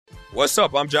What's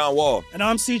up? I'm John Wall. And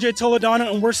I'm CJ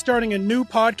Toledano, and we're starting a new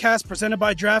podcast presented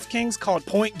by DraftKings called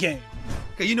Point Game.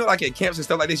 Okay, you know, like at camps and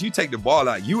stuff like this, you take the ball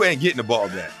out, you ain't getting the ball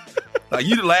back. Like,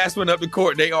 you the last one up the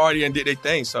court, they already did their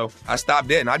thing. So I stopped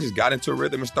that, and I just got into a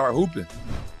rhythm and started hooping.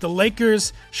 The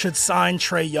Lakers should sign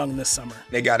Trae Young this summer.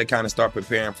 They got to kind of start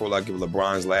preparing for, like, if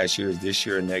LeBron's last year is this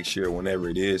year, next year, whenever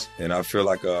it is. And I feel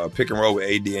like a pick and roll with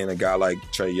AD and a guy like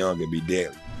Trae Young would be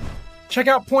deadly. Check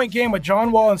out Point Game with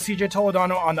John Wall and CJ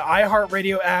Toledano on the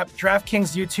iHeartRadio app,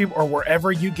 DraftKings YouTube, or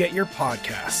wherever you get your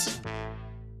podcasts.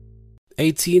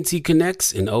 AT&T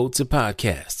connects an ode to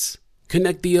podcasts.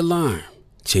 Connect the alarm.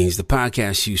 Change the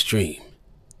podcast you stream.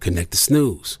 Connect the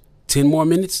snooze. 10 more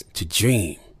minutes to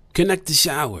dream. Connect the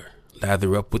shower.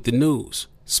 Lather up with the news,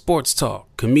 sports talk,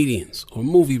 comedians, or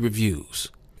movie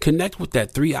reviews. Connect with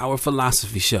that 3-hour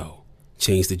philosophy show.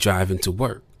 Change the drive into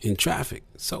work in traffic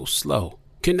so slow.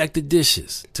 Connect the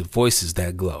dishes to voices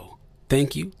that glow.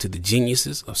 Thank you to the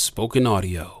geniuses of spoken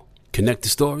audio. Connect the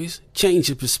stories, change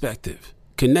your perspective.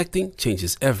 Connecting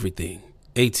changes everything.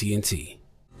 AT&T.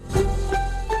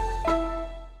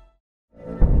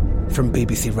 From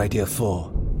BBC Radio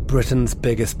 4, Britain's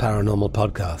biggest paranormal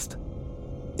podcast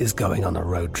is going on a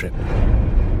road trip.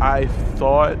 I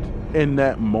thought in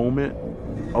that moment,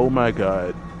 oh my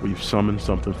God, we've summoned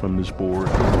something from this board.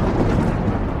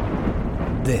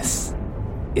 This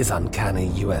is Uncanny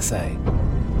USA.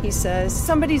 He says,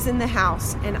 somebody's in the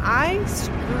house, and I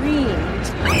screamed.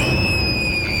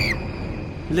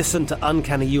 Listen to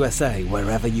Uncanny USA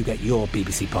wherever you get your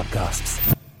BBC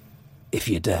podcasts, if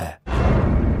you dare.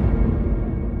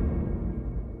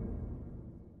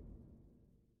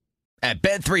 At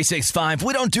Bet365,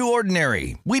 we don't do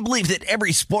ordinary. We believe that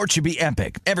every sport should be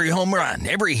epic. Every home run,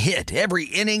 every hit, every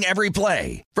inning, every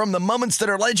play. From the moments that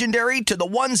are legendary to the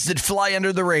ones that fly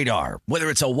under the radar. Whether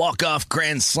it's a walk-off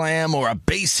grand slam or a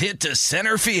base hit to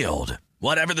center field.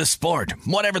 Whatever the sport,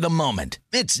 whatever the moment.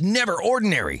 It's never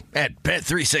ordinary at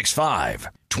Bet365.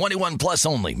 21 plus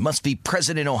only. Must be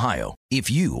present in Ohio. If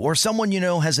you or someone you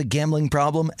know has a gambling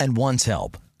problem and wants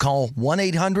help, call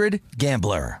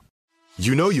 1-800-GAMBLER.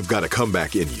 You know you've got a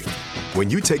comeback in you. When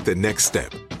you take the next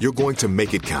step, you're going to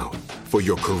make it count. For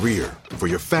your career, for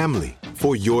your family,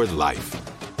 for your life.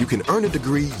 You can earn a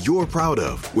degree you're proud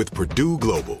of with Purdue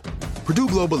Global. Purdue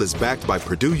Global is backed by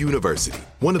Purdue University,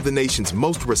 one of the nation's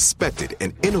most respected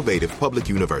and innovative public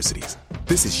universities.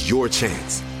 This is your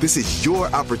chance. This is your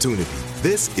opportunity.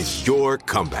 This is your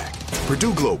comeback.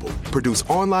 Purdue Global, Purdue's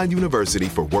online university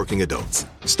for working adults.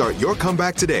 Start your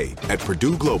comeback today at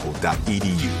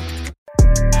purdueglobal.edu.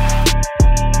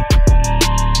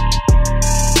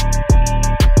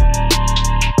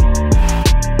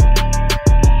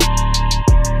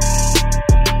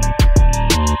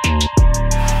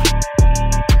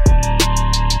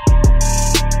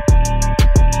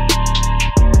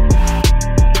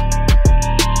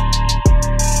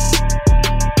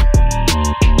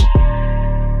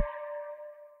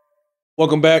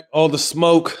 Welcome back, All the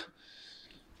Smoke.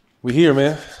 We here,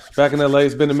 man. Back in LA.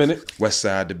 It's been a minute. West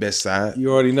Side, the best side.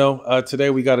 You already know.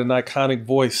 Today we got an iconic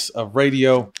voice of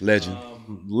radio. Legend.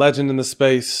 Legend in the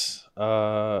space.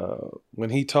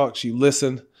 When he talks, you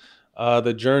listen.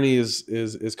 The journey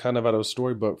is kind of out of a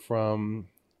storybook, from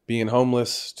being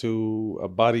homeless to a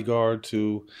bodyguard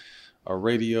to a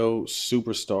radio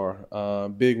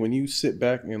superstar. Big, when you sit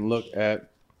back and look at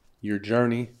your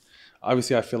journey,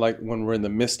 obviously, I feel like when we're in the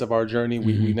midst of our journey,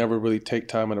 we never really take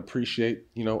time and appreciate,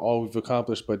 all we've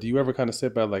accomplished. But do you ever kind of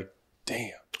sit back like, damn?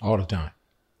 All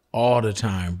the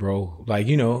time, bro. Like,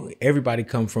 everybody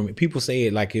come from, people say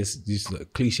it like it's just a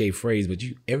cliche phrase, but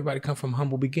everybody come from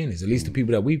humble beginnings, at least the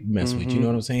people that we mess with, you know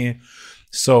what I'm saying?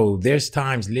 So there's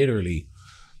times literally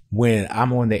when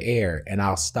I'm on the air and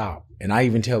I'll stop. And I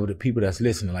even tell the people that's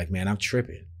listening, like, man, I'm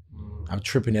tripping. I'm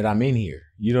tripping that I'm in here.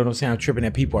 You know what I'm saying? I'm tripping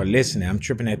that people are listening. I'm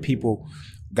tripping that people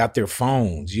got their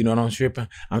phones. You know what I'm tripping?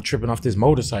 I'm tripping off this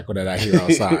motorcycle that I hear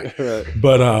outside. Right.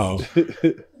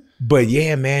 But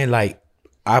yeah, man, like,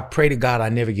 I pray to God I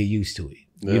never get used to it.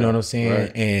 You know what I'm saying?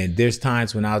 Right. And there's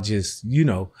times when I'll just,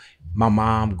 my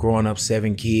mom growing up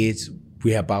 7 kids,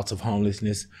 we have bouts of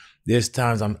homelessness. There's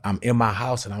times I'm in my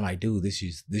house and I'm like, dude, this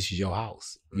is your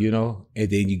house, And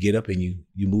then you get up and you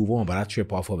move on. But I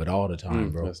trip off of it all the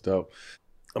time, bro. That's dope.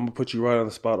 I'm gonna put you right on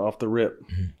the spot off the rip.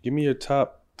 Mm-hmm. Give me your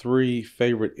top 3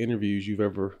 favorite interviews you've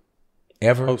ever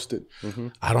hosted. Mm-hmm.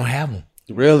 I don't have them.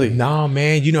 Really? No,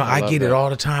 man. I get it all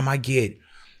the time. I get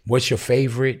what's your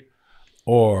favorite,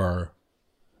 or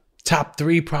top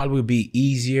 3 probably would be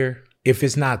easier. If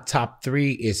it's not top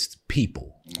 3, it's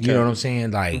people. Okay. You know what I'm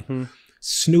saying? Like,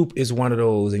 Snoop is one of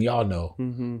those, and y'all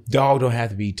know, Dog don't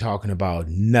have to be talking about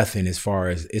nothing as far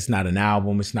as it's not an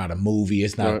album, it's not a movie,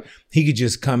 it's not. Right. He could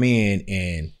just come in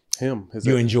and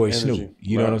you enjoy energy. Snoop.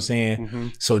 You know what I'm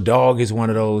saying? So Dog is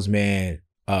one of those, man.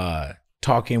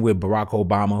 Talking with Barack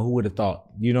Obama, who would have thought?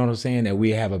 You know what I'm saying? That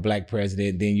we have a black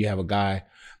president, then you have a guy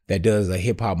that does a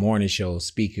hip hop morning show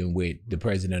speaking with the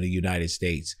president of the United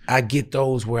States. I get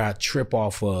those where I trip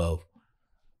off of.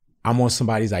 I'm on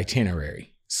somebody's itinerary.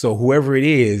 So whoever it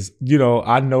is, you know,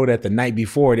 I know that the night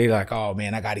before they're like, oh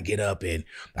man, I got to get up and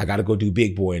I got to go do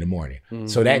Big Boy in the morning.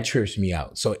 So that trips me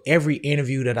out. So every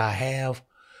interview that I have,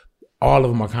 all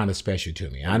of them are kind of special to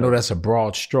me. I know that's a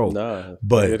broad stroke,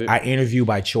 but I interview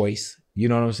by choice. You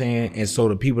know what I'm saying? And so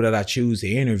the people that I choose to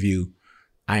interview,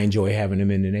 I enjoy having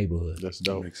them in the neighborhood. That's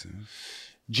dope. That makes sense.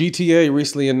 GTA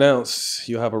recently announced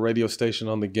you'll have a radio station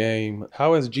on the game.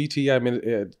 How has GTA, I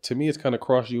mean, to me, it's kind of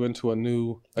crossed you into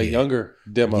a younger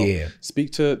demo. Yeah.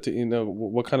 Speak to you know,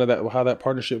 what kind of how that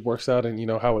partnership works out and, you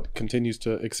know, how it continues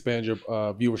to expand your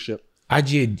viewership. I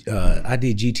did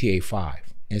GTA 5.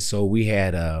 And so we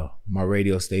had my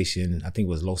radio station, I think it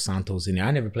was Los Santos in there.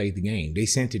 I never played the game. They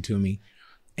sent it to me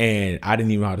and I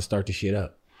didn't even know how to start the shit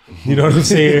up. You know what I'm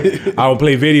saying? I don't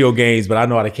play video games, but I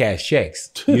know how to cash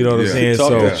checks. You know what I'm saying?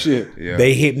 So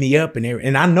they hit me up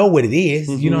and I know what it is.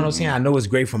 You know what I'm saying? I know it's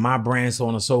great for my brand, so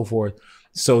on and so forth.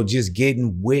 So just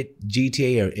getting with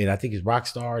GTA and I think it's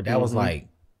Rockstar, that was like,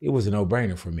 it was a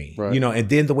no-brainer for me. Right. You know, and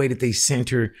then the way that they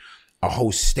centered a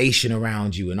whole station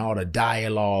around you and all the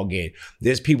dialogue, and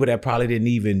there's people that probably didn't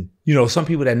even, you know, some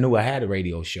people that knew I had a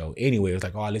radio show anyway. It was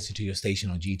like, oh, I listened to your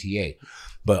station on GTA.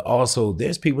 But also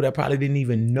there's people that probably didn't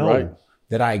even know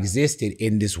that I existed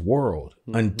in this world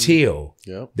until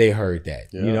they heard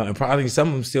that, you know, and probably some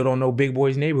of them still don't know Big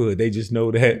Boy's Neighborhood. They just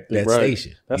know that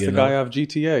station. That's the guy off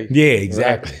GTA. Yeah,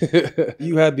 exactly. Right?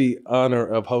 You had the honor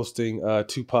of hosting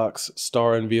Tupac's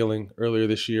Star Unveiling earlier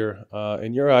this year.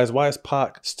 In your eyes, why is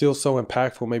Pac still so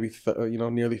impactful, maybe, you know,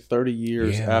 nearly 30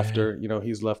 years after, you know,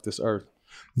 he's left this earth?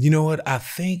 You know what? I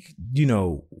think, you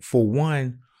know, for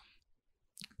one,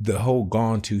 the whole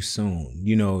Gone Too Soon,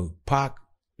 you know, Pac,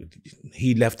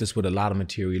 he left us with a lot of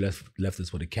material. He left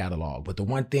us with a catalog. But the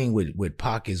one thing with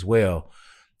Pac as well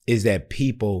is that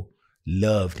people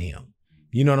loved him.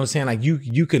 You know what I'm saying? Like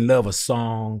you could love a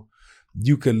song,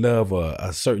 you could love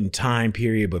a certain time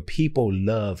period, but people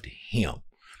loved him.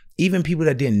 Even people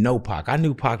that didn't know Pac. I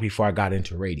knew Pac before I got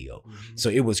into radio. So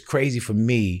it was crazy for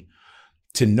me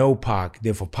to know Pac,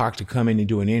 then for Pac to come in and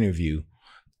do an interview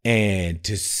and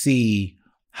to see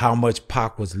how much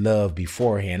Pac was loved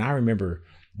beforehand. I remember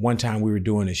one time we were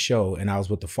doing a show and I was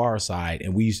with the Far Side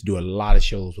and we used to do a lot of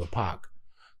shows with Pac.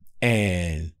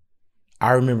 And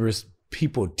I remember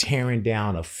people tearing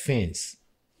down a fence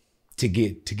to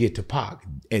get to Pac.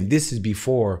 And this is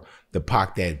before the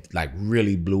Pac that like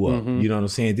really blew up. You know what I'm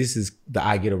saying? This is the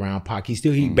I Get Around Pac. He's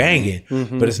still banging,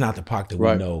 but it's not the Pac that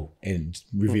we know and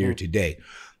revere today.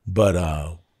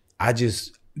 But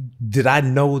did I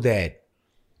know that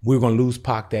we were gonna lose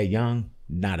Pac that young?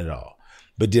 Not at all.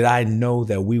 But did I know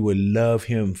that we would love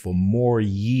him for more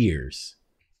years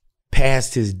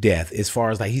past his death, as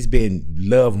far as like he's been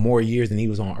loved more years than he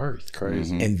was on earth.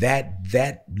 Crazy. And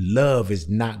that love is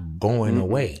not going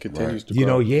away. Continues to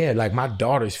grow. You know, like my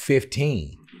daughter's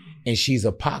 15 and she's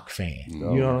a Pac fan. You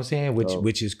know what I'm saying?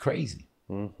 Which is crazy.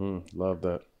 Love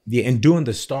that. Yeah, and doing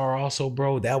the Star also,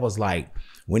 bro, that was like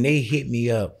when they hit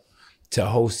me up to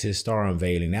host his Star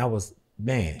unveiling, that was,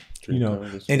 man, you know,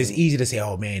 and it's easy to say,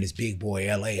 oh man, it's Big Boy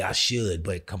LA, I should,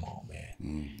 but come on,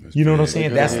 man. You know what I'm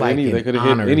saying? That's like they could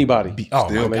have hit anybody.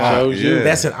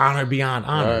 That's an honor beyond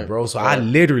honor, bro. So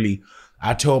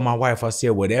I told my wife, I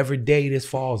said, whatever day this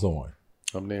falls on,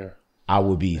 I'm there. I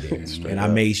will be there. And I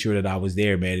made sure that I was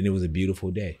there, man. And it was a beautiful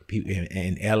day.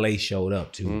 And LA showed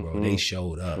up too, bro. They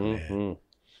showed up, man.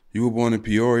 You were born in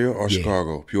Peoria or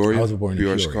Chicago? Peoria? I was born in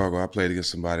Peoria. Chicago. I played against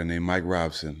somebody named Mike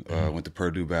Robson. Went to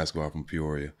Purdue basketball from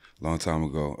Peoria a long time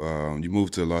ago. You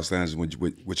moved to Los Angeles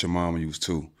with your mom when you was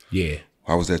 2. Yeah.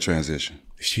 How was that transition?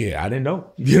 Shit, I didn't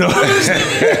know. You know,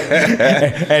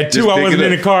 at 2, I wasn't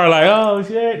in the car like, oh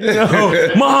shit, you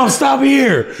know, Mom, stop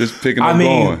here. Just picking up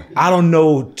going. I don't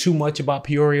know too much about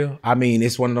Peoria. I mean,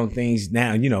 it's one of those things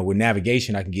now, you know, with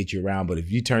navigation, I can get you around, but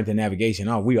if you turn to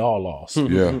navigation, we all lost.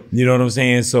 Yeah. You know what I'm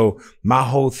saying? So my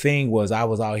whole thing was I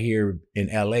was out here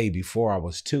in LA before I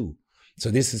was 2.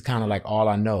 So this is kind of like all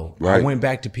I know. Right. I went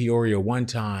back to Peoria one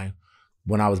time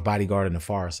when I was bodyguarding the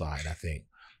Far Side, I think.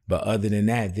 But other than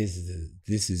that, this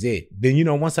is it. Then, you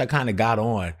know, once I kind of got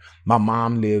on, my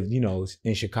mom lived, you know,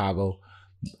 in Chicago.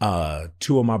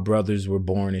 2 of my brothers were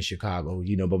born in Chicago,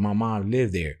 you know, but my mom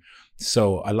lived there.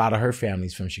 So a lot of her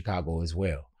family's from Chicago as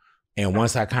well. And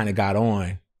once I kind of got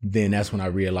on, then that's when I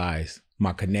realized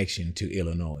my connection to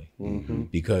Illinois,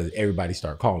 because everybody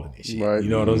started calling it shit. Right. You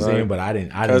know what I'm saying? But I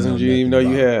didn't Cousins you didn't even know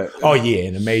you had. Oh yeah,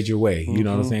 in a major way. You know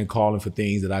what I'm saying? Calling for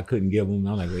things that I couldn't give them.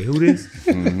 I'm like, wait, who this?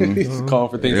 Calling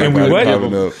for things and we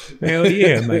wasn't. up. Hell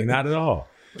yeah, I'm like, not at all.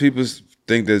 People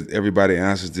think that everybody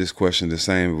answers this question the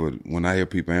same, but when I hear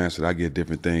people answer it, I get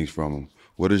different things from them.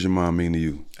 What does your mom mean to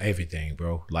you? Everything,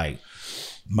 bro. Like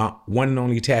my one and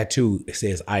only tattoo, it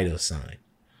says Ida's son.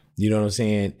 You know what I'm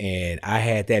saying? And I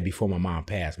had that before my mom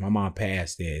passed. My mom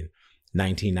passed in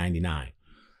 1999.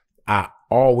 I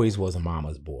always was a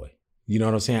mama's boy. You know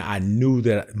what I'm saying? I knew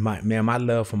that my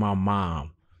love for my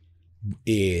mom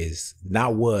it's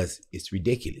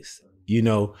ridiculous. You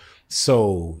know?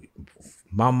 So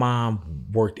my mom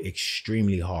worked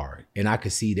extremely hard, and I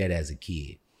could see that as a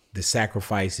kid. The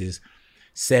sacrifices,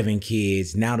 7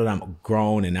 kids. Now that I'm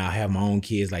grown and I have my own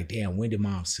kids, like, damn, when did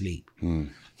mom sleep?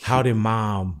 How did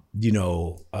mom,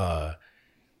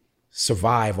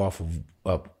 survive off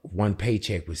of one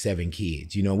paycheck with 7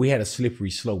 kids? You know, we had a slippery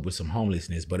slope with some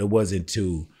homelessness, but it wasn't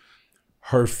to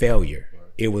her failure.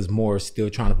 It was more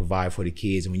still trying to provide for the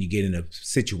kids. And when you get in a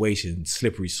situation,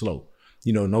 slippery slope,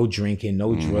 you know, no drinking,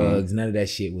 no drugs, none of that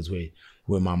shit was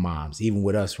with my moms, even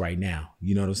with us right now.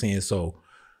 You know what I'm saying? So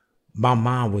my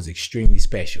mom was extremely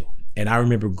special. And I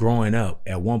remember growing up,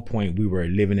 at one point we were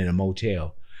living in a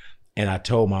motel. And I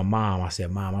told my mom, I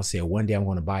said, Mom, one day I'm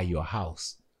going to buy you a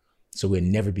house so we'll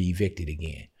never be evicted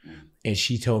again. And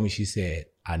she told me, she said,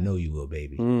 I know you will,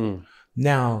 baby.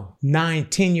 Now, 9,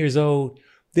 10 years old,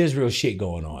 there's real shit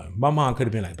going on. My mom could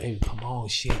have been like, baby, come on,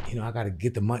 shit. You know, I got to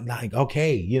get the money. Like,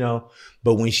 okay, you know.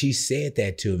 But when she said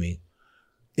that to me,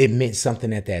 it meant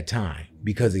something at that time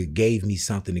because it gave me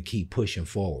something to keep pushing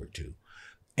forward to.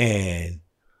 And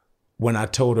when I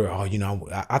told her,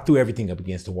 I threw everything up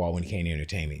against the wall when it came to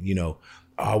entertainment. You know,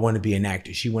 I want to be an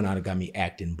actor. She went out and got me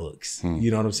acting books. You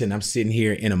know what I'm saying? I'm sitting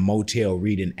here in a motel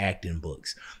reading acting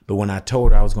books. But when I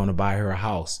told her I was going to buy her a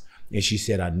house, and she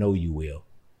said, I know you will.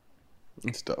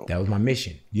 It's dope. That was my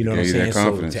mission. You know what I'm saying?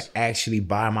 So to actually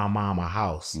buy my mom a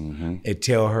house and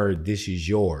tell her this is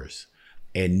yours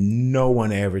and no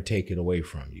one ever take it away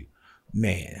from you.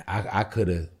 Man, I could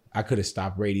have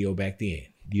stopped radio back then.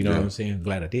 You know what I'm saying?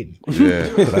 Glad I didn't. Yeah.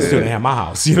 Because I still didn't have my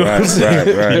house. You know what I'm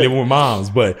saying? Right. Living with moms.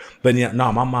 But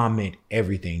no, my mom meant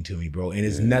everything to me, bro. And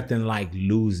it's nothing like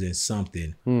losing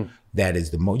something that is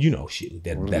the most,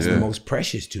 that's the most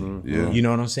precious to me. Yeah. You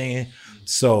know what I'm saying?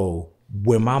 So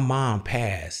when my mom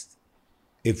passed,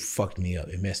 it fucked me up.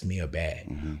 It messed me up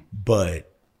bad.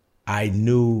 But I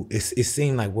knew, it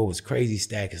seemed like what was crazy,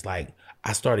 Stack, is like,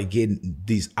 I started getting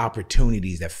these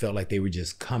opportunities that felt like they were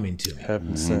just coming to me.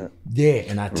 100%. Yeah,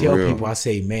 and I tell people, I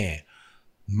say, man,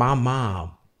 my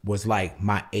mom was like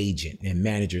my agent and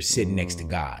manager sitting next to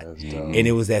God. And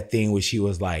it was that thing where she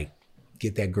was like,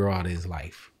 get that girl out of his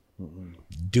life.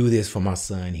 Do this for my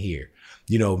son here.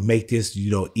 You know, make this,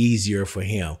 easier for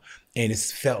him. And it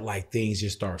felt like things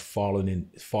just start falling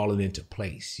into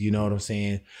place. You know what I'm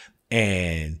saying?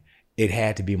 And it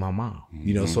had to be my mom,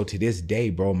 so to this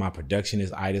day, bro, my production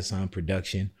is Ida's Son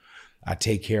Production. I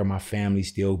take care of my family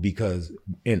still because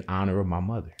in honor of my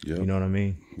mother. Yep. You know what I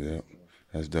mean? Yeah,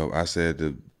 that's dope. I said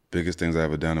the biggest things I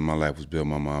ever done in my life was build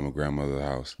my mom and grandmother's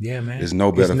house. Yeah, man. There's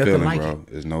no better feeling, like bro.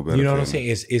 There's no better feeling. You know what I'm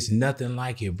saying? It's nothing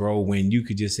like it, bro, when you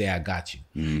could just say, I got you.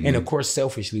 And of course,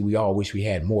 selfishly, we all wish we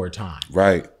had more time.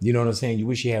 Right. You know what I'm saying? You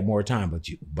wish you had more time,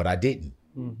 but I didn't.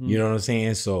 You know what I'm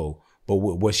saying? So, but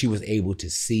what she was able to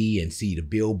see the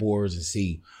billboards and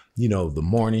see, the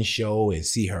morning show and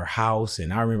see her house.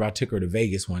 And I remember I took her to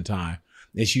Vegas one time.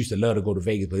 And she used to love to go to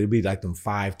Vegas, but it'd be like them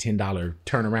 $5, $10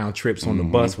 turnaround trips on the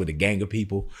bus with a gang of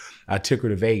people. I took her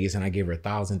to Vegas and I gave her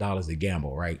 $1,000 to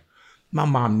gamble, right? My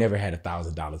mom never had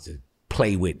 $1,000 to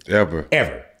play with.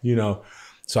 Ever.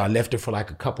 So I left her for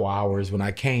like a couple hours. When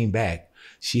I came back,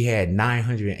 she had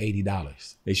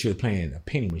 $980. She was playing a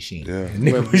penny machine. Yeah.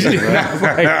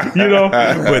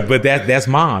 But that's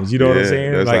mom's, you know what I'm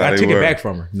saying? Like I took it back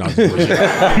from her. No, keep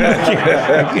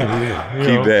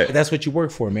that. That's what you work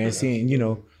for, man.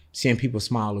 Seeing people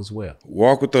smile as well.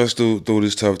 Walk with us through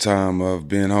this tough time of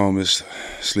being homeless,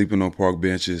 sleeping on park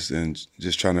benches, and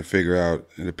just trying to figure out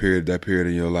that period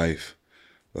in your life,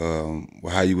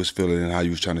 how you was feeling and how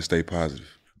you was trying to stay positive.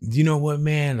 You know what,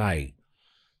 man? Like,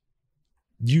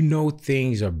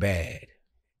 things are bad.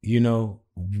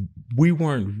 We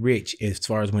weren't rich as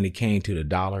far as when it came to the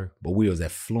dollar, but we was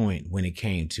affluent when it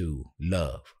came to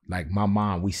love. Like my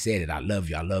mom, we said it, I love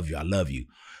you, I love you, I love you.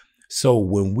 So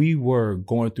when we were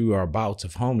going through our bouts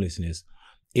of homelessness,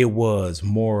 it was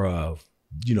more of,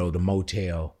 the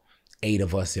motel 8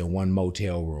 of us in one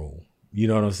motel room. You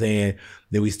know what I'm saying?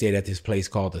 Then we stayed at this place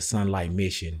called the Sunlight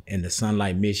Mission. And the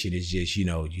Sunlight Mission is just,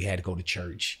 you had to go to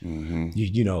church.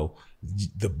 You know,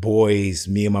 the boys,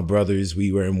 me and my brothers,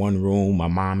 we were in one room. My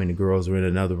mom and the girls were in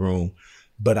another room.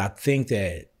 But I think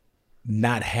that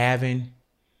not having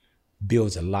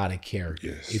builds a lot of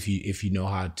character if you know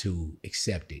how to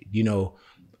accept it. You know,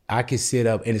 I could sit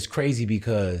up, and it's crazy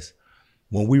because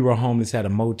when we were homeless at a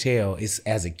motel, it's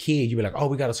as a kid, you be like, oh,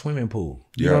 we got a swimming pool.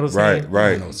 You know what I'm saying?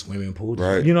 Right. No swimming pool.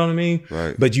 Right. You know what I mean?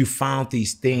 Right. But you found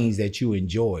these things that you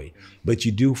enjoyed. But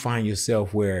you do find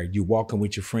yourself where you're walking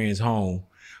with your friends home,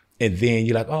 and then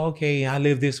you're like, oh, okay, I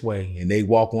live this way. And they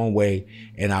walk one way,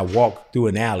 and I walk through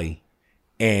an alley.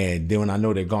 And then when I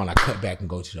know they're gone, I cut back and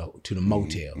go to the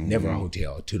motel. Never a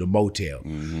hotel, to the motel.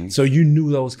 So you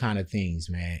knew those kind of things,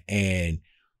 man. And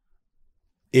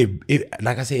it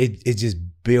like I said, it just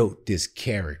built this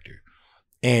character.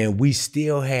 And we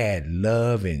still had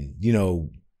love, and,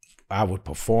 I would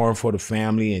perform for the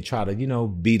family and try to,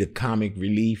 be the comic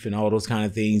relief and all those kind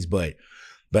of things. But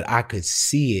I could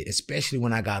see it, especially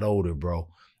when I got older, bro.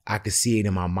 I could see it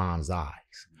in my mom's eyes.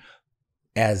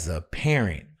 As a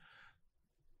parent,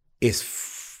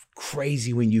 it's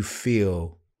crazy when you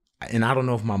feel, and I don't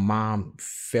know if my mom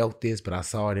felt this, but I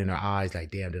saw it in her eyes, like,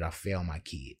 damn, did I fail my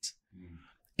kids?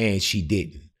 And she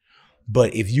didn't.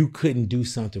 But if you couldn't do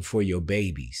something for your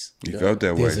babies, you felt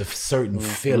that there's way. a certain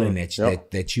feeling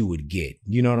that you would get.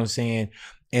 You know what I'm saying?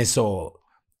 And so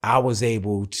I was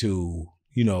able to,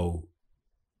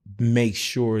 make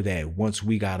sure that once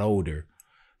we got older,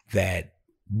 that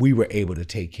we were able to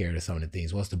take care of some of the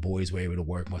things. Once the boys were able to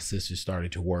work, my sister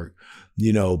started to work,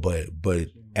 but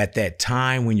at that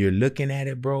time when you're looking at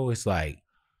it, bro, it's like,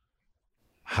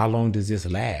 how long does this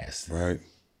last? Right.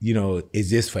 Is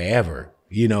this forever?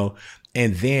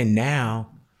 And then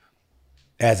now,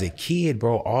 as a kid,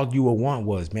 bro, all you would want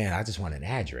was, man, I just want an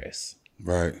address.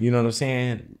 Right. You know what I'm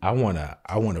saying? I want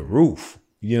a roof,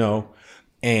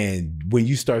 And when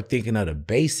you start thinking of the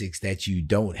basics that you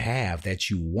don't have, that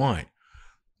you want,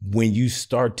 when you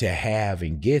start to have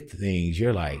and get things,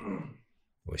 you're like,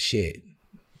 well, shit,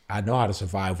 I know how to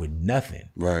survive with nothing.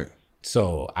 Right.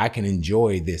 So I can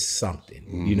enjoy this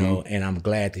something, and I'm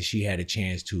glad that she had a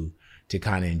chance to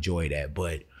kind of enjoy that.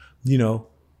 But,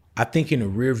 I think in the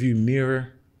rearview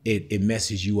mirror, it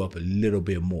messes you up a little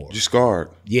bit more. You're scarred.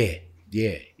 Yeah.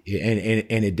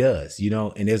 And it does,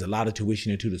 and there's a lot of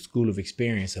tuition into the school of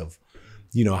experience of,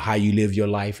 how you live your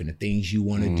life and the things you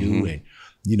want to do, and,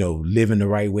 living the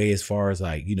right way as far as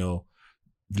like,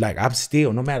 like I'm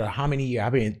still, no matter how many years,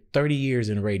 I've been 30 years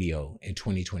in radio in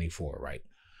 2024, right?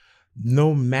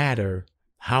 No matter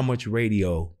how much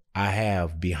radio I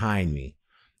have behind me,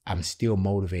 I'm still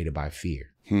motivated by fear.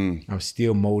 I'm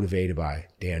still motivated by,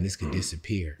 damn, this could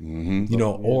disappear.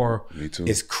 Or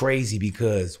it's crazy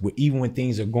because even when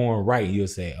things are going right, you'll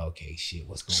say, okay, shit,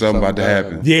 what's going on? Something about to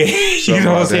happen. Yeah, you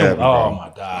know what I'm saying? Happen, oh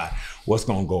my God, what's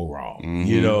going to go wrong?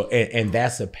 And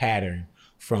that's a pattern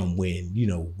from when,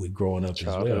 we're growing up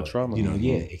Childhood as well. trauma.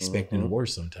 Expecting the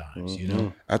worst sometimes,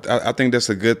 I think that's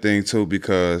a good thing too,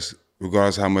 because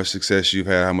regardless of how much success you've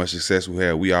had, how much success we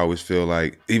had, we always feel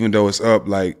like, even though it's up,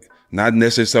 like, not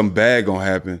necessarily something bad gonna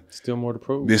happen. Still more to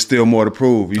prove. There's still more to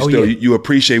prove. You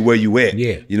appreciate where you at.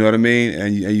 Yeah. You know what I mean?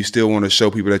 And you still want to show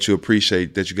people that you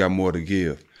appreciate, that you got more to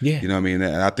give. Yeah. You know what I mean?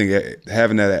 And I think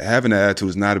having that attitude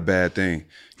is not a bad thing.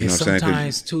 You know what I'm saying?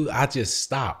 Sometimes too, I just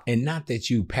stop. And not that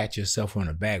you pat yourself on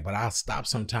the back, but I'll stop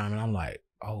sometime and I'm like,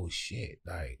 oh shit,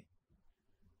 like,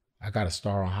 I got a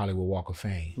star on Hollywood Walk of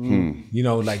Fame.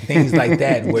 Like things like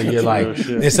that where you're like,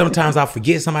 and sometimes I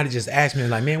forget, somebody just asked me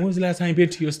like, man, when was the last time you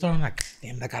been to your star? I'm like,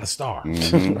 damn, I got a star.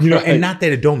 And not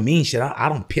that it don't mean shit. I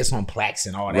don't piss on plaques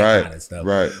and all that kind of stuff.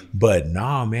 Right. But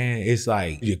nah, man, it's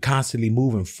like you're constantly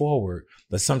moving forward,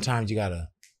 but sometimes you gotta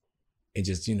and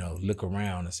just, look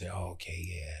around and say, oh, okay,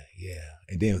 yeah.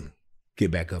 And then get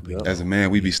back up. As a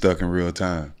man, we be stuck in real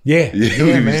time. Yeah, we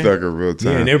be stuck in real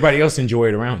time. Yeah, and everybody else enjoy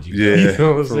it around you. Yeah, you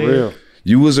know what I'm for saying? real.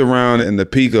 You was around in the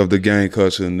peak of the gang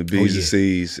culture and the B's and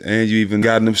C's, and you even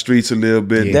got in them streets a little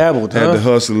bit. Yeah. Dabbled, had to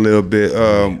hustle a little bit.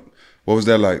 What was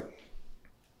that like?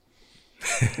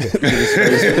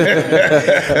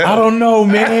 I don't know,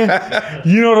 man.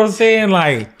 You know what I'm saying?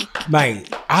 Like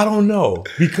I don't know,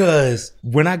 because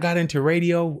when I got into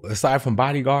radio, aside from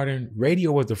bodyguarding,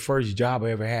 radio was the first job I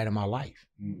ever had in my life.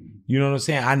 You know what I'm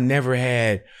saying? I never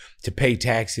had to pay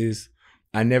taxes.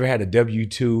 I never had a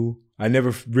W-2. I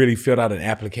never really filled out an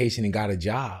application and got a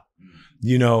job.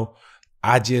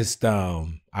 I just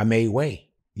I made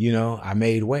way. I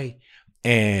made way.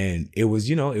 And it was,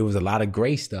 it was a lot of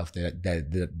gray stuff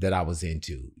that I was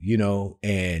into,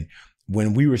 and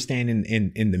when we were standing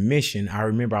in the Mission, I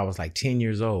remember I was like 10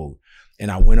 years old and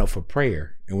I went up for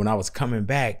prayer. And when I was coming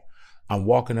back, I'm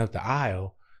walking up the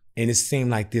aisle and it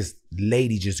seemed like this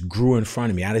lady just grew in front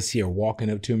of me. I didn't see her walking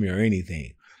up to me or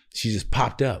anything. She just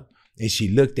popped up and she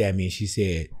looked at me and she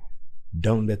said,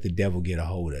 "Don't let the devil get a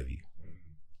hold of you."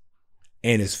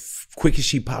 And as quick as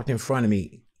she popped in front of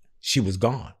me, she was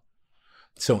gone.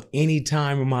 So any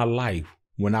time in my life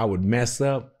when I would mess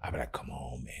up, I'd be like, "Come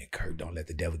on, man, Kurt, don't let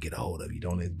the devil get a hold of you."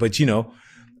 But you know,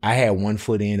 I had one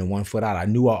foot in and one foot out. I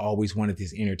knew I always wanted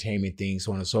this entertainment thing,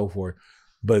 so on and so forth.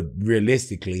 But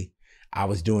realistically, I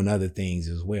was doing other things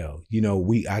as well. You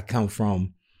know, I come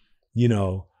from, you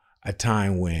know, a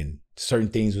time when certain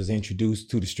things was introduced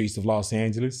to the streets of Los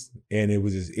Angeles. And it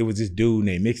was this dude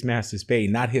named Mixmaster Spade,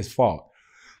 not his fault.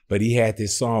 But he had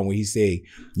this song where he said,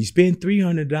 "You spend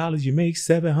 $300, you make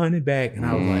 $700 back." And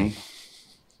I was like,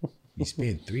 you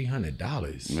spend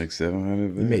 $300. Make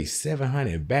 $700 back. You make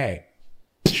 $700 back.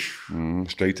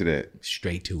 Straight to that.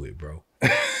 Straight to it, bro.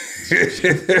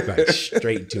 Like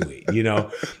straight to it, you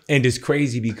know? And it's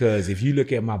crazy because if you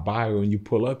look at my bio and you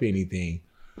pull up anything,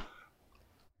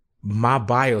 my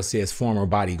bio says former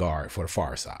bodyguard for the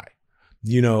Far Side.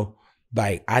 You know,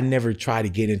 like I never try to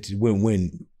get into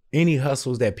when any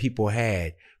hustles that people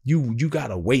had, you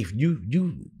got away from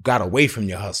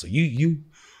your hustle. You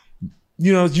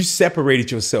know, you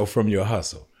separated yourself from your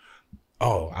hustle.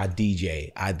 Oh, I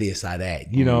DJ, I this, I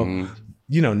that. You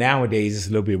know, nowadays it's a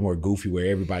little bit more goofy where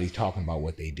everybody's talking about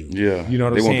what they do. Yeah, you know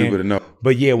what I'm saying? They want people to know.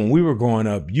 But yeah, when we were growing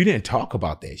up, you didn't talk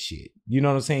about that shit. You know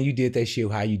what I'm saying? You did that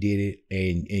shit how you did it,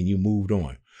 and you moved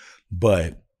on.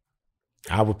 But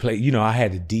I would play. You know, I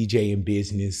had a DJ in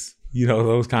business. You know,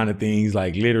 those kind of things,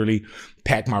 like literally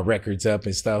pack my records up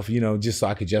and stuff. You know, just so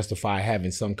I could justify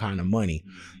having some kind of money.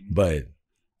 But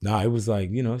no, it was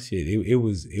like, you know, shit. It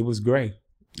was great.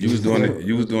 You was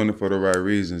doing it for the right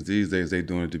reasons. These days they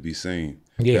doing it to be seen.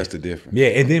 Yeah. That's the difference. Yeah.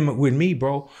 And then with me,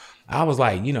 bro, I was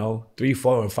like, you know, 300,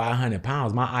 400, and 500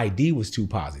 pounds. My ID was too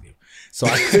positive. So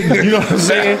I couldn't, you know what I'm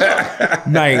saying?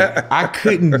 Like I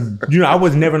couldn't, you know, I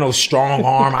was never no strong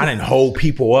arm. I didn't hold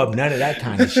people up, none of that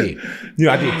kind of shit. You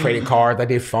know, I did credit cards, I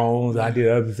did phones, I did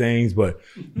other things, but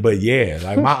yeah,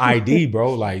 like my ID,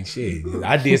 bro, like shit.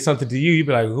 I did something to you, you'd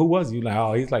be like, "Who was he?" You like,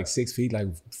 "Oh, he's like 6 feet, like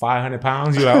 500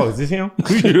 pounds." You're like, "Oh, is this him?"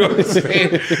 You know what I'm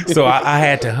saying? So I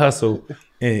had to hustle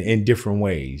in different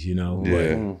ways, you know.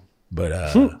 Yeah.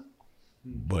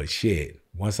 But shit.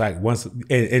 Once and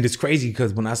it's crazy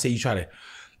because when I say you try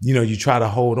to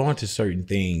hold on to certain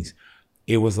things,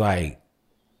 it was like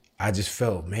I just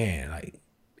felt, man, like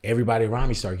everybody around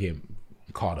me started getting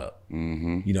caught up.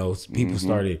 Mm-hmm. You know, people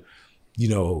started, you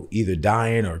know, either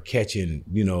dying or catching,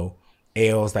 you know,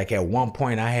 L's. Like at one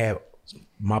point I had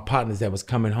my partners that was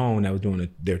coming home that was doing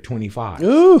their 25.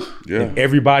 Ooh, yeah. And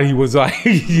everybody was like,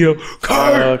 you know,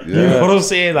 Kurt, you know what I'm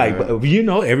saying? Like, you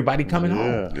know, everybody coming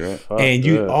home. Yeah. And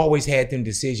you always had them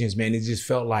decisions, man. It just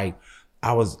felt like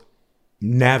I was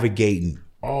navigating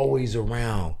always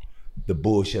around the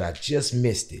bullshit. I just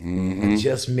missed it. I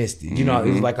just missed it. You know,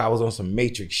 it was like I was on some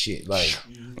Matrix shit, like,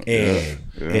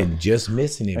 and just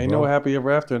missing it, Ain't bro. no happy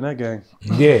ever after in that game.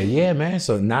 Yeah, man.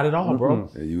 So not at all, bro.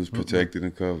 Yeah, you was protected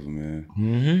and covered,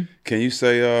 man. Can you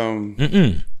say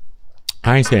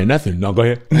I ain't saying nothing. No, go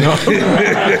ahead. No.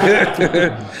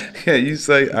 Can you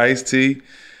say Ice-T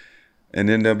and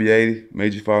NW80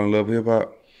 made you fall in love with hip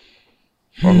hop?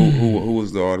 Or who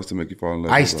was the artist to make you fall in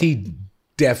love with hip hop? Ice-T,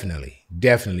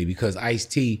 definitely, because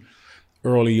Ice-T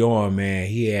early on, man,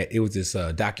 it was this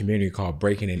documentary called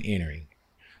Breaking and Entering.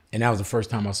 And that was the first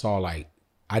time I saw, like,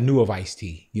 I knew of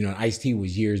Ice-T. You know, Ice-T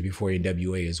was years before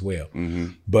NWA as well.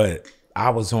 But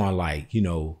I was on, like, you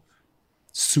know,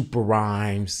 Super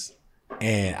Rhymes.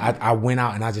 And I went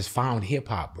out and I just found hip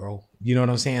hop, bro. You know what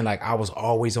I'm saying? Like, I was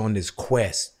always on this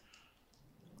quest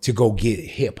to go get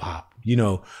hip hop. You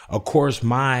know, of course,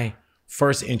 my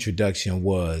first introduction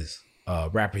was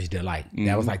Rapper's Delight.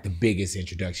 That was like the biggest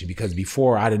introduction because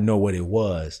before I didn't know what it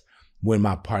was. When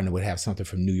my partner would have something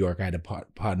from New York, I had a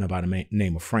partner by the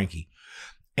name of Frankie.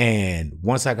 And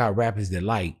once I got Rapper's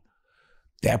Delight,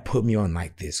 that put me on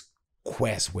like this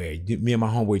quest where me and my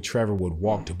homeboy Trevor would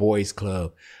walk to Boys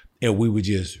Club and we would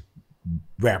just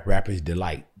rap Rapper's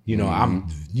Delight. You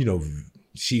know,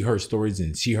 she heard stories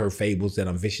and she heard fables that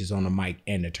I'm vicious on the mic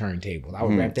and the turntables. I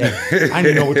would rap that. I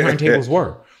didn't know what turntables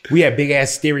were. We had big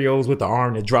ass stereos with the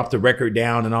arm that dropped the record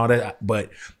down and all that, but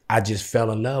I just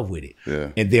fell in love with it. Yeah.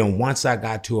 And then once I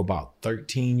got to about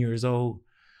 13 years old,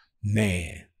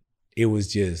 man, it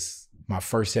was just my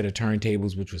first set of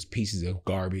turntables, which was pieces of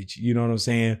garbage. You know what I'm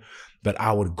saying? But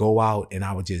I would go out and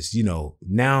I would just, you know,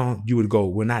 now you would go,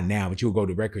 well, not now, but you would go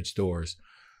to record stores,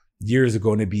 years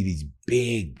ago, and there'd be these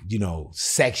big,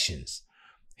 sections.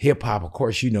 Hip hop, of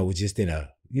course, was just in a,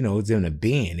 it's in a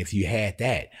bin. If you had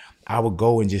that, I would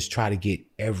go and just try to get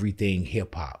everything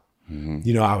hip hop.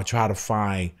 Mm-hmm. I would try to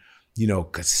find,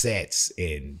 cassettes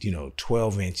and,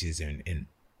 12 inches and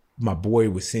my boy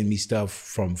would send me stuff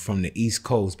from the East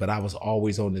Coast, but I was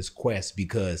always on this quest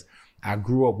because I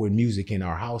grew up with music in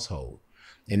our household.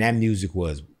 And that music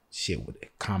was with the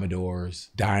Commodores,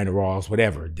 Diana Ross,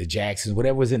 whatever, the Jacksons,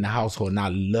 whatever was in the household. And I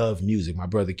love music. My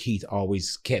brother Keith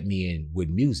always kept me in with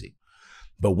music.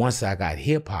 But once I got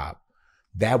hip hop,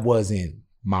 that wasn't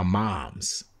my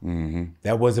mom's. Mm-hmm.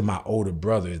 That wasn't my older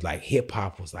brother's. Like hip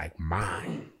hop was like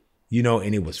mine,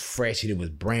 and it was fresh and it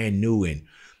was brand new. And,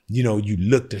 you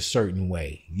looked a certain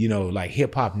way, like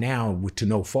hip hop now with To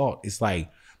No Fault. It's like,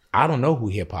 I don't know who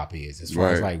hip hop is as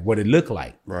far as like what it looked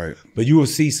like. Right. But you will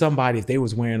see somebody, if they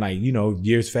was wearing like,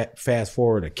 years fast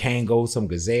forward, a Kango, some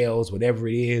Gazelles, whatever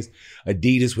it is,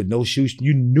 Adidas with no shoes,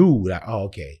 you knew like, oh,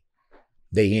 okay,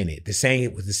 they in it. The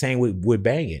same with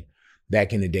banging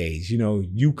back in the days.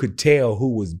 You could tell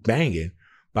who was banging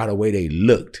by the way they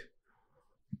looked.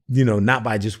 Not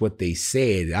by just what they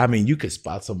said. I mean, you could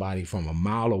spot somebody from a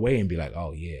mile away and be like,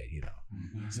 oh yeah,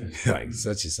 like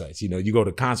such and such. You go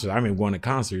to concerts. I remember going to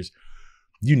concerts,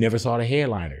 you never saw the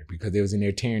headliner because they was in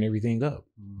there tearing everything up.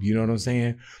 You know what I'm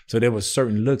saying? So there was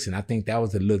certain looks, and I think that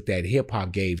was the look that hip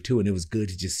hop gave too. And it was good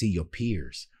to just see your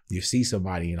peers. You see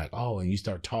somebody and you're like, oh, and you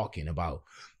start talking about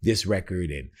this record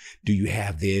and do you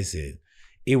have this? And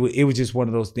it was just one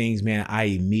of those things, man, I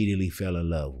immediately fell in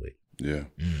love with. Yeah.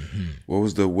 Mm-hmm. What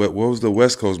was the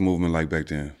West Coast movement like back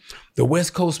then? The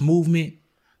West Coast movement,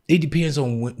 it depends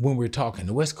on when we're talking.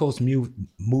 The West Coast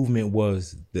movement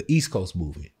was the East Coast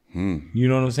movement. You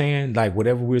know what I'm saying? Like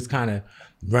whatever was kind of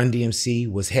Run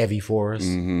DMC was heavy for us.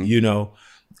 Mm-hmm.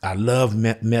 I love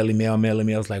Melly Mel. Melly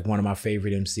Mel's like one of my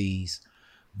favorite MCs.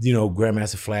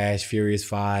 Grandmaster Flash, Furious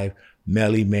 5,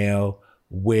 Melly Mel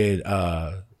with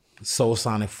Soul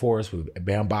Sonic Force with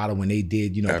Bambaataa when they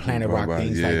did, Planet Rock,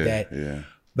 things like that. Yeah.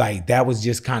 Like that was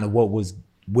just kind of what was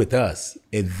with us.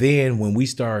 And then when we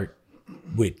start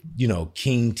with,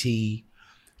 King T,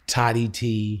 Toddy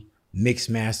T,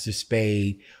 Mixmaster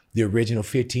Spade, the original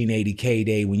 1580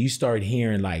 K-Day, when you start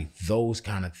hearing like those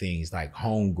kind of things, like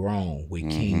Homegrown with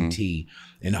King T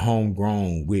and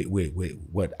Homegrown with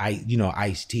what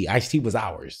Ice-T. Ice-T was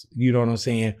ours. You know what I'm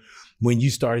saying? When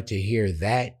you started to hear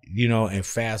that, and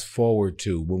fast forward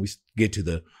to when we get to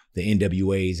the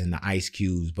NWAs and the Ice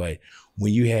Cubes, but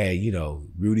when you had,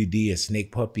 Rudy D and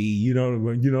Snake Puppy, you know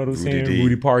what I'm saying?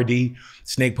 Rudy Pardee,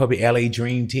 Snake Puppy, LA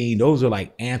Dream Team, those are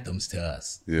like anthems to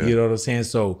us. Yeah. You know what I'm saying?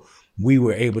 So we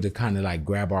were able to kind of like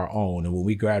grab our own. And when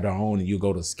we grabbed our own and you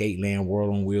go to Skateland, World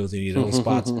on Wheels, any of those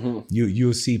spots,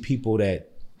 you'll see people that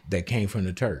came from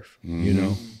the turf,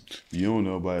 You don't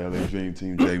know about LA Dream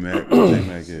Team, J-Mac.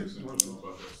 J-Mac is.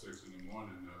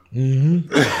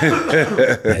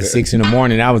 At 6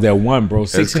 a.m, that was that one, bro.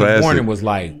 6 a.m. was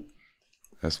like.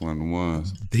 That's one of the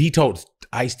ones.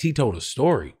 Ice-T told a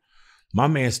story. My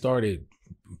man started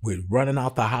with running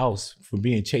out the house from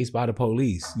being chased by the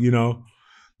police,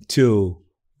 till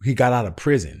he got out of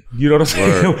prison. You know what I'm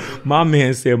saying? My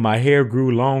man said my hair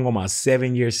grew long on my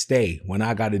 7-year stay when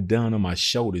I got it done on my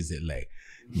shoulders in LA.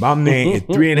 My man, in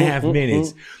 3.5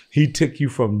 minutes, he took you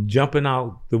from jumping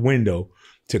out the window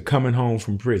to coming home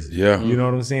from prison. Yeah. You know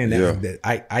what I'm saying?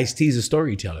 Ice-T's a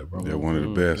storyteller, bro. Yeah, one of the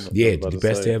best. Yeah, the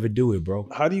best to ever do it, bro.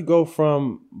 How do you go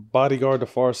from Bodyguard to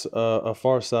Far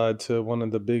Side to one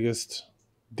of the biggest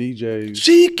DJs?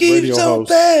 She keeps so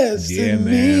fast. Yeah,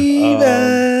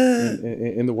 man.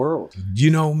 In the world.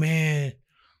 Man,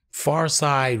 Far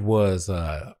Side was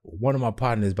one of my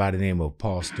partners by the name of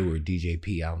Paul Stewart,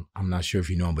 DJP. I'm not sure if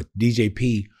you know him, but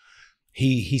DJP,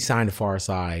 he signed to Far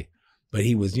Side. But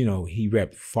he was, he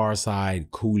repped Far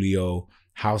Side, Coolio,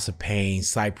 House of Pain,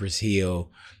 Cypress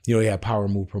Hill. He had Power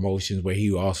Move Promotions where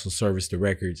he also serviced the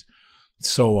records.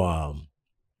 So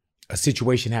a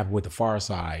situation happened with the Far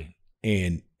Side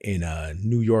in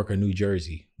New York or New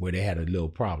Jersey where they had a little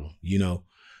problem,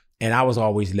 And I was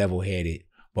always level-headed,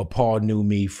 but Paul knew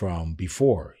me from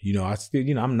before. I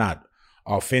still, I'm not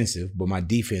offensive, but my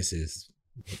defense is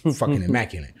fucking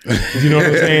immaculate. You know what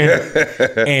I'm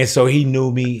saying? And so he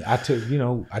knew me. I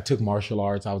took martial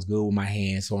arts. I was good with my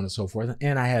hands, so on and so forth.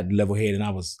 And I had level head, and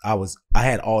I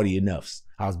had all the enoughs.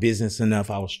 I was business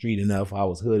enough. I was street enough. I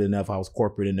was hood enough. I was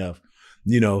corporate enough.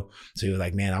 So he was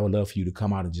like, man, I would love for you to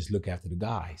come out and just look after the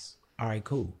guys. All right,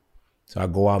 cool. So I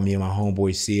go out, me and my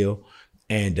homeboy Seal,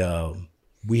 and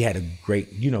we had a great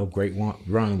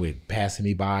run with Passing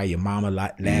Me By, Your Mama,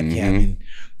 Lab Cabin,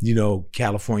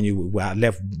 California, where I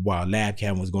left while Lab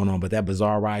Cabin was going on. But that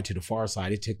bizarre ride to the far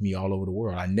side, it took me all over the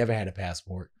world. I never had a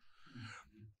passport.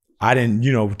 I didn't,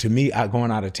 to me,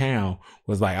 going out of town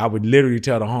was like, I would literally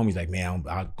tell the homies, like, man,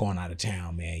 I'm going out of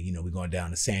town, man. We're going down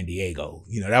to San Diego.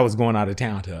 That was going out of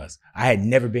town to us. I had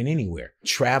never been anywhere.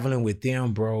 Traveling with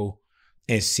them, bro,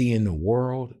 and seeing the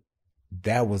world,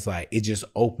 that was like, it just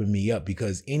opened me up,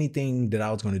 because anything that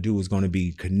I was going to do was going to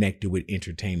be connected with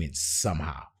entertainment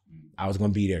somehow. I was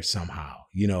going to be there somehow,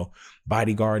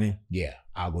 bodyguarding. Yeah,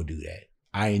 I'll go do that.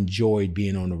 I enjoyed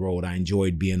being on the road. I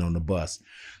enjoyed being on the bus.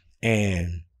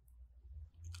 And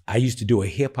I used to do a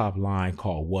hip hop line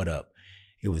called What Up.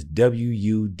 It was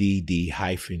WUDD-UP,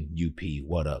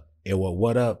 What Up. And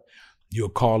what up, you'll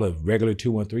call a regular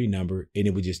 213 number and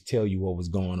it would just tell you what was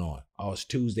going on. Oh, it's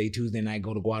Tuesday night,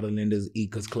 go to Guadalinda's,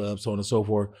 Ika's Club, so on and so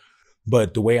forth.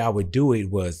 But the way I would do it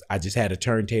was I just had a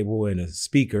turntable and a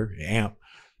speaker, an amp,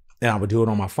 and I would do it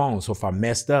on my phone. So if I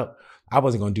messed up, I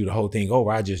wasn't going to do the whole thing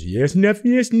over. I just, yes,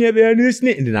 nothing,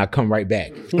 and then I come right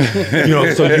back. So you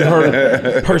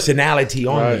heard personality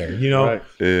on there, Right.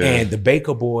 Yeah. And the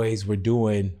Baker Boys were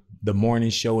doing the morning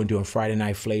show and doing Friday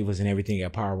Night Flavors and everything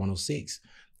at Power 106.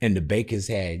 And the Bakers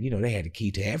had, they had the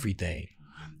key to everything.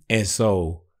 And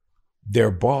so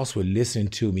their boss would listen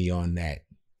to me on that,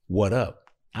 What Up?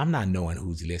 I'm not knowing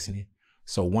who's listening.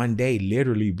 So one day,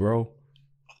 literally, bro,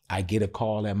 I get a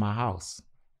call at my house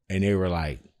and they were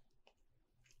like,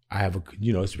 I have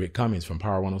it's Rick Cummings from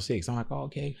Power 106. I'm like, oh,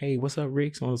 okay, hey, what's up,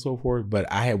 Rick, so on and so forth. But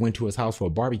I had went to his house for a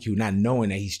barbecue, not knowing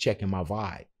that he's checking my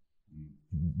vibe.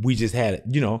 We just had,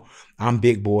 I'm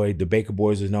Big Boy. The Baker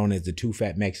Boys was known as the Two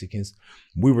Fat Mexicans.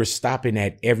 We were stopping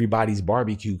at everybody's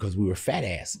barbecue because we were fat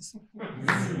asses.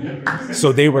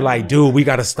 So they were like, dude, we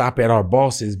got to stop at our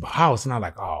boss's house. And I'm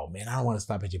like, oh, man, I don't want to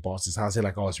stop at your boss's house. They're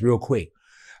like, oh, it's real quick.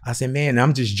 I said, man,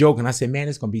 I'm just joking. I said, man,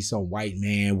 it's going to be some white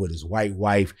man with his white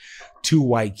wife, 2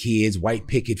 white kids, white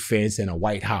picket fence, and a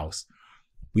white house.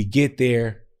 We get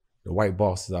there. The white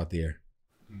boss is out there.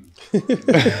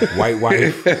 White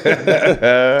wife,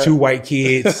 2 white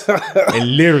kids,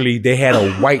 and literally they had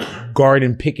a white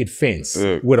garden picket fence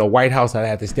with a white house I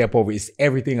had to step over. It's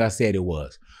everything I said it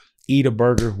was. Eat a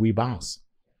burger, we bounce.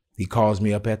 He calls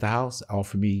me up at the house,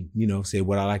 offered me, said,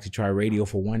 would I like to try radio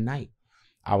for one night?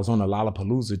 I was on a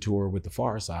Lollapalooza tour with the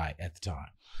Far Side at the time.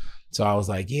 So I was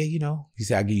like, yeah, he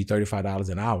said, I'll give you $35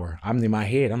 an hour. I'm in my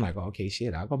head, I'm like, oh, okay,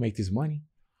 shit, I'll go make this money.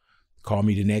 Call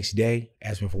me the next day,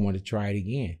 ask me if I want to try it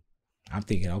again. I'm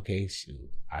thinking, okay,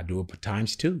 shoot, I do it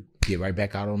 ×2, get right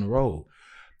back out on the road.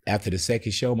 After the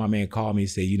second show, my man called me and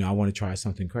said, I want to try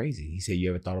something crazy. He said, you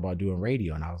ever thought about doing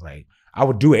radio? And I was like, I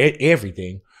would do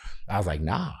everything. I was like,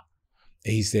 nah.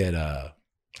 And he said, I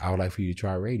would like for you to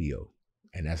try radio.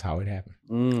 And that's how it happened.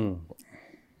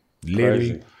 Literally,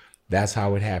 crazy. That's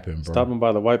how it happened, bro. Stopping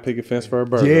by the white picket fence for a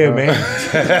burger. Yeah,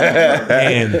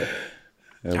 man.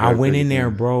 And I went in there,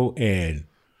 bro, and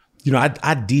I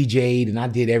DJ'd and I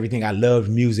did everything. I loved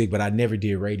music, but I never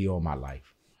did radio in my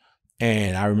life.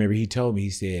 And I remember he told me, he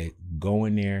said, go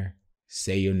in there,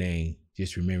 say your name,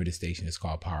 just remember the station is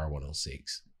called Power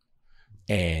 106.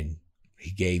 And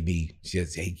he gave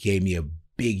me a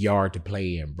big yard to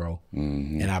play in, bro.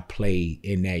 Mm-hmm. And I played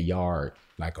in that yard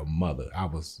like a mother. I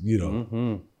was,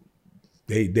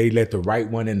 they let the right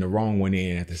one and the wrong one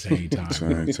in at the same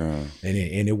time.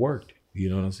 And it worked. You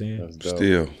know what I'm saying?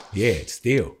 Still. Yeah, it's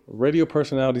still. Radio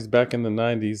personalities back in the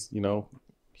 90s,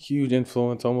 huge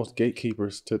influence, almost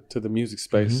gatekeepers to the music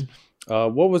space.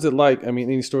 Mm-hmm. What was it like? I mean,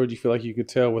 any story you feel like you could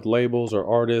tell with labels or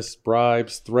artists,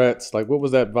 bribes, threats? Like, what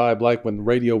was that vibe like when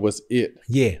radio was it?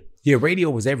 Yeah, radio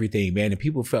was everything, man. And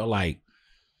people felt like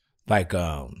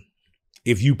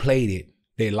if you played it,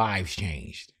 their lives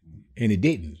changed. And it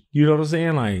didn't. You know what I'm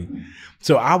saying? Like,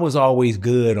 so I was always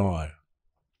good on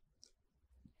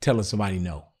telling somebody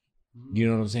no. You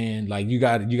know what I'm saying? Like you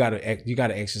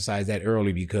gotta exercise that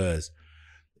early, because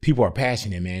people are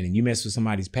passionate, man. And you mess with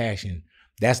somebody's passion,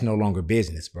 that's no longer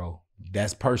business, bro.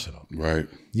 That's personal. Right.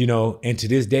 And to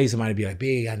this day, somebody be like,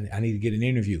 big, I need to get an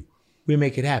interview. We'll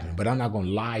make it happen. But I'm not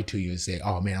gonna lie to you and say,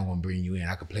 oh man, I'm gonna bring you in.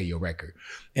 I could play your record.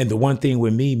 And the one thing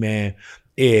with me, man,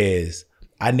 is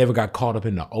I never got caught up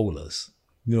in the olas.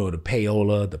 The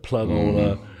payola, the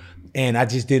plug-ola. And I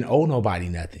just didn't owe nobody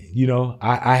nothing.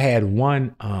 I had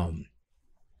one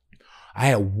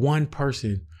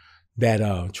person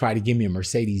that tried to give me a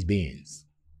Mercedes Benz.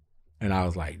 And I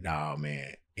was like, nah,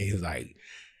 man. And he was like,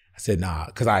 I said, nah,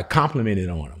 because I complimented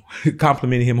him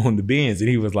on the Benz. And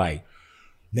he was like,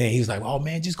 oh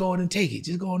man, just go on and take it.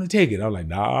 Just go on and take it. I was like,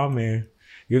 nah, man.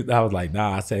 I was like,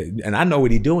 nah. I said, and I know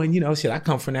what he doing. You know, shit. I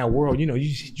come from that world. You know,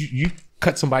 you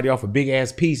cut somebody off a big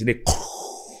ass piece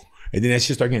and then that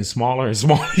shit start getting smaller and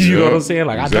smaller. You know what I'm saying?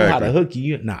 Like exactly. I know how to hook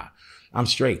you. Nah, I'm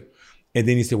straight. And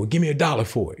then he said, well, give me $1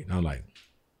 for it. And I'm like,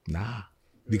 nah,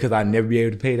 because I'd never be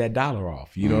able to pay that $1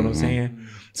 off. You know what I'm saying?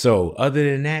 So other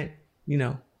than that, you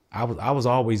know, I was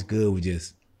always good with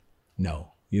just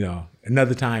no. You know,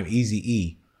 another time,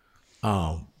 Eazy-E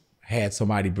had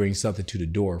somebody bring something to the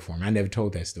door for me. I never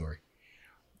told that story.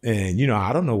 And, you know,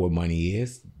 I don't know what money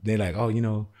is. They're like, oh, you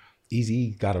know,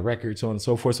 Eazy got a record, so on and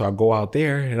so forth. So I go out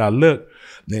there and I look,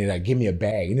 and they like give me a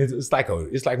bag, and it's like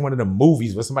one of the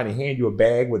movies where somebody hand you a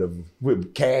bag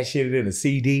with cash in it and a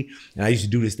CD. And I used to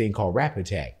do this thing called Rap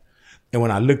Attack. And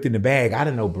when I looked in the bag, I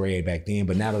didn't know bread back then,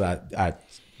 but now that I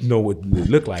know what it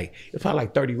looked like, it's probably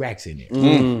like 30 racks in there.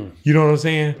 You know what I'm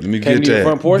saying? Let me came get to that. The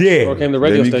front porch, or came to the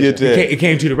radio station? It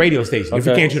came to the radio station. If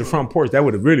it came to the front porch, that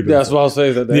would have really been. That's what I was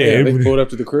saying. That they pulled up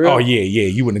to the crib. Oh yeah,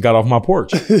 you wouldn't have got off my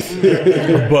porch.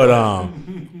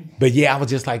 But yeah, I was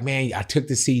just like, man, I took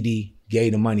the CD,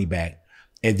 gave the money back,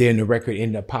 and then the record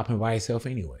ended up popping by itself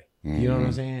anyway. You know what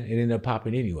I'm saying? It ended up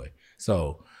popping anyway.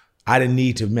 So I didn't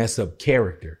need to mess up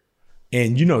character.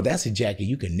 And you know, that's a jacket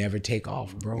you can never take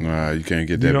off, bro. Nah, you can't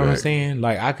get that back. You know what I'm saying?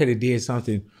 Like I could have did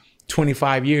something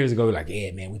 25 years ago, like,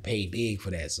 yeah, man, we paid big for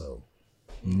that. So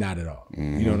not at all. You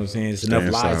know what I'm saying? There's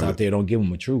enough lies out there. Don't give them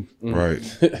the truth. Right.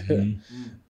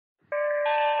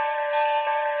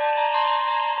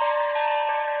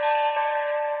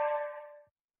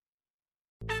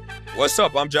 What's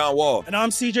up? I'm John Wall. And I'm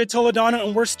CJ Toledano,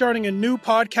 and we're starting a new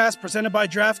podcast presented by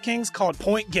DraftKings called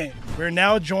Point Game. We're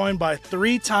now joined by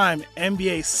 3-time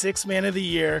NBA Sixth Man of the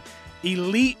Year,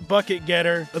 elite bucket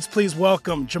getter. Let's please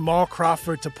welcome Jamal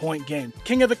Crawford to Point Game.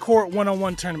 King of the Court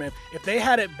one-on-one tournament. If they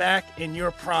had it back in your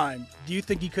prime, do you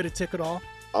think you could have took it all?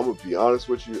 I'm going to be honest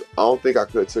with you. I don't think I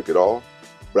could have took it all,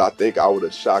 but I think I would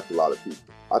have shocked a lot of people.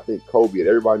 I think Kobe and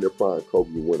everybody in their prime,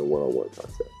 Kobe would win a one-on-one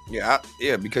contest. Yeah,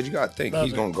 because you got to think,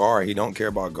 he's going to guard. He don't care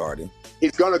about guarding.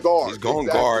 He's going to guard. He's going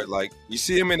to guard. Like, you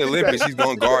see him in the Olympics, he's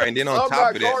going to guard. And then on top of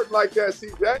that. I'm not guarding like that,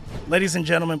 CJ. Ladies and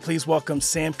gentlemen, please welcome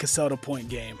Sam Cassell to Point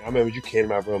Game. I remember you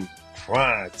came out from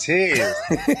prime 10.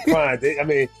 I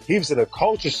mean, he was in a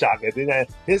culture shock. And then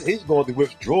he's going through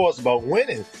withdrawals about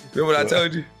winning. Remember what I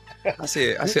told you? I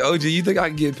said, OG, you think I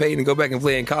can get paid and go back and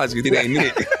play in college? Because it ain't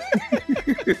it.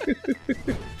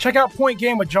 Check out Point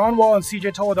Game with John Wall and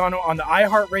CJ Toledano on the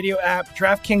iHeartRadio app,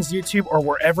 DraftKings YouTube, or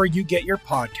wherever you get your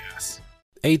podcasts.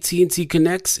 AT&T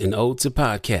connects an ode to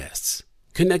podcasts.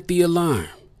 Connect the alarm.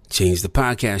 Change the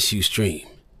podcast you stream.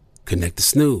 Connect the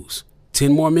snooze.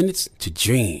 10 more minutes to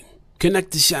dream.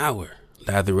 Connect the shower.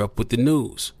 Lather up with the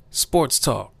news, sports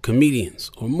talk,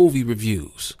 comedians, or movie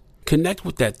reviews. Connect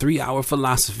with that 3-hour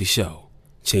philosophy show.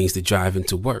 Change the drive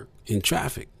into work in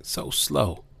traffic so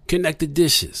slow. Connect the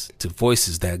dishes to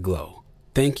voices that glow.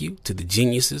 Thank you to the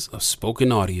geniuses of spoken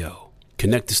audio.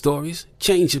 Connect the stories,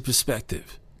 change your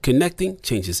perspective. Connecting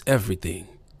changes everything.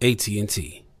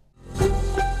 AT&T.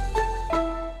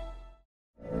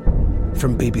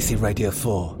 From BBC Radio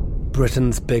 4,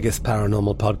 Britain's biggest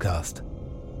paranormal podcast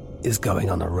is going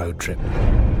on a road trip.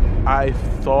 I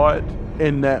thought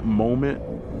in that moment,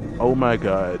 oh my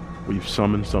God, we've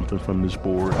summoned something from this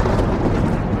board.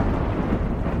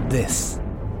 This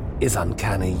is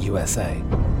Uncanny USA.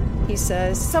 He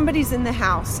says, somebody's in the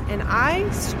house, and I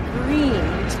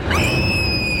screamed.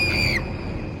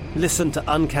 Listen to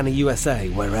Uncanny USA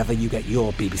wherever you get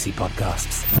your BBC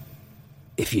podcasts,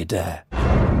 if you dare.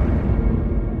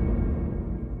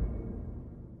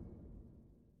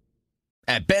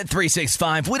 At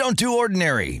Bet365, we don't do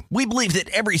ordinary. We believe that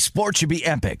every sport should be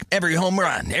epic. Every home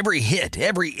run, every hit,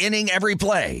 every inning, every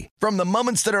play. From the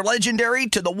moments that are legendary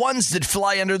to the ones that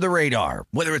fly under the radar.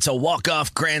 Whether it's a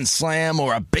walk-off grand slam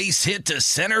or a base hit to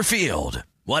center field.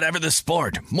 Whatever the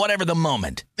sport, whatever the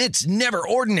moment. It's never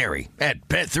ordinary at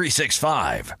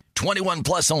Bet365. 21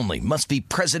 plus only. Must be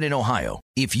present in Ohio.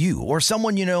 If you or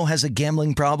someone you know has a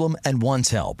gambling problem and wants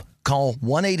help, call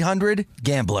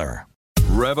 1-800-GAMBLER.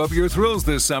 Rev up your thrills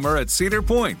this summer at Cedar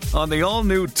Point on the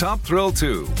all-new Top Thrill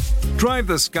 2. Drive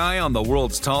the sky on the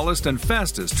world's tallest and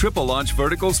fastest triple-launch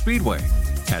vertical speedway.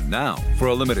 And now, for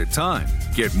a limited time,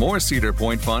 get more Cedar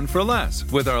Point fun for less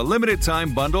with our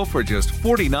limited-time bundle for just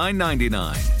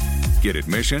 $49.99. Get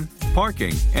admission,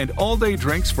 parking, and all-day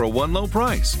drinks for one low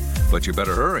price. But you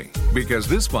better hurry, because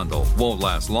this bundle won't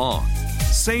last long.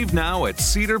 Save now at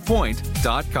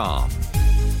cedarpoint.com.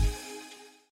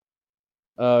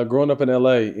 Growing up in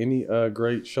LA, any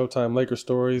great Showtime Lakers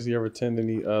stories? You ever attend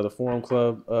any the Forum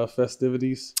Club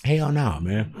festivities? Hell no,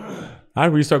 man. I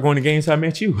really started going to games. I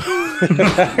met you.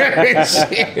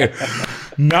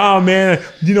 Nah, man.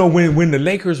 You know, when the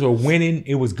Lakers were winning,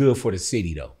 it was good for the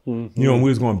city, though. Mm-hmm. You know, when we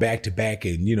was going back to back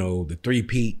and, you know, the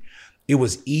three-peat, it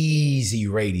was easy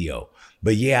radio.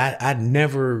 But yeah, I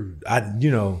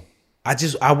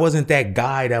wasn't that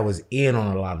guy that was in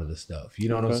on a lot of the stuff. You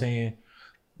know what I'm saying?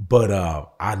 But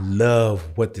I love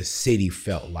what the city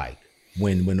felt like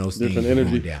when those things were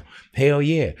going down. Hell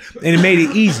yeah. And it made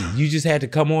it easy. You just had to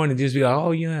come on and just be like,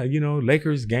 oh yeah, you know,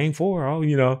 Lakers game 4, oh,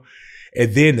 you know.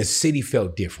 And then the city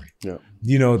felt different. Yeah.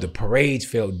 You know, the parades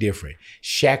felt different.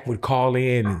 Shaq would call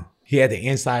in and he had the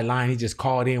inside line. He just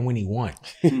called in when he won.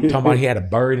 Talking about he had a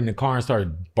bird in the car and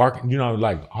started barking, you know,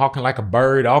 like hawking like a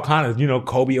bird, all kind of, you know,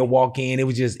 Kobe will walk in. It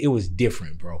was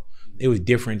different, bro. It was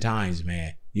different times,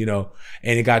 man, you know.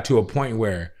 And it got to a point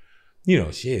where, you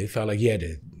know, shit, it felt like he had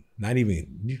to not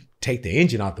even take the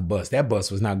engine off the bus. That bus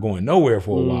was not going nowhere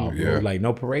for a while, bro. Like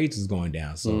no parades was going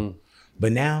down. So,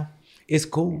 but now it's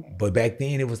cool. But back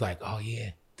then it was like, oh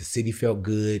yeah, the city felt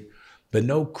good. But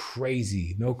no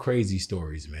crazy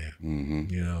stories, man.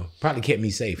 Mm-hmm. You know, probably kept me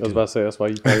safe. I was about to say, that's why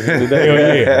you probably did that.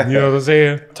 Yeah, you know what I'm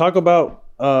saying? Talk about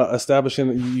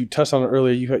establishing, you touched on it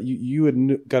earlier, you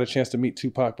had got a chance to meet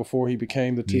Tupac before he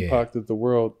became the Tupac that the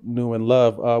world knew and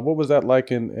loved. What was that like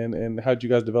and how did you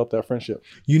guys develop that friendship?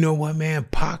 You know what, man?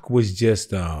 Pac was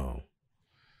just, you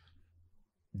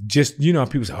know,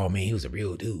 people say, oh man, he was a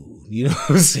real dude. You know what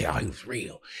I'm saying? Oh, he was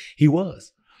real. He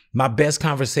was. My best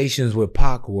conversations with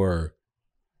Pac were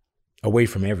away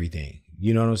from everything.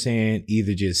 You know what I'm saying?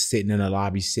 Either just sitting in a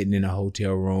lobby, sitting in a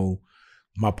hotel room.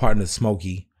 My partner,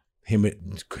 Smokey,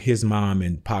 his mom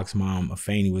and Pac's mom,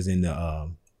 Afeni, was in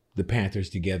the Panthers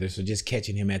together. So just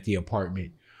catching him at the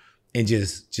apartment and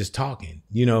just talking,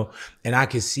 you know? And I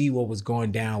could see what was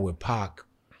going down with Pac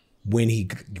when he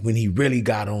really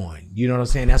got on. You know what I'm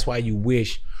saying? That's why you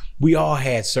wish we all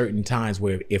had certain times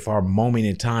where if our moment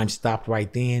in time stopped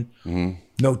right then,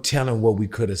 no telling what we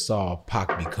could have saw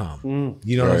Pac become.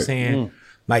 You know what I'm saying?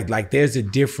 Like there's a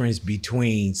difference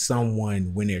between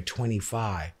someone when they're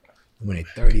 25, when they're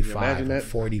 35, and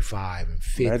 45, and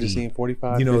 50. Imagine seeing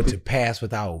 45, you know, 50. to pass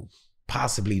without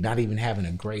possibly not even having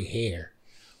a gray hair.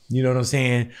 You know what I'm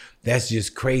saying? That's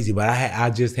just crazy. But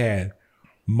I just had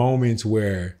moments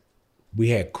where we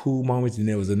had cool moments, and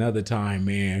there was another time,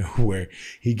 man, where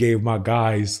he gave my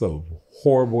guys some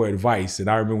horrible advice. And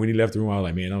I remember when he left the room, I was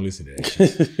like, man, don't listen to that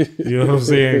shit. You know what I'm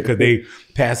saying? Because they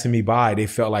passing me by, they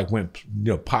felt like when,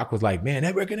 you know, Pac was like, man,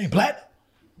 that record ain't platinum.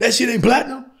 That shit ain't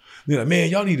platinum. They're like, man,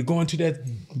 y'all need to go into that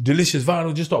delicious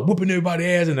vinyl, just start whooping everybody's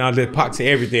ass. And I'll let Pac say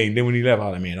everything. Then when he left, I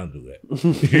was like, man, don't do that.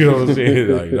 You know what I'm saying?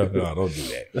 Like, no, don't do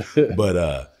that.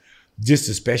 But just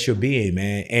a special being,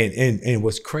 man. And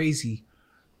what's crazy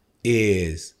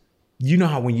is, you know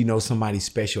how when you know somebody's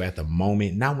special at the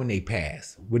moment, not when they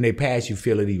pass. When they pass, you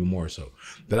feel it even more so.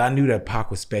 But I knew that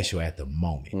Pac was special at the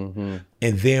moment.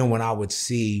 And then when I would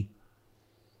see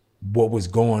what was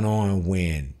going on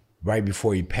when, right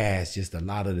before he passed, just a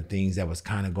lot of the things that was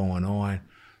kind of going on,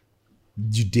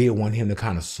 you did want him to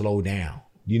kind of slow down.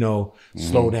 You know,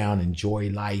 slow down, enjoy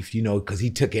life, you know, because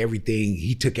he took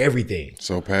everything.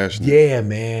 So passionate. Yeah,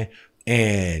 man.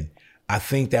 And I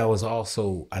think that was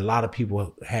also, a lot of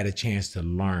people had a chance to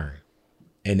learn.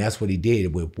 And that's what he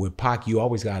did. With Pac, you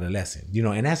always got a lesson, you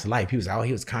know, and that's life. He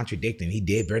was contradicting. He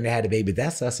did. Brenda had a baby.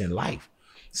 That's us in life.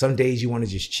 Some days you want to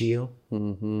just chill.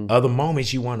 Other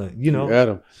moments you want to, you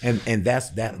know, and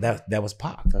that was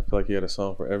Pac. I feel like he had a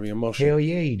song for every emotion. Hell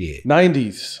yeah, he did.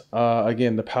 90s,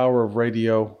 again, the power of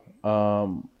radio.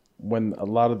 When a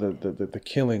lot of the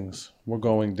killings were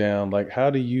going down, like, how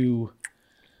do you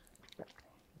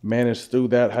manage through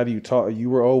that? How do you talk? You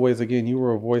were always, again, you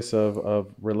were a voice of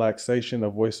relaxation, a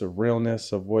voice of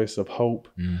realness, a voice of hope.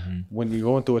 When you're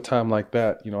going through a time like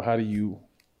that, you know, how do you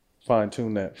fine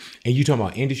tune that? And you talking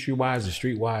about industry wise or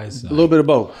street wise? A little bit of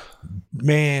both.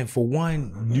 Man, for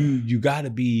one, you got to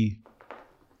be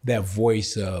that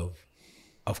voice of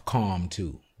calm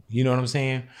too. You know what I'm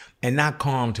saying? And not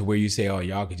calm to where you say, oh,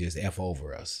 y'all could just F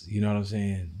over us. You know what I'm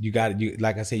saying?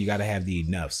 Like I said, you got to have the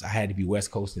enoughs. I had to be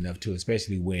West Coast enough too,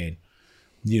 especially when,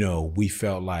 you know, we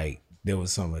felt like there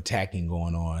was some attacking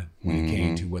going on when it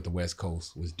came to what the West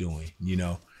Coast was doing, you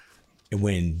know? And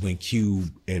when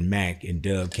Cube and Mac and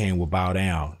Doug came with Bow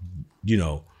Down, you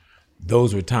know,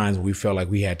 those were times when we felt like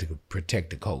we had to protect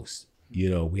the coast. You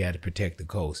know, we had to protect the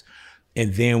coast.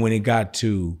 And then when it got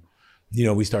to, you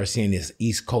know, we started seeing this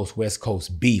East Coast, West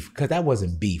Coast beef, because that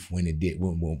wasn't beef when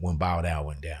Bow Down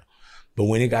went down. But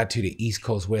when it got to the East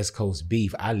Coast, West Coast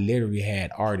beef, I literally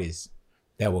had artists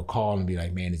that would call and be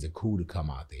like, man, is it cool to come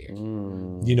out there?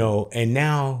 You know, and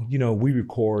now, you know, we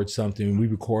record something, we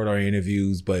record our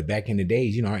interviews, but back in the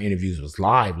days, you know, our interviews was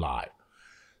live.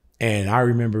 And I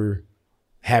remember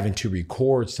having to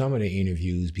record some of the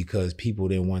interviews because people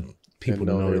didn't want people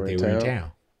to know that they were in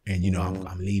town. And, you know,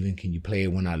 I'm leaving. Can you play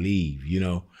it when I leave? You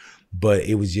know, but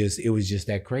it was just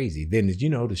that crazy. Then, you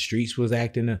know, the streets was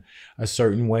acting a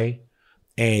certain way,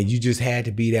 and you just had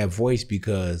to be that voice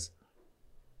because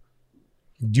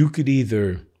you could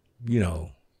either, you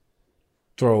know,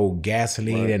 throw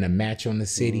gasoline and a match on the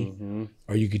city,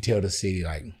 or you could tell the city,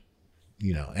 like,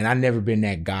 you know, and I never been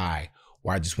that guy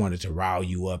where I just wanted to rile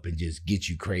you up and just get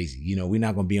you crazy. You know, we're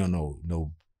not going to be on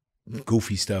no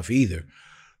goofy stuff either,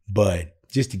 but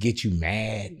just to get you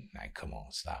mad, like, come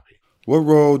on, stop it. What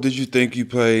role did you think you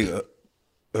played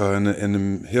in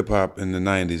the hip hop in the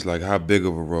 90s? Like, how big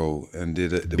of a role? And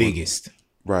did it biggest?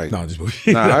 Right. No, just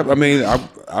I mean,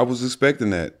 I was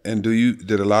expecting that. And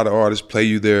did a lot of artists play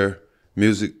you their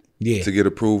music to get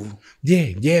approval?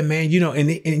 Yeah, man. You know,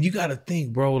 and you got to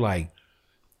think, bro. Like,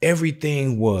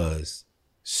 everything was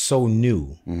so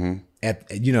new.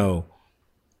 You know,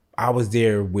 I was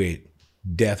there with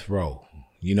Death Row.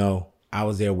 You know, I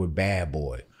was there with Bad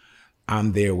Boy.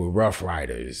 I'm there with Rough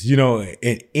Riders, you know,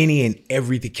 and any and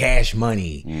everything, Cash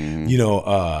Money, you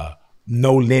know,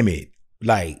 No Limit.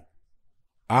 Like,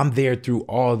 I'm there through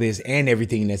all this and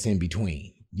everything that's in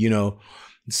between, you know.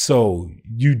 So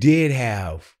you did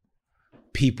have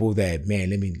people that, man,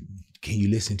 can you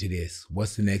listen to this?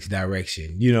 What's the next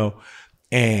direction? You know,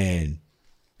 and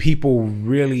people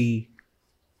really,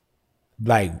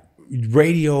 like,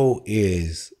 radio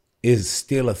is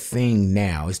still a thing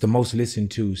now. It's the most listened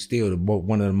to, still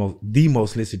one of the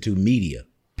most listened to media,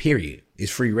 period.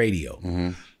 It's free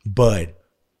radio. But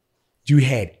you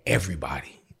had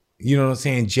everybody. You know what I'm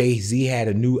saying? Jay-Z had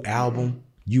a new album.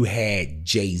 You had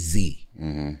Jay-Z.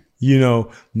 You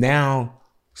know, now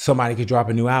somebody could drop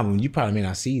a new album. You probably may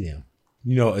not see them.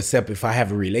 You know, except if I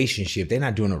have a relationship. They're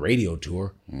not doing a radio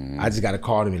tour. I just got to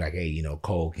call them and be like, hey, you know,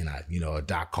 Cole, can I, you know, a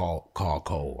doc call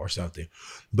Cole or something.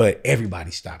 But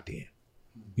everybody stopped in,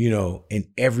 you know, and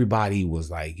everybody was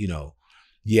like, you know,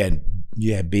 you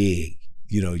had Big,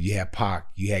 you know, you had Pac,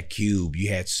 you had Cube, you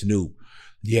had Snoop,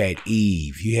 you had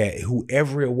Eve, you had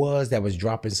whoever it was that was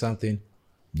dropping something,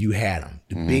 you had them.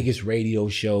 The biggest radio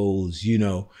shows, you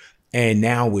know. And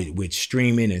now with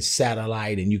streaming and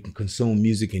satellite, and you can consume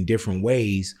music in different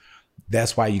ways,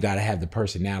 that's why you got to have the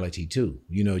personality too.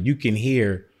 You know, you can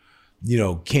hear, you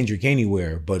know, Kendrick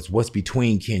anywhere, but what's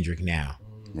between Kendrick now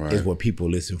is what people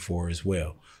listen for as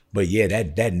well. But yeah,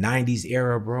 that 90s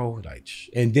era, bro, like,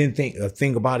 and then the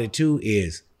thing about it too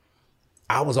is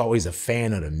I was always a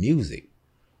fan of the music.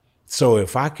 So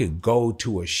if I could go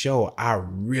to a show, I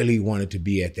really wanted to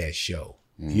be at that show,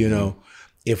 you know.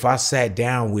 If I sat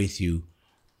down with you,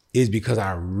 it's because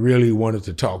I really wanted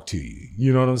to talk to you.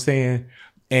 You know what I'm saying?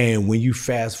 And when you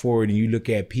fast forward and you look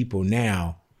at people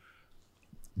now,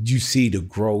 you see the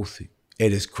growth.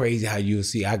 And it's crazy how you'll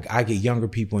see, I get younger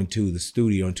people into the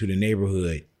studio, into the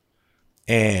neighborhood,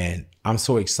 and I'm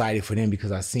so excited for them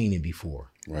because I've seen it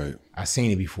before. Right. I've seen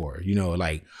it before. You know,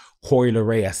 like Corey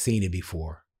LeRae, I've seen it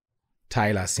before.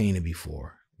 Tyler, I've seen it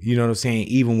before. You know what I'm saying?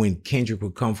 Even when Kendrick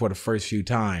would come for the first few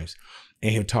times,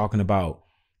 and him talking about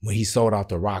when he sold out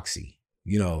the Roxy,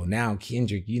 you know, now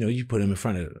Kendrick, you know, you put him in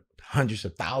front of hundreds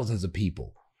of thousands of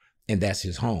people, and that's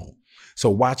his home.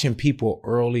 So watching people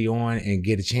early on and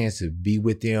get a chance to be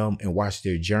with them and watch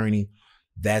their journey,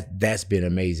 that's been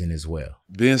amazing as well.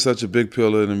 Being such a big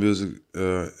pillar in the music,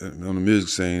 on the music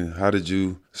scene, how did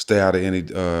you stay out of any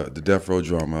the Death Row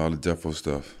drama, all the Death Row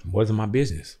stuff? Wasn't my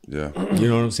business. Yeah. You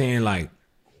know what I'm saying? Like,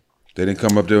 they didn't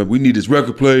come up there, we need this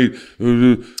record played.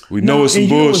 We know it's some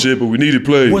bullshit, but we need it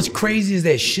played. What's crazy is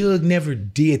that Suge never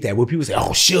did that. When people say,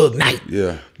 oh, Suge Knight.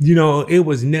 Yeah. You know, it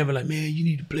was never like, man, you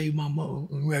need to play my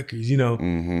records. You know,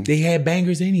 they had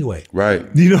bangers anyway. Right.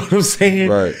 You know what I'm saying?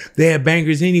 Right. They had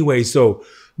bangers anyway. So,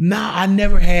 I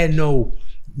never had no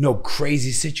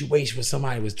crazy situation where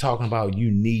somebody was talking about,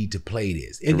 you need to play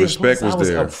this. And the respect was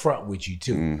there. I was upfront with you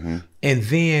too. And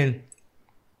then,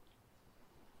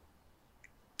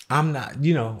 I'm not,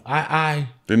 you know,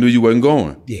 They knew you wasn't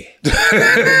going. Yeah.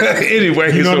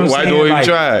 Anyway, you know so why do you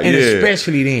try? And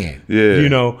especially then. Yeah. You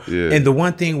know, yeah. And the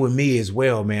one thing with me as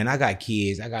well, man, I got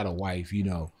kids, I got a wife, you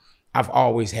know, I've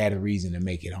always had a reason to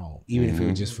make it home, even if it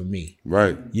was just for me.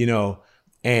 Right. You know,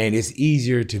 and it's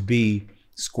easier to be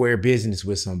square business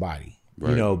with somebody,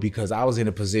 you know, because I was in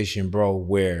a position, bro,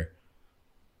 where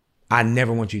I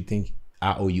never want you to think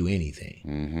I owe you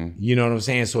anything. You know what I'm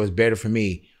saying? So it's better for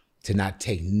me to not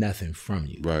take nothing from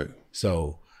you. Right.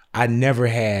 So I never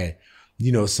had,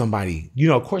 you know, somebody, you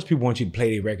know, of course people want you to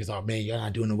play their records. Oh man, you're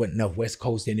not doing enough West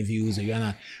Coast interviews, or you're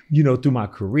not, you know, through my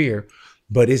career,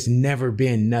 but it's never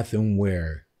been nothing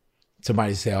where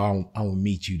somebody say, "Oh, I will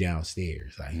meet you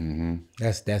downstairs." Like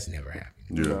that's never happened.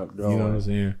 Yeah. You know what I'm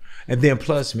saying? And then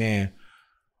plus, man,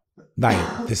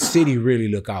 like the city really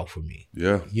look out for me.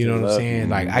 Yeah. You know what I'm saying?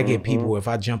 Like I get people, if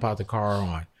I jump out the car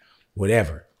on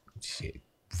whatever, shit,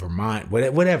 Vermont,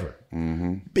 whatever.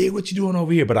 Big, what you doing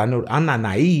over here? But I know I'm not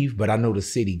naive, but I know the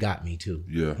city got me too.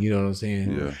 Yeah. You know what I'm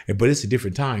saying? Yeah. But it's a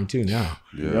different time too now.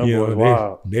 Yeah. You know,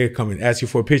 Wow. they're coming ask you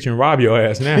for a picture and rob your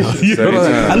ass now. You know, Same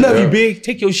like, time, I love yeah. you, Big.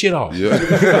 Take your shit off. Yeah.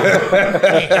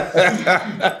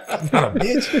 Not a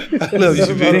bitch. I love you,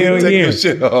 Big. Hell Take yeah. your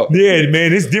shit off. Yeah,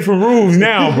 man, it's different rules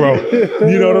now, bro.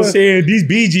 You know what I'm saying? These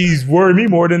BGs worry me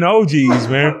more than the OGs,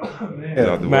 man.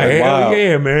 Man, hell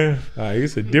yeah, man.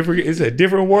 It's a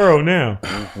different world now.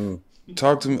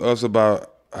 Talk to us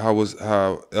about how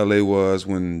LA was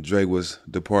when Dre was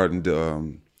departing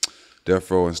Death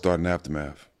Row and starting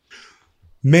Aftermath.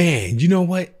 Man, you know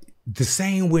what? The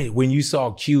same when you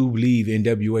saw Cube leave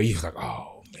NWA, you was like,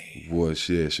 oh man. Boy,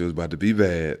 shit, she was about to be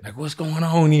bad. Like, what's going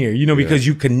on here? You know, because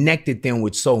you connected them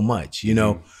with so much, you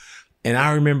know. And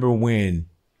I remember when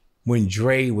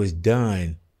Dre was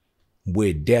done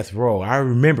with Death Row, I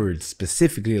remember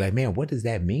specifically like, man, what does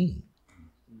that mean?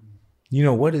 You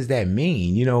know, what does that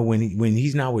mean? You know, when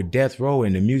he's not with Death Row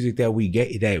and the music that we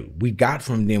got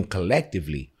from them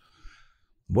collectively,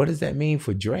 what does that mean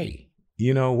for Dre?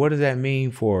 You know, what does that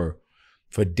mean for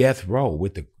Death Row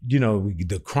with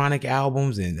the Chronic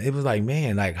albums? And it was like,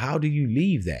 man, like, how do you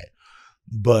leave that?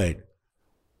 But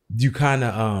you kind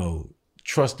of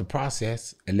trust the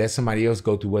process and let somebody else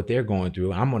go through what they're going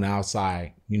through. I'm on the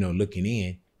outside, you know, looking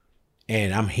in,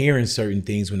 and I'm hearing certain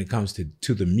things when it comes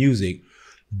to the music,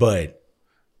 but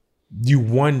you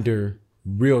wonder,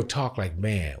 real talk, like,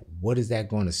 man, what is that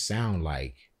going to sound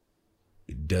like?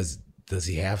 Does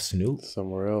he have Snoop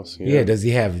somewhere else? Yeah. Does he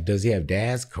have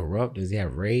Daz, Corrupt? Does he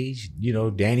have Rage? You know,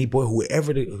 Danny Boy,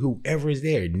 whoever is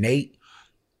there, Nate.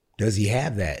 Does he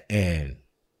have that? And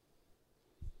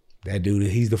that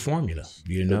dude, he's the formula.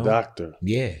 You know, the doctor.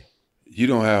 Yeah. You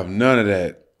don't have none of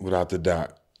that without the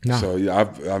doc. No. So yeah,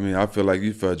 I feel like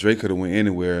Drake could have went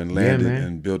anywhere and landed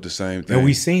and built the same thing. And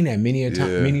we've seen that many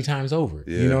times over.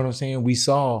 Yeah. You know what I'm saying? We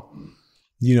saw,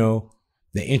 you know,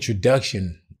 the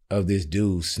introduction of this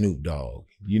dude, Snoop Dogg.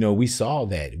 You know, we saw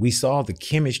that. We saw the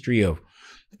chemistry of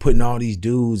putting all these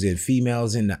dudes and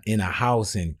females in a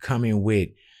house and coming with,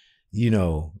 you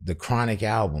know, the Chronic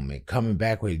album and coming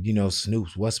back with, you know,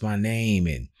 Snoop's What's My Name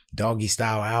and Doggy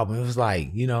Style album. It was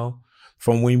like, you know,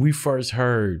 from when we first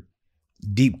heard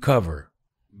Deep Cover,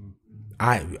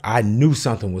 I knew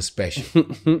something was special.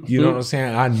 You know what I'm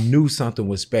saying? I knew something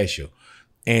was special.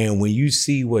 And when you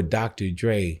see what Dr.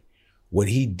 Dre, what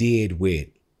he did with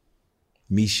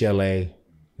Michelle,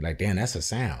 like, damn, that's a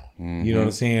sound. You know what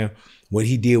I'm saying? What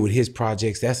he did with his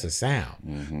projects, that's a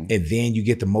sound. And then you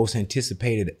get the most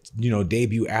anticipated, you know,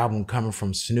 debut album coming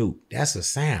from Snoop. That's a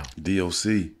sound.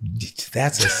 DOC.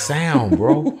 That's a sound,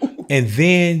 bro. And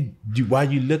then while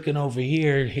you looking over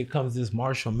here comes this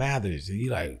Marshall Mathers. And you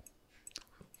like,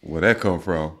 where that come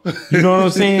from? You know what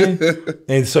I'm saying?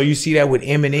 And so you see that with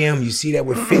Eminem, you see that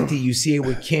with 50, you see it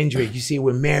with Kendrick, you see it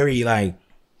with Mary. Like,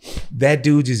 that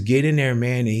dude just get in there,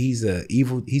 man, and he's a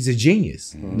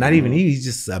genius. Not even he's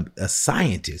just a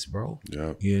scientist, bro.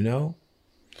 Yep. You know?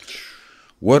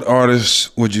 What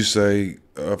artist would you say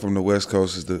from the West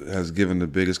Coast has given the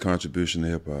biggest contribution to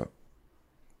hip hop?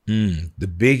 The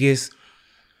biggest,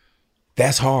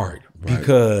 that's hard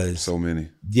because so many.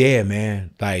 Yeah,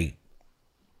 man. Like,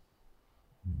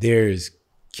 there's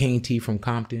King T from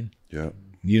Compton. Yep.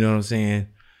 You know what I'm saying?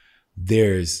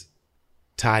 There's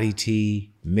Toddy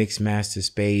T, Mixmaster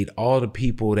Spade, all the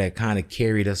people that kind of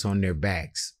carried us on their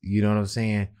backs. You know what I'm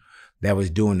saying? That was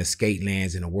doing the skate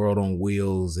lands and the World on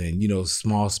Wheels and, you know,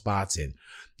 small spots and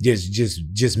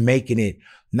just making it,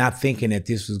 not thinking that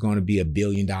this was going to be a $1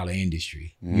 billion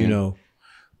industry. You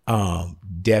know,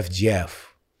 Def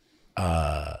Jeff,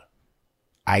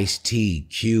 Ice-T,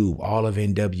 Cube, all of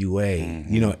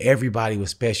NWA, you know, everybody was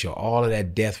special. All of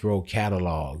that Death Row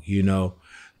catalog, you know.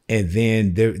 And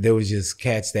then there was just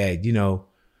cats that, you know,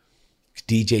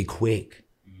 DJ Quick,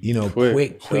 you know,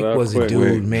 Quick was a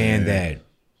dude, man, that.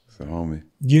 It's a homie.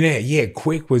 You know, yeah,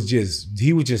 Quick was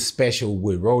he was just special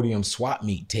with Rhodium Swap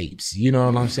Meet tapes. You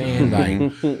know what I'm saying?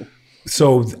 Like,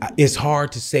 so it's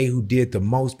hard to say who did the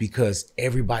most because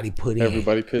everybody put in.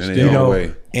 Everybody pitched in. You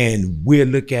know, and we'll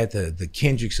look at the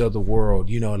Kendricks of the world,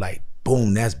 you know, like,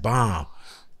 boom, that's Bomb.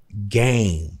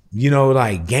 Game. You know,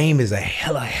 like, Game is a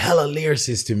hella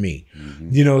lyricist to me.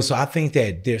 You know, so I think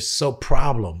that there's so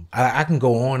problem. I can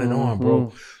go on and on,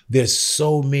 bro. There's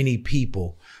so many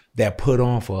people that put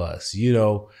on for us, you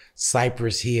know,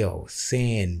 Cypress Hill,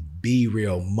 Sin, Be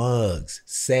Real, Muggs,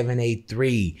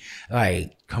 783.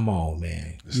 Like, come on,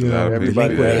 man. You know,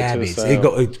 Delinquent Habits.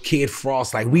 Kid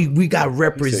Frost. Like, we got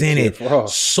represented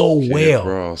so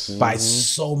well by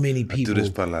so many people.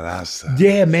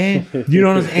 Yeah, man. You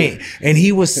know what I'm saying? And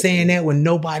he was saying that when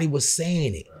nobody was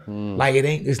saying it. Like,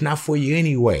 it's not for you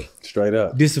anyway. Straight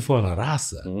up. This is for La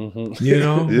Raza. You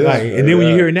know? And then when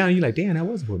you hear it now, you're like, damn, that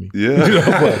wasn't for me. Yeah. You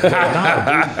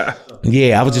know,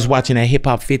 yeah, I was just watching that Hip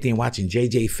Hop 50 and watching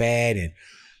JJ Fad, and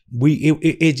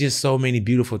it just so many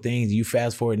beautiful things. You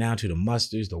fast forward now to the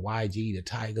Mustards, the YG, the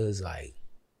Tigers, like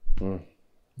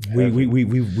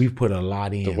we've put a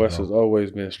lot in. The West has always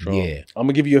been strong. Yeah. I'm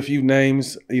gonna give you a few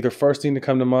names, either first thing to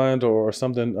come to mind or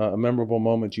something, a memorable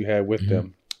moment you had with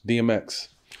them. DMX,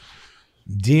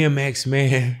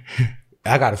 man,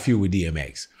 I got a few with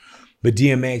DMX. But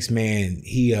DMX, man,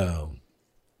 he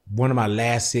one of my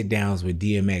last sit downs with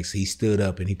DMX, he stood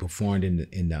up and he performed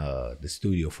in the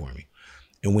studio for me.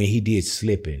 And when he did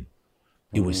Slippin',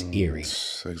 it was eerie.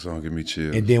 That song give me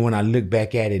chills. And then when I look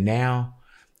back at it now,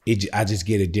 I just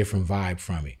get a different vibe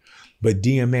from it. But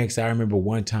DMX, I remember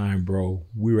one time, bro,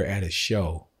 we were at a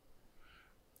show,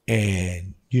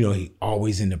 and you know, he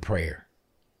always in the prayer.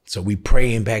 So we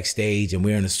praying backstage, and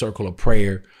we're in a circle of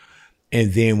prayer.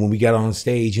 And then when we got on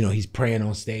stage, you know, he's praying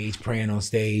on stage.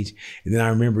 And then I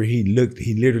remember he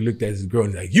literally looked at his girl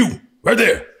and he's like, "You, right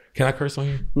there." Can I curse on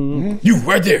here? Mm-hmm. "You,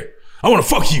 right there. I want to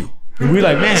fuck you." And we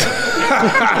like, man.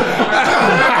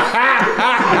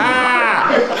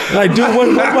 Like, dude, what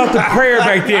about the prayer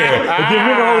back there? And then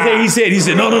remember Jose, he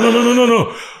said, no.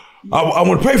 I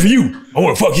want to pray for you. I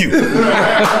want to fuck you.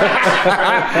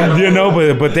 You know,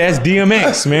 but that's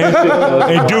DMX, man.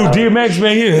 And dude, DMX,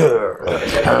 man,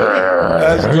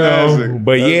 that's classic.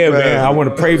 But that's yeah, classic. man, I want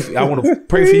to pray for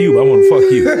you. I want to fuck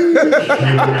you.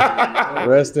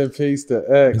 Rest in peace to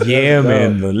X. Yeah,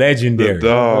 man, the legendary. The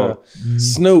dog.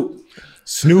 Snoop.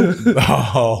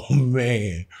 Oh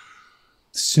man.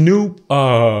 Snoop,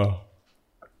 I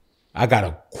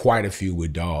got quite a few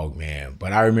with Dog, man.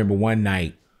 But I remember one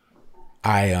night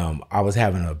I was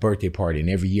having a birthday party, and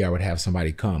every year I would have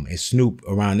somebody come. And Snoop,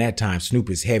 around that time, Snoop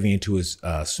is heavy into his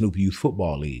Snoop Youth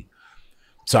Football League.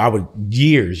 So I would,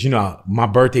 years, you know, my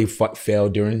birthday fell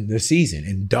during the season,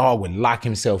 and Dog would lock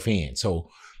himself in. So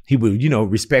he would, you know,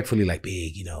 respectfully like,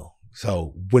 "Big, you know."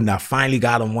 So when I finally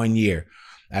got him one year,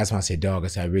 that's when I said, "Dog,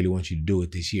 I really want you to do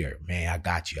it this year." "Man, I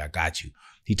got you.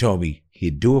 He told me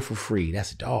he'd do it for free.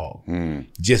 That's a dog.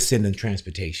 Just send him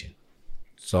transportation.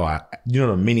 So you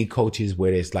know, the mini coaches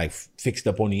where it's like fixed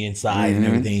up on the inside and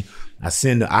everything. I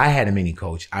had a mini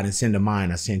coach. I didn't send him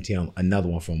mine. I sent him another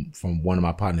one from one of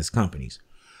my partner's companies.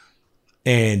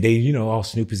 And they, you know,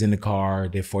 Snoop is in the car.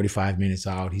 They're 45 minutes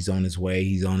out. He's on his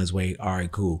way. All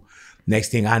right, cool. Next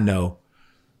thing I know,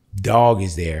 Dog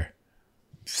is there.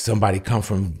 Somebody come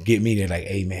from get me. They're like,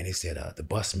 "Hey man," they said, "the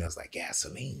bus smells like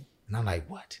gasoline." And I'm like,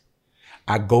 "What?"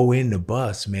 I go in the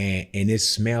bus, man, and it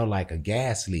smelled like a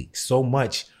gas leak so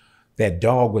much that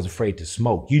Dog was afraid to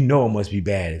smoke. You know it must be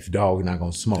bad if Dog not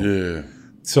gonna smoke. Yeah.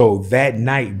 So that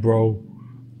night, bro,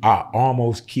 I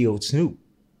almost killed Snoop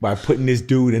by putting this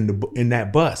dude in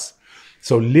that bus.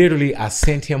 So literally, I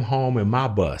sent him home in my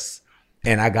bus,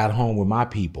 and I got home with my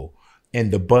people. And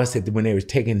the bus, when they were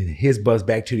taking his bus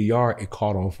back to the yard, it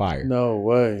caught on fire. No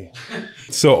way.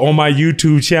 So on my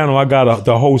YouTube channel, I got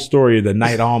the whole story of the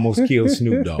night I almost killed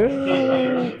Snoop Dogg.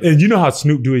 And you know how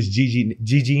Snoop do his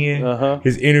GGN,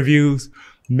 his interviews?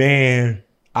 Man,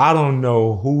 I don't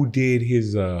know who did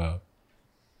his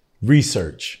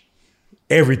research.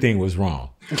 Everything was wrong.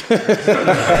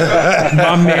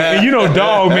 My man, and you know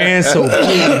Dog, man, so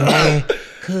big, man.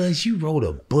 "Cuz you wrote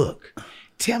a book.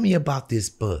 Tell me about this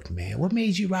book, man. What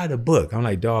made you write a book?" I'm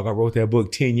like, "Dog, I wrote that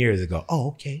book 10 years ago." "Oh,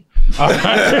 okay."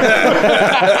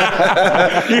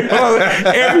 You know,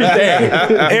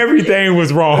 everything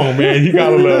was wrong, man. You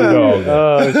gotta love Dog.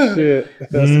 Oh shit,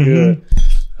 that's good.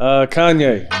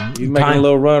 Kanye, he's making a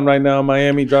little run right now in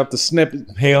Miami. Dropped a snippet.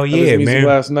 Hell yeah, man.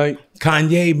 Last night.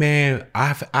 Kanye, man,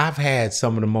 I've had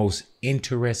some of the most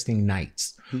interesting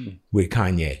nights with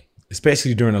Kanye,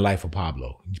 especially during the life of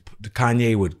Pablo.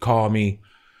 Kanye would call me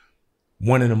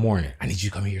 1 a.m. "I need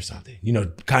you to come hear something." You know,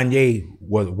 Kanye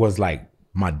was like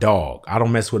my dog. I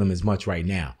don't mess with him as much right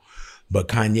now, but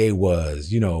Kanye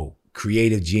was, you know,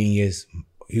 creative genius.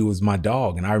 He was my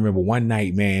dog. And I remember one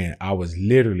night, man, I was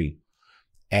literally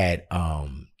at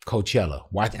Coachella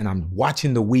and I'm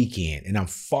watching The Weeknd, and I'm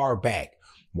far back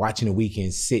watching The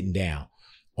Weeknd sitting down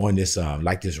on this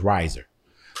like this riser.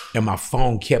 And my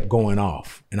phone kept going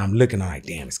off, and I'm looking, I'm like,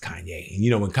 damn, it's Kanye. And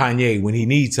you know, when he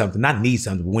needs something, not need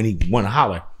something, but when he want to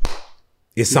holler,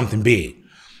 It's something big.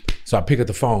 So I pick up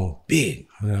the phone, big.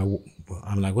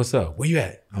 I'm like, what's up? Where you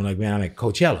at? I'm like, man, I'm at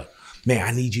Coachella. Man,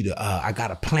 I need you to, I got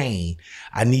a plane.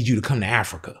 I need you to come to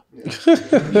Africa.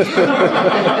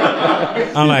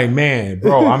 I'm like, man,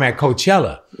 bro, I'm at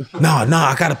Coachella. No,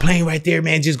 I got a plane right there,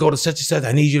 man. Just go to such and such.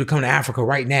 I need you to come to Africa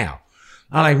right now.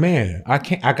 I'm like, man, I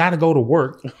gotta go to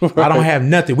work. I don't have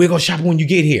nothing. We'll go shopping when you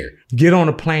get here. Get on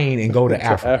a plane and go to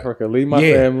Africa. Leave my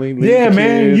family. Leave the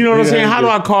man. Kids, you know what I'm saying? How do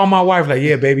I call my wife? Like,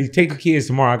 yeah, baby, take the kids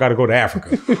tomorrow. I gotta go to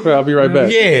Africa. I'll be right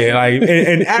back. Yeah, like,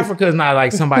 and Africa is not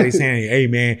like somebody saying, hey,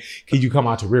 man, can you come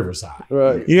out to Riverside?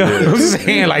 Right. You know what I'm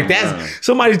saying? Like, that's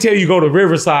somebody tell you go to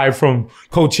Riverside from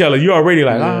Coachella. You're already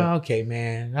like, oh, okay,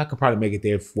 man. I could probably make it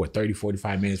there for 30,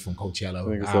 45 minutes from Coachella. I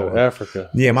think it's Africa.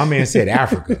 Yeah, my man said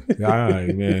Africa. All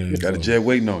right, man. Got a jet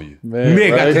waiting on you.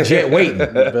 Man, got the jet waiting.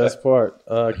 The best part.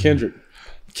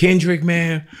 Kendrick,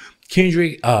 man.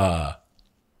 I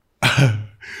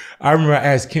remember I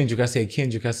asked Kendrick, I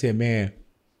said, man,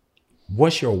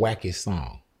 what's your wackest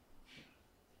song?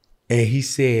 And he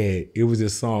said it was a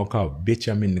song called Bitch,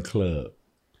 I'm in the Club.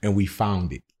 And we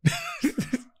found it.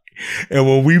 And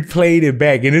when we played it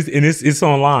back, and it's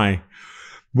online,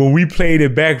 when we played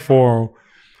it back for him,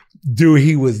 dude,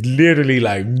 he was literally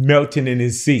like melting in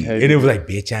his seat. And it was like,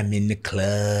 bitch, I'm in the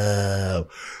club.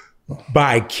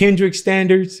 By Kendrick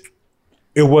standards,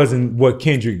 it wasn't what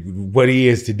he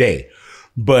is today.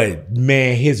 But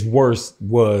man, his worst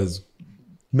could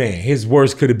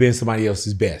have been somebody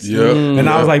else's best. Yep. And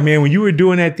I was like, man, when you were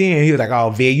doing that then, he was like,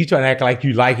 oh, Vic, you trying to act like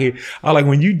you like it. I was like,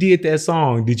 when you did that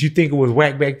song, did you think it was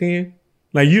whack back then?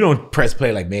 Like, you don't press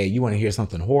play like, man, you want to hear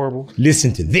something horrible?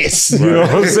 Listen to this. You know what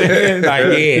I'm saying?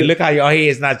 Like, yeah, look how your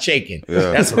head's not shaking.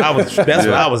 Yeah. That's what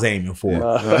I was aiming for.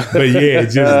 But yeah,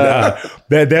 just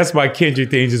that's my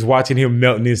Kendrick thing, just watching him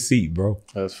melt in his seat, bro.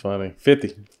 That's funny.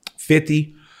 50.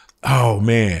 Oh,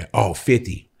 man.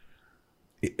 50.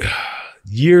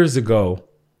 Years ago,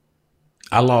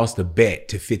 I lost a bet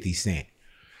to 50 Cent.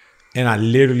 And I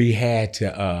literally had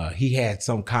to, he had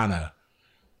some kind of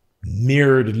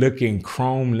mirrored looking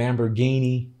chrome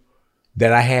Lamborghini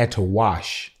that I had to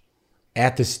wash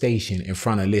at the station in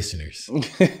front of listeners.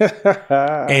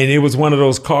 And it was one of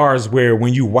those cars where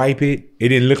when you wipe it, it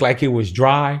didn't look like it was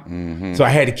dry. Mm-hmm. So I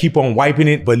had to keep on wiping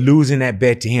it, but losing that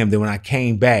bet to him. Then when I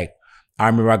came back, I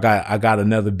remember I got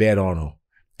another bet on him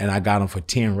and I got him for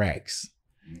 10 racks.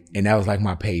 And that was like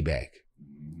my payback.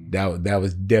 That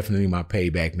was definitely my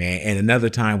payback, man. And another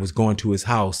time was going to his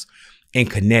house in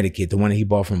Connecticut, the one that he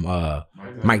bought from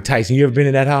Mike Tyson. You ever been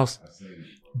to that house?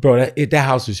 Bro, that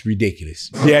house was ridiculous.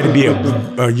 You had to be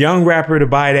a young rapper to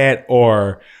buy that,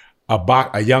 or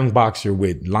a young boxer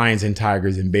with lions and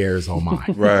tigers and bears on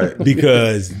mine. Right.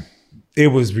 Because it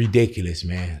was ridiculous,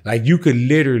 man. Like, you could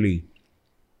literally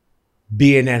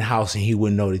be in that house and he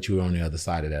wouldn't know that you were on the other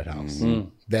side of that house. Mm-hmm.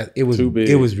 It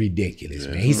was ridiculous,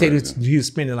 man. He said he was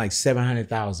spending like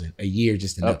 $700,000 a year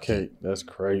just in upkeep. That's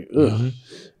crazy. Mm-hmm.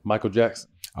 Michael Jackson.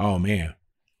 Oh man,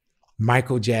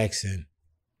 Michael Jackson.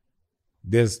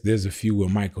 There's a few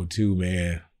with Michael too,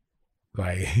 man.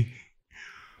 Like,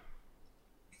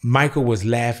 Michael was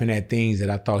laughing at things that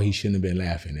I thought he shouldn't have been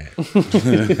laughing at.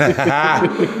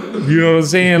 You know what I'm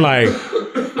saying? Like,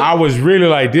 I was really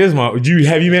like this.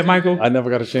 Have you met Michael? I never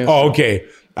got a chance. Oh, okay.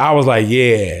 I was like,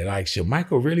 yeah, like, should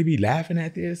Michael really be laughing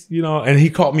at this? You know, and he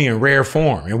caught me in rare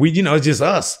form. And we, it's just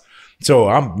us. So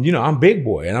I'm big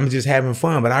boy and I'm just having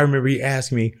fun. But I remember he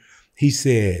asked me, he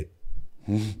said,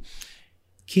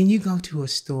 can you go to a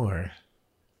store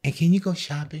and can you go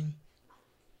shopping?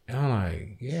 And I'm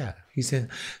like, yeah. He said,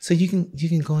 so you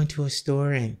can go into a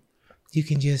store and you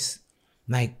can just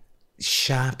like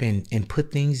shop and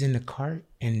put things in the cart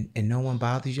and no one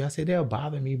bothers you. I said, they'll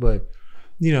bother me, but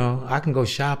I can go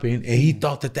shopping. And he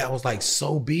thought that was like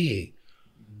so big.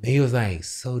 And he was like,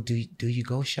 so do you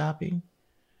go shopping?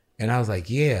 And I was like,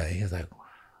 yeah. And he was like,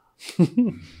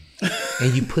 and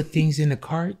you put things in the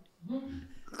cart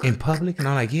in public? And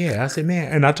I'm like, yeah. I said,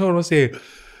 man. And I told him, I said,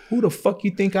 who the fuck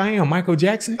you think I am, Michael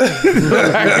Jackson? Like,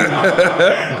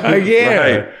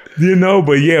 yeah. Right.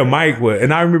 But yeah, Mike was.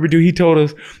 And I remember, dude, he told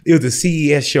us it was a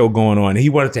CES show going on. And he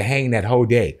wanted to hang that whole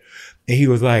day. And he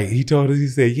was like, he told us, he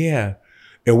said, yeah.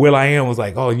 And Will.i.am was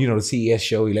like, oh, the CES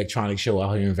show, electronic show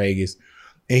out here in Vegas.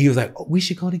 And he was like, oh, we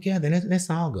should go together. Let's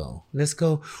all go. Let's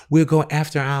go. We'll go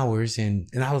after hours. And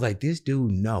I was like, this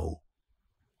dude know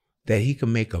that he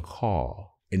can make a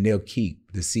call and they'll keep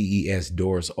the CES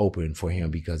doors open for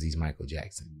him because he's Michael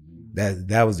Jackson.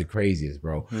 That was the craziest,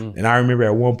 bro. Mm. And I remember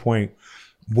at one point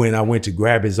when I went to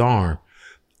grab his arm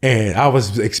and I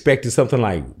was expecting something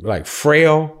like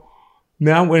frail,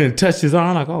 Now I went and touched his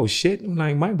arm, like, oh shit. I'm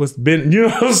like, Mike must have been, you know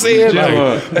what I'm saying?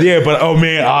 Like, yeah, but oh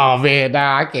man,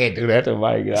 nah, I can't do that to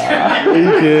Mike. Yeah, you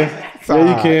can.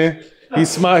 Yeah, you can. He's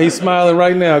smiling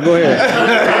right now. Go ahead.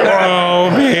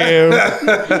 Oh man.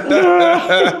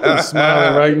 He's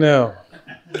smiling right now.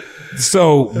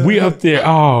 So we up there.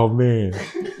 Oh man.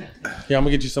 Yeah, I'm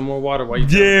gonna get you some more water while you.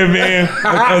 Yeah, man.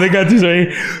 Oh, they got this right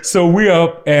here. So we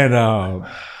up and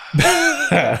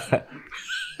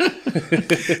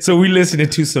so we listening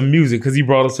to some music because he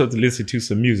brought us up to listen to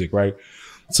some music, right?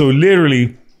 So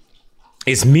literally,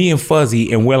 it's me and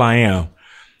Fuzzy and Will I Am.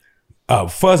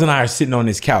 Fuzz and I are sitting on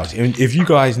this couch, and if you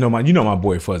guys know my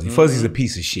boy Fuzzy. Fuzzy's a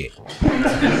piece of shit,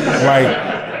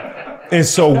 right? And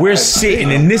so we're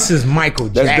sitting, and this is Michael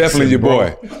Jackson. That's definitely your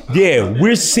boy. Yeah,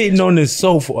 we're sitting on this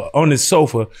sofa,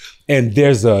 and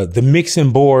there's the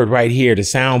mixing board right here, the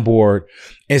sound board.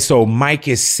 And so Mike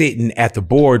is sitting at the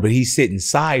board, but he's sitting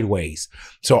sideways.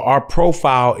 So our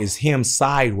profile is him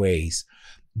sideways,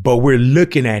 but we're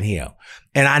looking at him.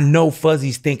 And I know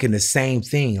Fuzzy's thinking the same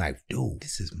thing. Like, dude,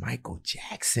 this is Michael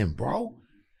Jackson, bro.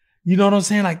 You know what I'm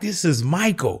saying? Like, this is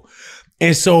Michael.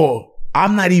 And so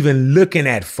I'm not even looking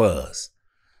at Fuzz.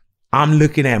 I'm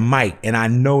looking at Mike. And I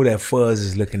know that Fuzz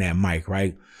is looking at Mike,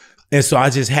 right? And so I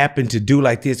just happen to do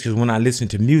like this because when I listen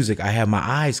to music, I have my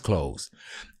eyes closed.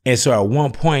 And so at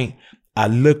one point, I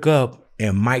look up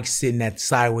and Mike's sitting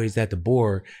sideways at the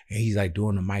board and he's like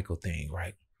doing the Michael thing,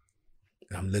 right?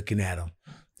 And I'm looking at him.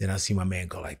 Then I see my man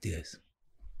go like this.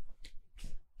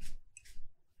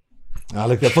 I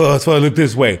look at Fuzz look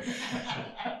this way.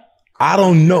 I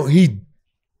don't know. He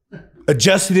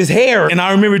adjusted his hair. And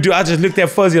I remember, I just looked at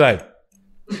Fuzzy like.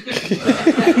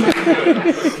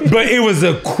 But it was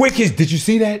the quickest. Did you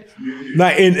see that?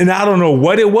 Like, and I don't know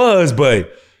what it was,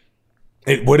 but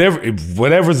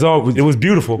whatever zone, it was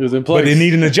beautiful. It was in place. But it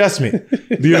needed an adjustment.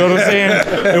 Do you know what I'm saying?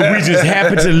 And we just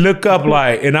happened to look up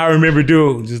like, and I remember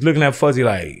just looking at Fuzzy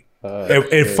like,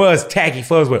 and Tacky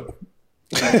Fuzz went.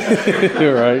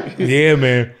 You're right. Yeah,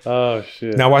 man. Oh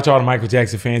shit. Now watch all the Michael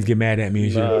Jackson fans get mad at me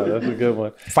and shit. Nah, that's a good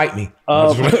one. Fight me.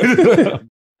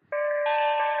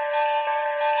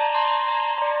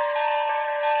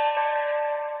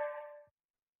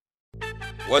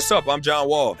 What's up? I'm John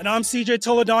Wall. And I'm CJ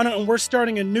Toledano, and we're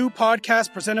starting a new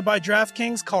podcast presented by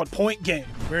DraftKings called Point Game.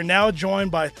 We're now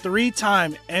joined by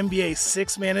three-time NBA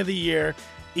Sixth Man of the Year,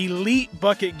 elite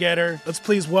bucket getter. Let's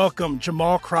please welcome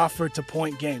Jamal Crawford to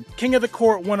Point Game. King of the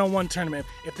Court one-on-one tournament.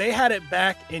 If they had it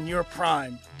back in your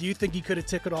prime, do you think you could have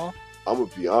took it all? I'm going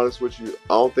to be honest with you.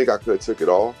 I don't think I could have took it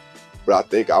all, but I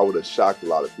think I would have shocked a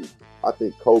lot of people. I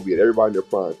think Kobe and everybody in their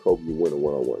prime, Kobe would win a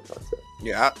one-on-one contest.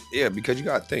 Yeah, because you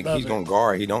got to think, he's going to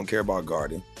guard. He don't care about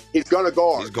guarding. He's going to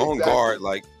guard. He's going to guard.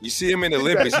 Like, you see him in the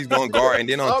Olympics, he's going to guard. And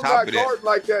then on top of that. I'm not guarding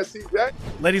like that, see that?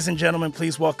 Ladies and gentlemen,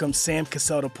 please welcome Sam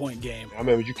Cassell to Point Game. I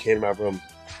remember you came out from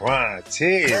crying,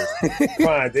 tears.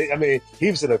 I mean, he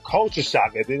was in a culture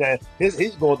shock. And then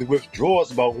he's going through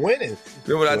withdrawals about winning.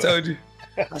 Remember what I told you?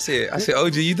 I said,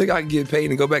 OG, you think I can get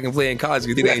paid and go back and play in college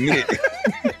because it ain't it?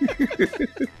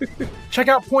 Check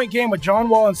out Point Game with John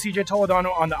Wall and CJ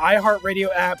Toledano on the iHeartRadio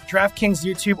app, DraftKings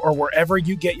YouTube, or wherever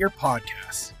you get your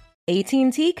podcasts.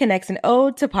 AT&T connects an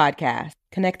ode to podcast.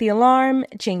 Connect the alarm,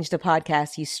 change the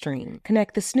podcast you stream.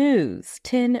 Connect the snooze,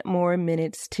 10 more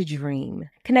minutes to dream.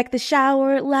 Connect the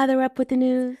shower, lather up with the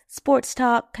news, sports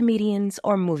talk, comedians,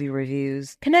 or movie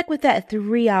reviews. Connect with that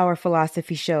 3-hour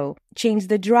philosophy show. Change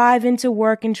the drive into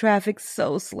work and traffic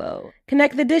so slow.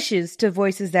 Connect the dishes to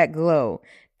voices that glow.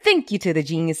 Thank you to the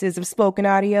geniuses of spoken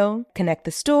audio. Connect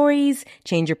the stories,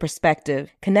 change your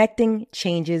perspective. Connecting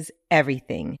changes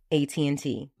everything.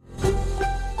 AT&T.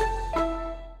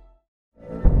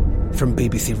 From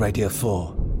BBC Radio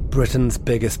 4, Britain's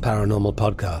biggest paranormal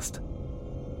podcast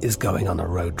is going on a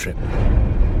road trip.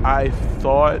 I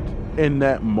thought in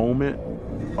that moment,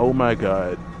 oh my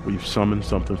God, we've summoned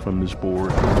something from this board.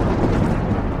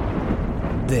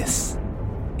 This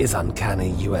is Uncanny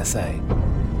USA.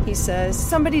 He says,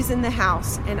 somebody's in the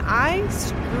house, and I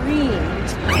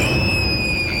screamed.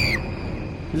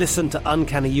 Listen to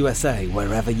Uncanny USA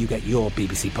wherever you get your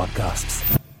BBC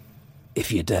podcasts,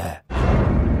 if you dare.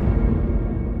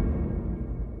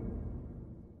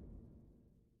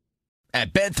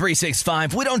 At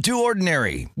Bet365, we don't do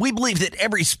ordinary. We believe that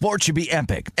every sport should be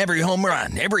epic. Every home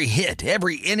run, every hit,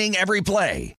 every inning, every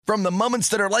play. From the moments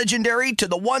that are legendary to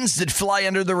the ones that fly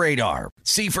under the radar.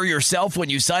 See for yourself when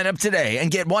you sign up today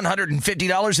and get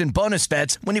 $150 in bonus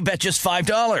bets when you bet just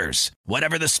 $5.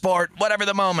 Whatever the sport, whatever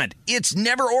the moment, it's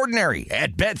never ordinary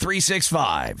at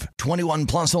Bet365. 21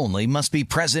 plus only. Must be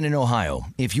present in Ohio.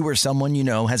 If you or someone you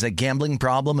know has a gambling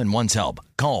problem and wants help,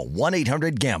 call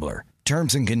 1-800-GAMBLER.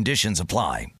 Terms and conditions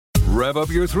apply. Rev up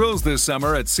your thrills this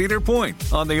summer at Cedar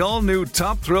Point on the all-new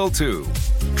Top Thrill 2.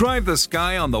 Drive the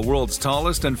sky on the world's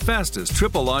tallest and fastest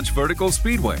triple-launch vertical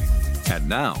speedway. And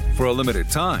now, for a limited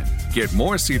time, get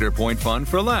more Cedar Point fun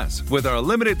for less with our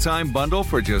limited-time bundle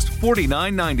for just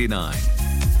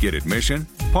 $49.99. Get admission,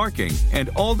 parking, and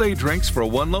all-day drinks for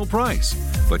one low price.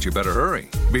 But you better hurry,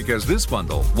 because this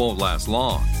bundle won't last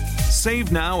long.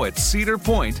 Save now at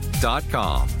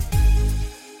cedarpoint.com.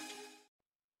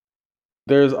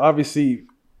 There's obviously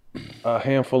a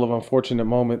handful of unfortunate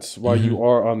moments while you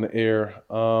are on the air.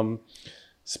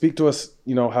 Speak to us,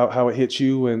 how it hit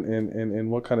you and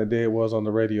what kind of day it was on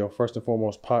the radio. First and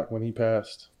foremost, Pac, when he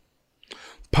passed.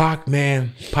 Pac, we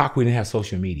didn't have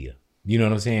social media. You know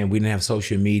what I'm saying? We didn't have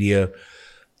social media.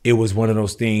 It was one of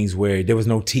those things where there was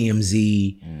no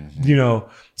TMZ,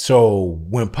 So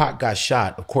when Pac got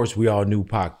shot, of course, we all knew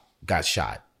Pac got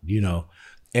shot,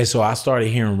 And so I started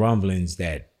hearing rumblings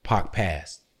that Pac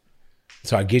passed.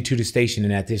 So I get to the station,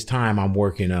 and at this time I'm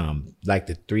working like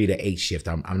the 3 to 8 shift.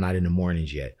 I'm not in the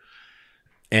mornings yet.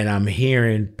 And I'm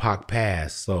hearing Pac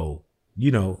pass. So,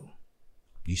 you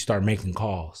start making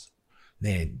calls.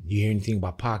 Man, you hear anything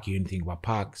about Pac? You hear anything about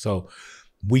Pac? So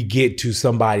we get to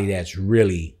somebody that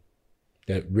really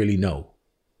know.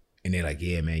 And they're like,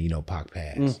 yeah, man, Pac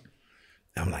passed.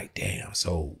 I'm like, damn.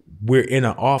 So we're in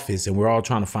an office and we're all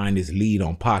trying to find this lead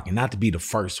on Pac, and not to be the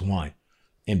first one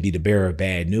and be the bearer of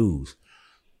bad news.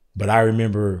 But I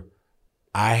remember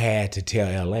I had to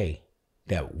tell LA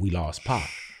that we lost Pac.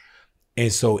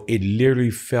 And so it literally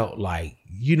felt like,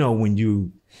 when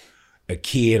you a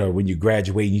kid or when you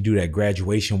graduate and you do that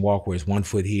graduation walk where it's 1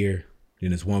 foot here,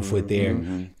 then it's 1 foot there.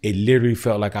 It literally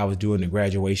felt like I was doing the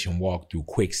graduation walk through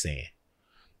quicksand.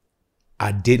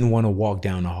 I didn't want to walk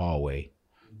down the hallway.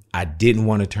 I didn't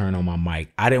want to turn on my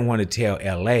mic. I didn't want to tell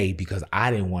LA because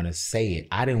I didn't want to say it.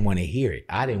 I didn't want to hear it.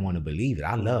 I didn't want to believe it.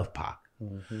 I love Pac.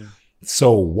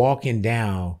 So walking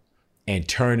down and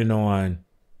turning on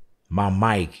my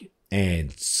mic, and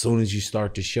as soon as you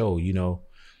start the show, you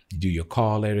do your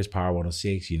call letters, Power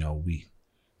 106, we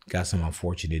got some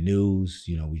unfortunate news.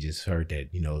 We just heard that,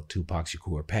 Tupac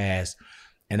Shakur passed.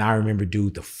 And I remember,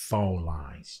 dude, the phone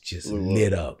lines just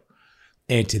lit up.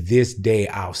 And to this day,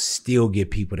 I'll still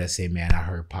get people that say, man, I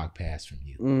heard Pac pass from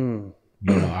you.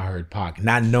 I heard Pac,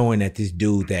 not knowing that this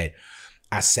dude that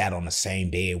I sat on the same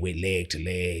bed with leg to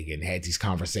leg and had these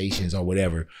conversations or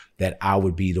whatever, that I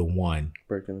would be the one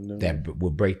that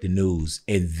would break the news.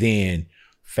 And then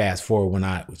fast forward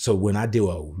when I do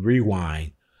a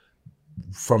rewind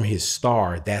from his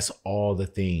star, that's all the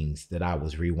things that I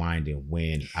was rewinding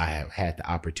when I have had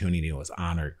the opportunity and was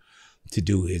honored to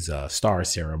do his star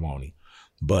ceremony.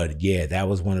 But yeah, that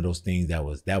was one of those things that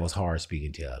was hard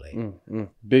speaking to LA.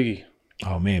 Biggie.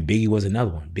 Oh man, Biggie was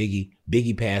another one.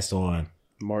 Biggie passed on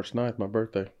March 9th, my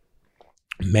birthday.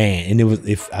 Man, and it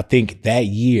was, I think that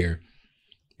year,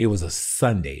 it was a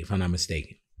Sunday, if I'm not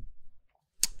mistaken.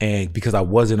 And because I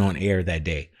wasn't on air that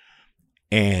day.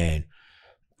 And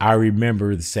I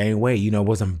remember the same way,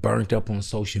 wasn't burnt up on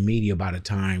social media by the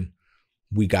time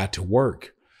we got to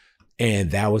work. And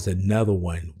that was another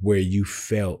one where you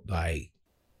felt like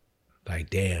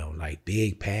damn, like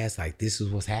Big pass, like this is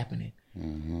what's happening.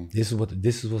 This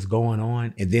is what's going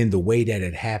on. And then the way that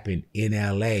it happened in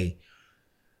LA,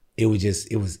 it was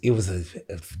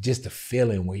just a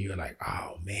feeling where you're like,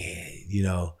 oh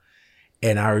man,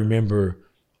 And I remember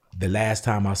the last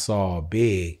time I saw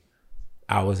Big,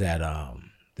 I was at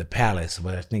the Palace,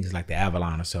 but I think it's like the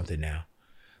Avalon or something now.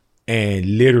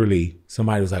 And literally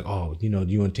somebody was like, oh, do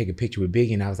you want to take a picture with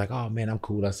Biggie? And I was like, oh man, I'm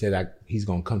cool. I said, he's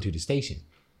going to come to the station.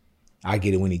 I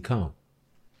get it when he come.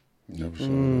 Never saw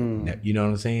that. You know what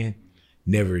I'm saying?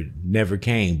 Never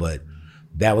came. But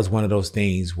that was one of those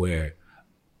things where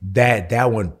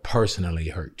that one personally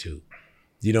hurt too.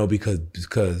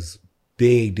 Because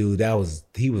Big dude,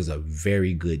 he was a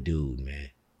very good dude,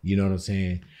 man. You know what I'm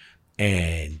saying?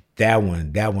 And that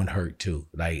one hurt too.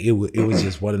 Like it was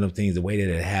just one of them things, the way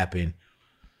that it happened,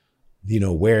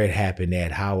 where it happened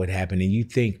at, how it happened. And you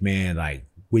think, man, like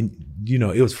when,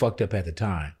 it was fucked up at the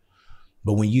time.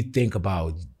 But when you think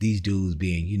about these dudes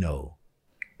being,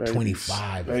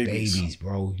 25 babies,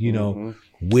 bro,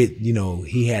 with,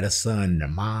 he had a son, their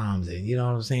moms, and you know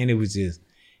what I'm saying? It was just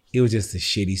a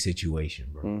shitty situation,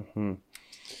 bro.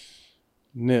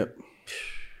 Nip.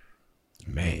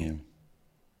 Man.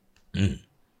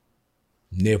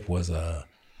 Nip was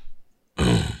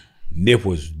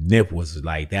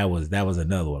like, that was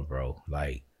another one, bro.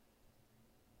 Like,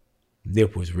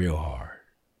 Nip was real hard.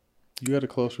 You had a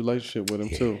close relationship with him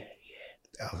too.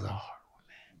 Yeah, that was a hard one,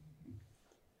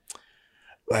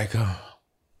 man. Like,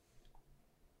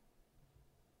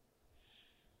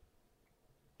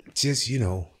 just, you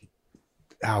know,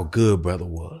 how good brother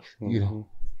was, you know.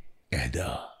 And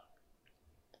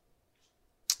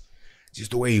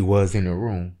just the way he was in the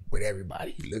room with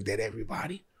everybody. He looked at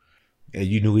everybody and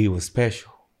you knew he was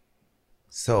special.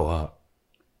 So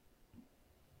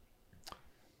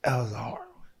that was hard,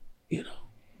 you know.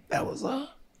 That was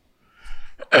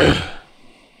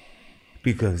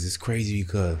because it's crazy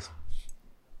because,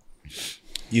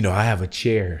 you know, I have a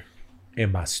chair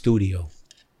in my studio.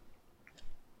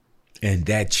 And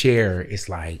that chair is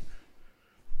like,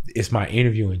 it's my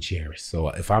interviewing chair. So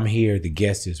if I'm here, the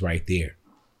guest is right there.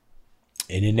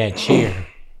 And in that chair,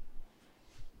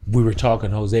 we were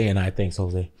talking, Jose and I, thanks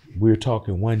Jose. We were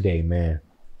talking one day, man.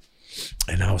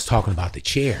 And I was talking about the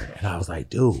chair. And I was like,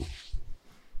 dude,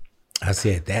 I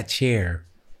said, that chair,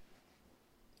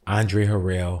 Andre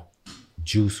Harrell,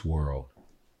 Juice WRLD,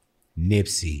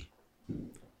 Nipsey,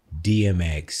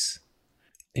 DMX,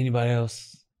 anybody else?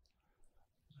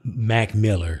 Mac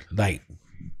Miller, like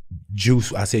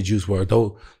Juice, I said Juice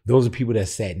WRLD. Those are people that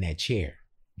sat in that chair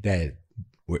that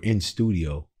were in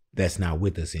studio that's not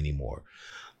with us anymore.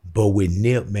 But with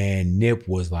Nip, man, Nip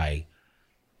was like,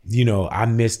 you know, I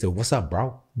missed the, what's up,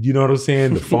 bro? You know what I'm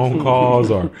saying? The phone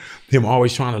calls or him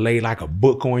always trying to lay like a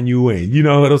book on you. And you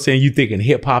know what I'm saying? You thinking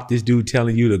hip hop, this dude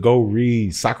telling you to go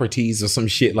read Socrates or some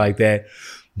shit like that.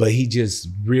 But he just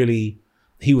really,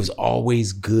 he was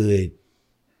always good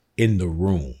in the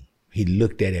room. He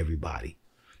looked at everybody.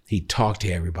 He talked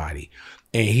to everybody.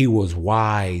 And he was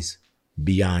wise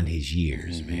beyond his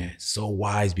years, man. So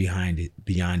wise beyond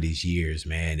his years,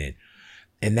 man.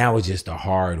 And that was just a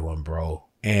hard one, bro.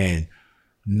 And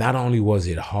not only was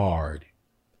it hard,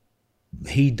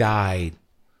 he died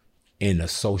in a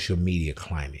social media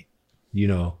climate. You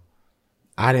know,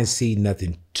 I didn't see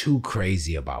nothing too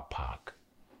crazy about Pac.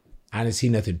 I didn't see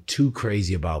nothing too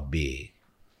crazy about Big.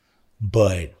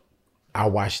 But I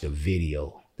watched a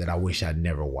video that I wish I'd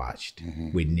never watched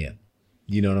with Nip.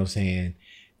 You know what I'm saying?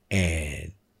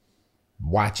 And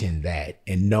watching that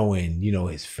and knowing, you know,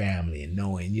 his family and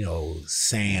knowing, you know,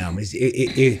 Sam,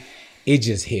 it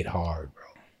just hit hard, bro.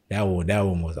 That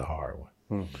one was a hard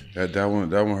one. That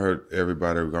one hurt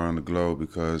everybody around the globe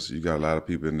because you got a lot of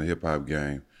people in the hip hop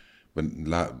game, but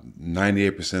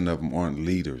 98% of them aren't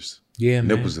leaders. Yeah,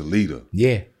 Nip man. was a leader.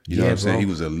 Yeah. You know what I'm saying? Bro. He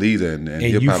was a leader, and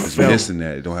hip hop is missing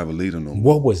that. It don't have a leader no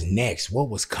more. What was next? What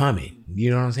was coming? You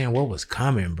know what I'm saying? What was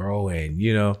coming, bro? And,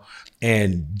 you know,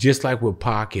 and just like with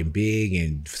Pac and Big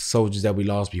and soldiers that we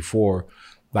lost before,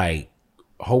 like,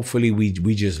 hopefully we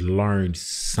just learned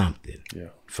something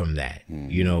from that.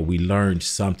 You know, we learned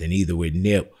something either with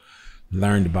Nip,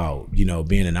 learned about, you know,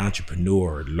 being an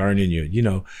entrepreneur, learning your, you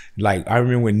know, like I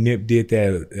remember when Nip did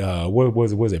that, what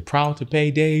was it, Proud to Pay,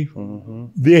 Dave?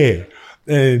 Yeah.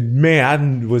 And man,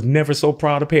 I was never so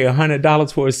proud to pay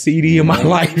 $100 for a CD in my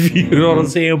life. You know what I'm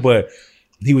saying? But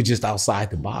he was just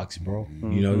outside the box, bro.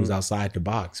 You know, he was outside the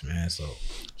box, man. So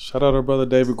shout out our brother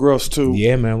David Gross too.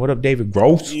 Yeah, man. What up, David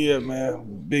Gross? Yeah,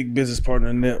 man. Big business partner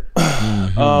in Nip.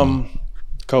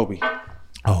 Kobe.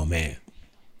 Oh man.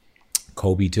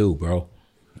 Kobe too, bro.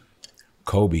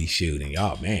 Kobe shooting.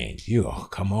 Y'all, man,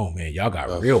 come on, man. Y'all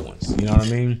got real ones. You know what I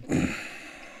mean?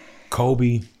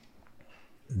 Kobe,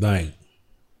 like,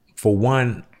 for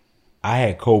one, I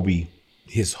had Kobe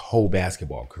his whole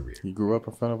basketball career. He grew up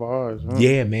in front of our eyes, huh?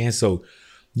 Yeah, man. So,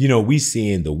 you know, we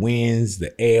seeing the wins,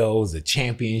 the L's, the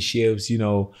championships, you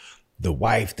know, the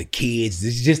wife, the kids.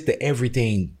 It's just the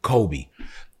everything Kobe.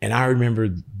 And I remember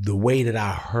the way that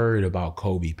I heard about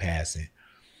Kobe passing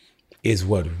is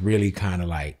what really kind of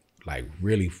like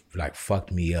really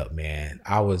fucked me up, man.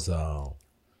 I was,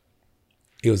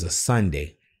 it was a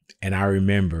Sunday, and I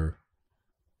remember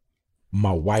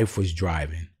my wife was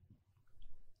driving,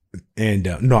 and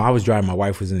no, I was driving. My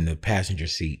wife was in the passenger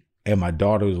seat, and my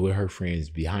daughter was with her friends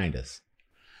behind us.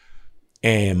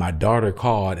 And my daughter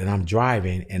called, and I'm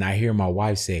driving, and I hear my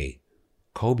wife say,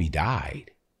 "Kobe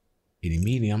died." And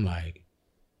immediately I'm like,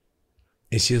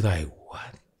 and she's like,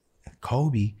 "What?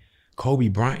 Kobe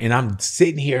Bryant?" And I'm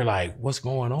sitting here like, what's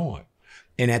going on?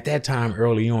 And at that time,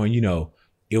 early on, you know,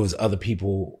 it was other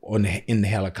people in the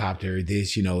helicopter.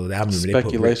 This, you know, I remember they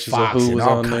put Rick Fox of who and was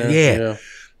all on kinds. there. Yeah.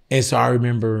 And so I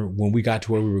remember when we got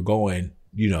to where we were going,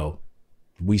 you know,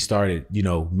 we started, you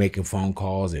know, making phone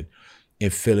calls and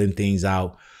filling things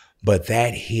out. But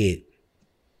that hit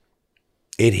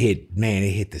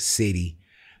the city.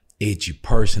 It hit you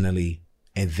personally.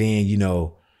 And then, you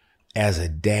know, as a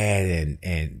dad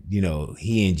and you know,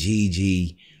 he and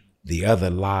Gigi, the other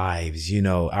lives, you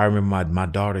know, I remember my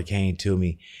daughter came to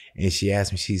me and she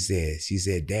asked me, she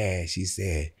said, "Dad," she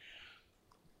said,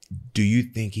 "do you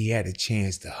think he had a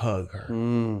chance to hug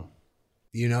her?"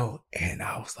 you know? And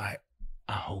I was like,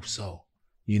 I hope so,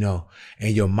 you know?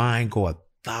 And your mind go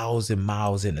 1,000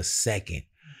 miles in a second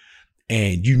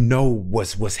and you know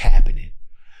what's happening.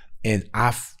 And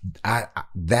I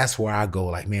that's where I go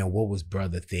like, man, what was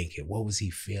brother thinking? What was he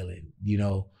feeling? You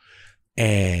know?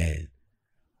 And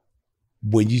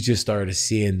when you just started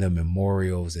seeing the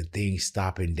memorials and things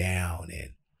stopping down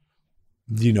and,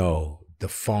 you know, the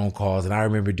phone calls. And I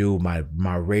remember doing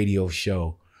my radio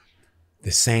show, the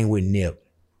same with Nip.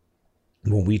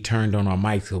 When we turned on our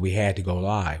mics, because we had to go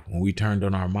live. When we turned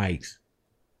on our mics,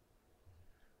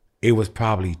 it was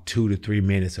probably 2 to 3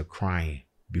 minutes of crying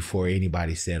before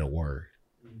anybody said a word.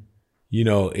 You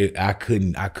know, I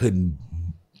couldn't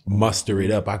muster it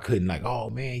up. I couldn't like,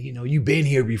 oh man, you know, you've been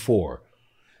here before.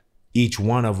 Each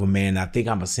one of them, man, I think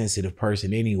I'm a sensitive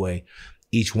person anyway.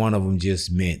 Each one of them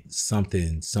just meant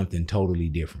something totally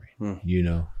different, you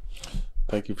know?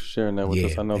 Thank you for sharing that with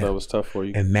us. I know that was tough for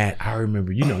you. And Matt, I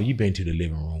remember, you know, you've been to the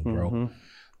living room, bro.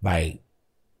 Like,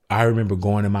 I remember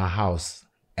going to my house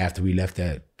after we left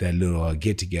that little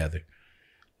get together.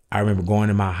 I remember going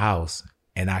to my house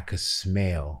and I could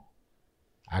smell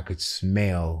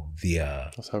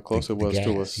the that's how close it was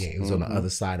to us. Yeah, it was on the other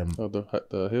side of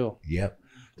the hill. Yep.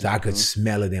 So I could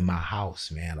smell it in my house,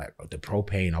 man, like the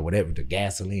propane or whatever, the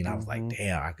gasoline. I was like,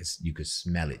 damn, you could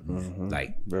smell it,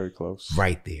 like very close,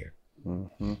 right there.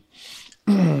 All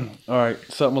right,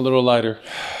 something a little lighter.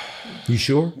 You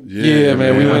sure? Yeah,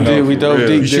 man. We dove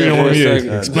deep. You sure you want me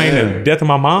to explain the death of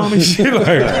my mom and shit? Like,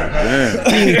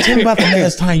 hey, tell me about the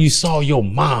last time you saw your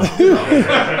mom.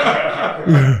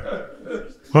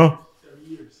 Huh?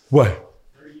 What?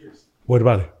 What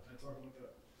about it?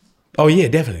 Oh yeah,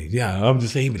 definitely. Yeah, I'm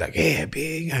just saying. He'd be like, "Yeah,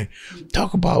 big.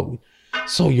 Talk about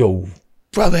so your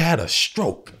brother had a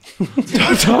stroke.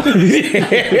 Talk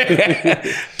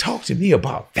to me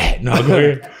about that." No, go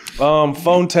ahead.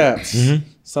 Phone taps,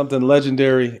 something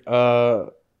legendary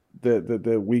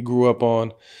that we grew up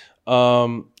on.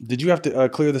 Did you have to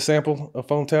clear the sample of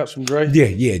phone taps from Dre?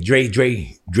 Yeah. Dre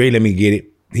let me get it.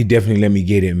 He definitely let me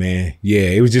get it, man.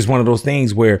 Yeah, it was just one of those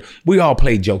things where we all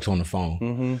played jokes on the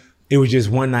phone. It was just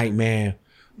one night, man,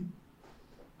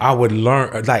 I would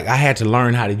learn, like I had to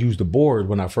learn how to use the board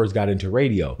when I first got into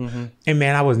radio. And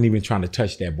man, I wasn't even trying to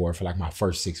touch that board for like my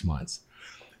first 6 months.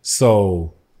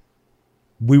 So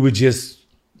we would just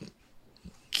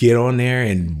get on there,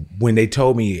 and when they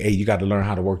told me, hey, you got to learn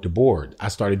how to work the board, I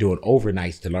started doing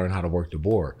overnights to learn how to work the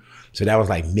board. So that was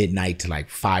like midnight to like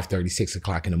 5:30, 6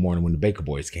 o'clock in the morning when the Baker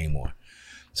Boys came on.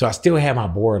 So I still had my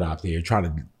board out there trying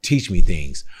to teach me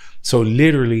things. So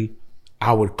literally,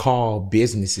 I would call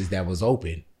businesses that was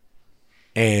open,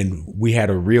 and we had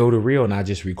a reel-to-reel, and I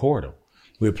just record them.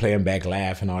 We would play them back,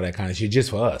 laugh, and all that kind of shit just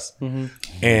for us.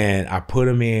 And I put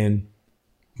them in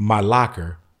my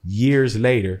locker. Years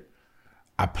later,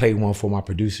 I played one for my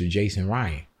producer, Jason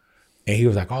Ryan. And he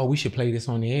was like, oh, we should play this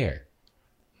on the air.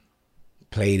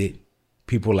 Played it.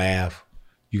 People laugh.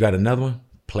 You got another one?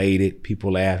 Played it.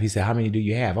 People laugh. He said, how many do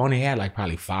you have? I only had like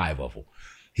probably 5 of them.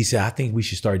 He said, I think we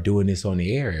should start doing this on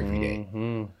the air every day.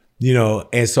 You know,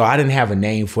 and so I didn't have a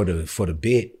name for the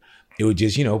bit. It was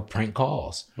just, you know, prank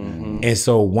calls. And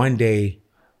so one day,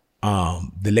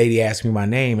 the lady asked me my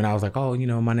name, and I was like, oh, you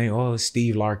know, my name, it's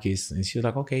Steve Larkis. And she was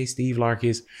like, okay, Steve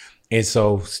Larkis. And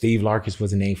so Steve Larkis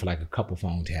was a name for like a couple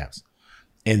phone taps.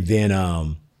 And then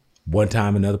one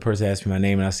time another person asked me my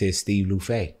name, and I said Steve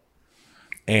Lufay.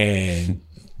 And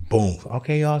boom,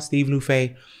 okay, y'all, Steve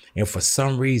Lufay. And for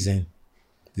some reason,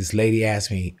 this lady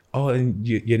asked me, oh, and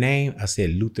your name? I said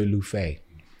Luther Lufay.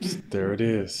 There it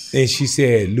is. And she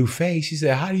said, Lufay? She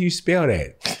said, how do you spell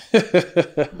that?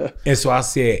 And so I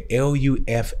said,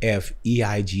 Luffeigh.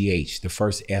 The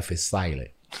first F is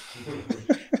silent.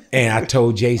 And I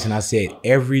told Jason, I said,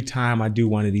 every time I do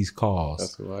one of these calls,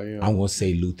 that's who I am. I'm going to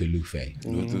say Luther Lufay.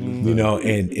 You know,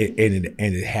 and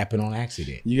it happened on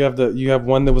accident. You have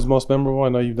one that was most memorable? I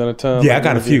know you've done a ton. Yeah, I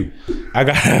got a few.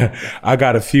 I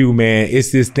got a few, man.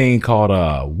 It's this thing called,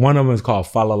 one of them is called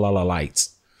Fa La La La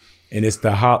Lights. And it's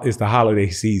the holiday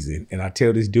season. And I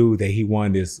tell this dude that he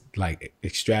won this like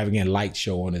extravagant light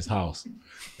show on his house.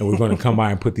 And we're going to come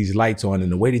by and put these lights on. And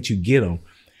the way that you get them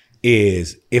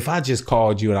is if I just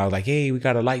called you and I was like, hey, we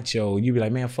got a light show, and you'd be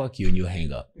like, man, fuck you, and you'll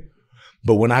hang up.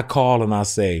 But when I call and I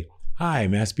say, hi,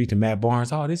 man, I speak to Matt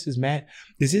Barnes. Oh, this is Matt.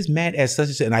 This is Matt at such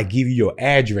and such, and I give you your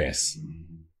address,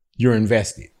 you're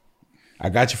invested. I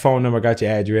got your phone number, I got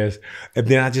your address, and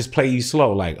then I just play you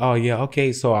slow, like, oh yeah,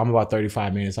 okay, so I'm about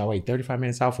 35 minutes out. Wait, 35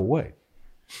 minutes out for what?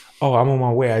 Oh, I'm on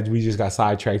my way. We just got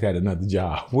sidetracked at another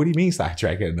job. What do you mean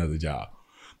sidetracked at another job?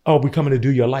 oh, we coming to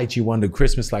do your lights. You won the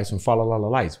Christmas lights from Fa La La La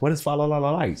Lights. What is Fa La La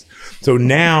La Lights? So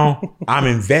now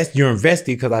you're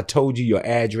invested because I told you your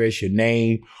address, your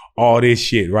name, all this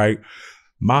shit, right?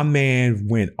 My man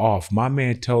went off. My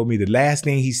man told me the last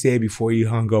thing he said before he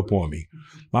hung up on me.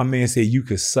 My man said, you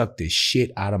could suck the shit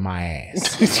out of my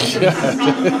ass.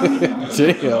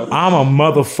 Damn. I'm a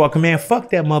motherfucker, man. Fuck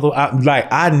that mother.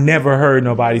 I never heard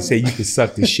nobody say you could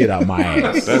suck the shit out my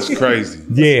ass. That's crazy.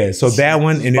 Yeah, so that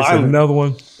one, and it's another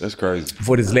one. That's crazy.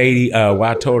 For this lady, where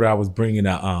I told her I was bringing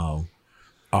a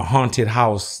haunted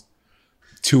house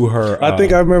to her. I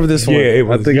think I remember this one. Yeah,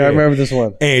 I remember this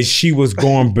one. And she was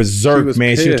going berserk,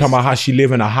 man. She was talking about how she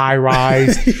live in a high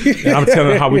rise. And I'm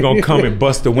telling her how we gonna come and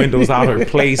bust the windows out her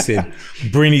place and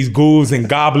bring these ghouls and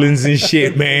goblins and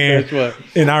shit, man.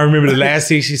 And I remember the last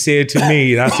thing she said to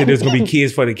me, and I said, there's gonna be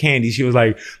kids for the candy. She was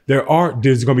like,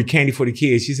 there's gonna be candy for the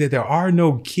kids. She said, there are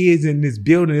no kids in this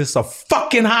building. It's a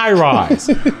fucking high rise.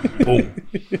 Boom.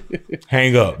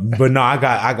 Hang up. But no, I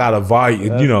got a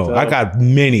volume, I got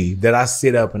many that I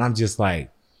sit up and I'm just like,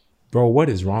 bro, what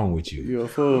is wrong with you? You're a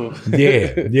fool. Yeah.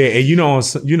 And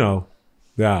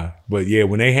yeah. But yeah,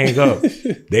 when they hang up,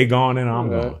 they gone and I'm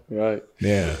gone. Right.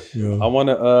 Yeah. I want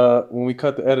to, when we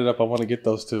cut the edit up, I want to get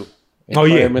those two. Oh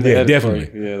yeah, definitely.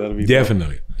 Yeah, that'll be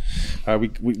definitely. Dope. All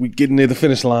right, we getting near the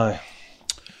finish line.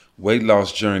 Weight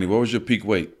loss journey. What was your peak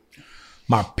weight?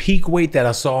 My peak weight that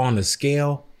I saw on the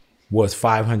scale was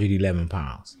 511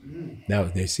 pounds. That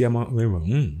was, they see I'm on,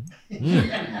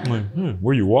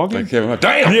 were you walking? Like Kevin Hart.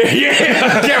 Damn.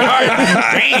 Yeah.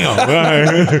 Damn.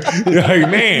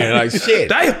 Like, man, like shit.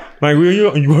 Damn. Like, were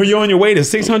you on your way to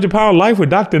 600 pound life with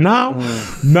Dr. Now?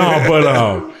 No,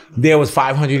 but there was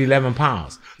 511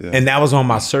 pounds. Yeah. And that was on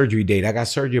my surgery date. I got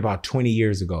surgery about 20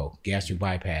 years ago, gastric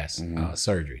bypass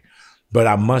surgery. But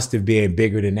I must have been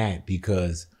bigger than that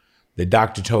because the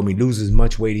doctor told me lose as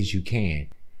much weight as you can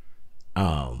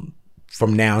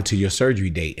from now to your surgery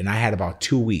date. And I had about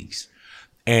 2 weeks.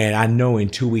 And I know in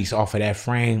 2 weeks off of that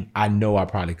frame, I know I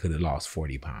probably could have lost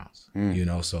 40 pounds,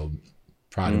 so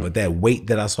probably. But that weight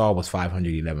that I saw was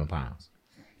 511 pounds.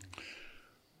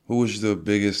 Who was the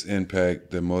biggest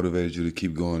impact that motivated you to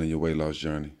keep going in your weight loss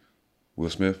journey? Will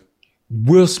Smith?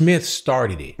 Will Smith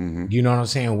started it. You know what I'm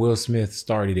saying? Will Smith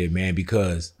started it, man,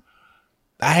 because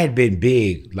I had been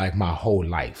big like my whole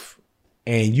life.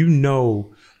 And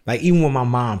like even when my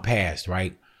mom passed,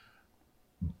 right?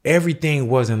 Everything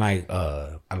wasn't like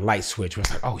a light switch. It was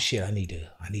like, oh shit, I need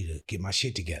to get my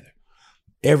shit together.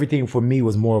 Everything for me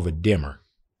was more of a dimmer,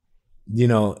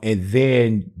 and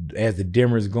then as the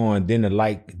dimmer's going, then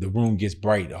the room gets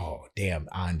bright. Oh, damn,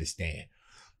 I understand.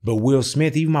 But Will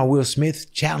Smith, even my Will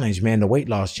Smith challenge, man, the weight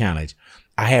loss challenge,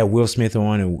 I had Will Smith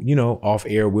on and, off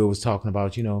air, Will was talking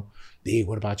about, Big,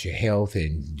 what about your health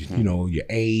and, your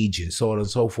age and so on and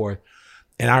so forth.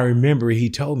 And I remember he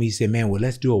told me, he said, man, well,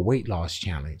 let's do a weight loss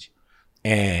challenge.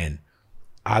 And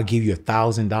I'll give you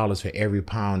 $1,000 for every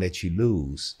pound that you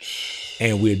lose.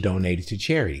 And we'll donate it to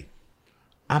charity.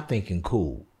 I'm thinking,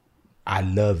 cool. I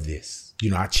love this.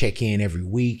 I check in every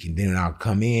week and then I'll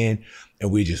come in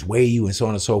and we just weigh you and so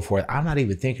on and so forth. I'm not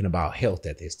even thinking about health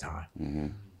at this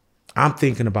time. I'm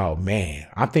thinking about,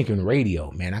 I'm thinking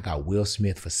radio. Man, I got Will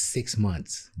Smith for 6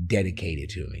 months dedicated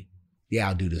to me. Yeah,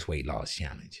 I'll do this weight loss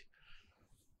challenge.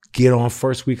 Get on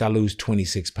first week, I lose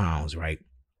 26 pounds, right?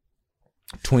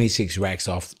 26 racks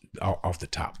off the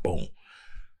top, boom.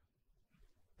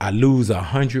 I lose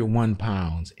 101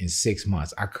 pounds in 6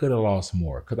 months. I could have lost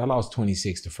more because I lost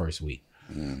 26 the first week.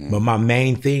 But my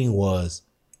main thing was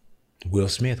Will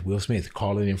Smith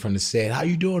calling in from the set. How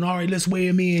you doing? All right, let's weigh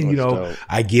him in. Dope.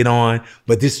 I get on,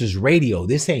 but this is radio.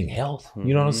 This ain't health.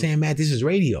 You know what I'm saying, Matt? This is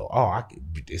radio.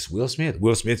 It's Will Smith.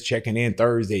 Will Smith checking in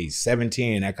Thursdays,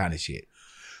 7:10, that kind of shit.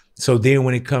 So then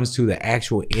when it comes to the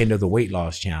actual end of the weight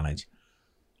loss challenge,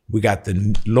 we got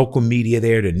the local media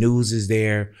there. The news is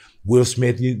there. Will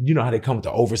Smith, you know how they come with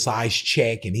the oversized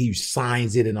check and he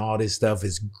signs it and all this stuff.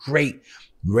 It's great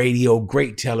radio,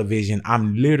 great television.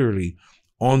 I'm literally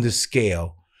on the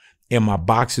scale in my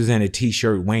boxers and a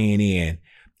t-shirt weighing in.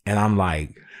 And I'm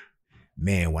like,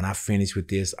 man, when I finish with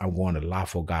this, I'm going to La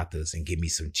Fogatas and get me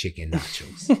some chicken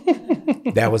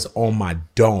nachos. That was on my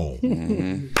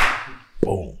dome.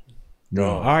 Boom.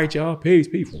 All right, y'all. Peace.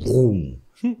 Boom.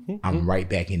 I'm right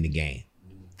back in the game.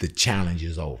 The challenge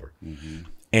is over.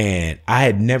 And I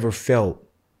had never felt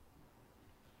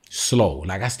slow.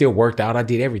 Like I still worked out. I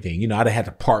did everything. I'd have had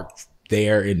to park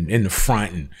there in the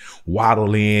front and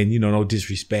waddle in, no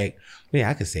disrespect. Yeah,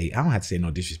 I don't have to say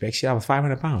no disrespect. Shit, I was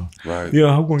 500 pounds. Right.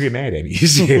 I'm going to get mad at me.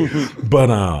 But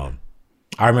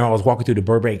I remember I was walking through the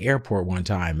Burbank airport one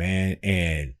time, man,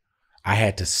 and I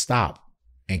had to stop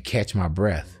and catch my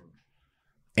breath.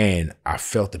 And I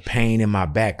felt the pain in my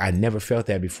back. I never felt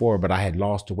that before, but I had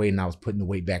lost the weight and I was putting the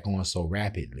weight back on so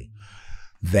rapidly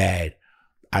that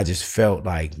I just felt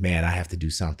like, man, I have to do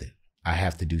something. I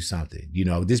have to do something. You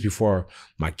know, this before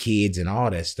my kids and all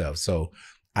that stuff. So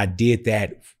I did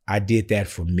that. I did that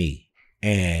for me.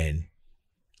 And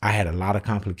I had a lot of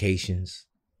complications.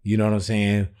 You know what I'm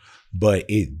saying? But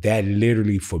that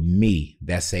literally for me,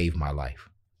 that saved my life.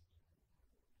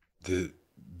 Did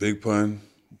Big Pun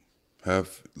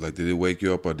did it wake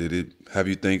you up or did it have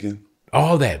you thinking?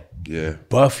 All that. Yeah.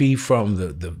 Buffy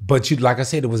from but like I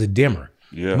said, it was a dimmer.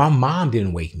 Yeah. My mom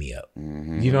didn't wake me up.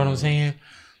 Mm-hmm. You know what I'm saying?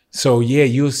 So yeah,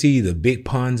 you'll see the big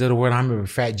puns of the world. I remember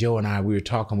Fat Joe and we were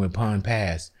talking when Pun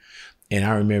passed. And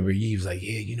I remember he was like,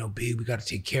 yeah, you know, Big, we got to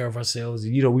take care of ourselves.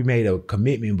 And, you know, we made a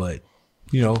commitment, but,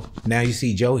 you know, now you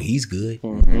see Joe, he's good.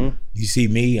 Mm-hmm. You see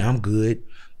me, I'm good.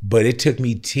 But it took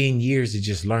me 10 years to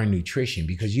just learn nutrition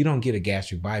because you don't get a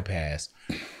gastric bypass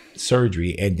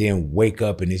surgery and then wake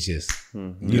up and it's just,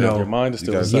 you know. Your mind is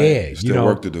still the same. Still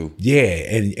work to do. Yeah.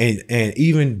 And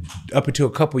even up until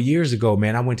a couple of years ago,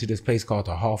 man, I went to this place called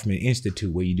the Hoffman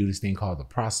Institute where you do this thing called the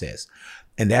process.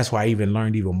 And that's why I even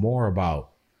learned even more about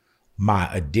my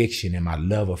addiction and my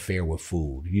love affair with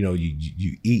food. You know,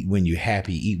 you eat when you're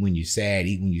happy, eat when you're sad,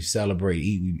 eat when you celebrate,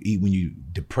 eat when you're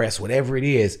depressed, whatever it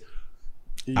is.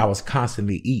 I was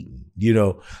constantly eating, you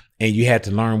know, and you had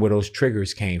to learn where those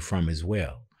triggers came from as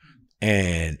well.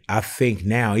 And I think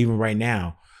now, even right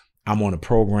now, I'm on a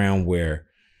program where,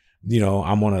 you know,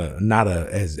 I'm on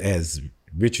as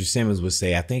Richard Simmons would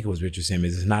say, I think it was Richard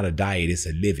Simmons, it's not a diet, it's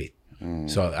a live it.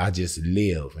 So I just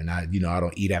live and I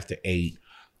don't eat after 8.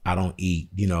 I don't eat,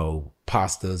 you know,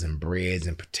 pastas and breads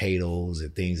and potatoes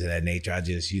and things of that nature. I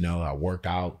just, you know, I work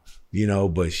out, you know,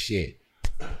 but shit,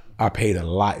 I paid a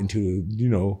lot into, you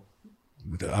know,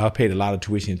 I paid a lot of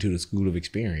tuition into the School of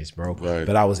Experience, bro. Right.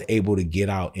 But I was able to get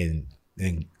out and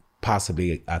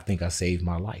possibly, I think I saved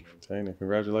my life. Tina,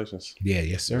 congratulations. Yeah,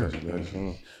 yes, sir.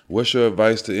 Congratulations. What's your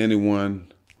advice to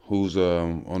anyone who's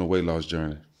on a weight loss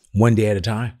journey? One day at a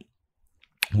time,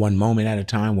 1 moment at a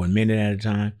time, 1 minute at a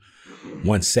time,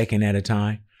 1 second at a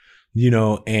time, you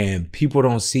know, and people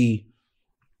don't see,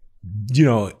 you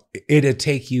know,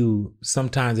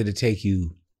 sometimes it'll take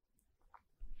you,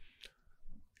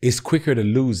 it's quicker to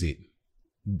lose it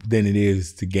than it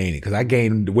is to gain it. Cause I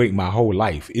gained weight my whole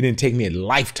life. It didn't take me a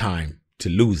lifetime to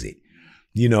lose it,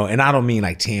 you know, and I don't mean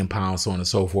like 10 pounds, so on and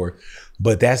so forth,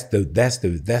 but that's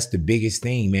the biggest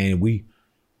thing, man. We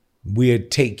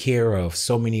take care of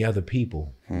so many other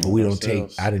people, but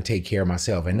I didn't take care of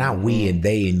myself, and not we and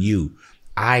they and you.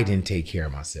 I didn't take care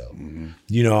of myself.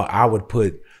 You know, I would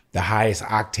put the highest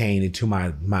octane into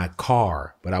my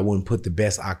car, but I wouldn't put the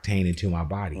best octane into my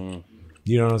body.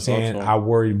 You know what I'm saying? I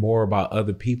worried more about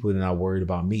other people than I worried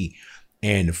about me.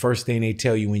 And the first thing they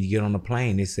tell you when you get on the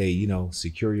plane, they say, you know,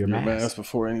 secure your mask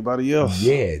before anybody else.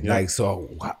 Yeah. Like, so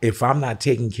if I'm not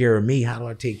taking care of me, how do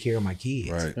I take care of my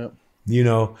kids? Right. Yep. You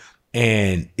know,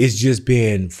 and it's just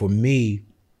been, for me,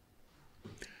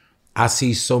 I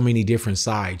see so many different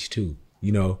sides too.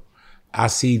 You know, I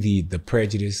see the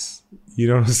prejudice, you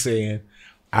know what I'm saying?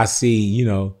 I see, you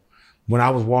know, when I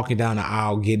was walking down the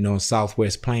aisle getting on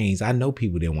Southwest Plains, I know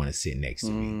people didn't want to sit next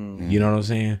to me. You know what I'm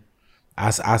saying? I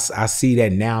see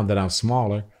that now that I'm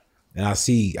smaller, and I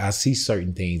see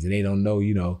certain things, and they don't know,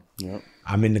 you know,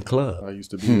 I'm in the club. I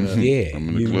used to be that. Yeah, I'm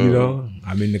in the club. You know,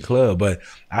 I'm in the club. But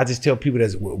I just tell people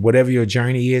that whatever your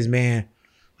journey is, man,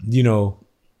 you know,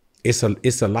 it's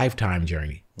a lifetime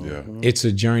journey. Yeah, it's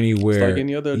a journey where it's like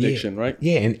any other addiction, right?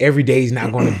 Yeah, and every day is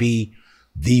not going to be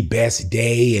the best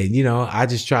day, and you know, I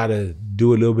just try to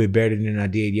do a little bit better than I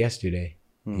did yesterday.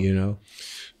 You know.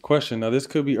 Question. Now, this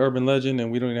could be urban legend,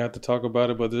 and we don't even have to talk about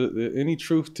it. But is there any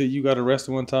truth to you got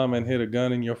arrested one time and hit a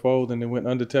gun in your fold and it went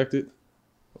undetected?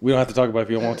 We don't have to talk about it if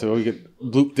you don't want to. We get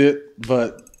blooped it,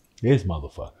 but this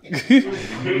motherfucker.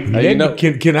 You know,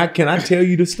 can I tell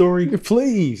you the story?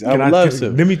 Please, I would love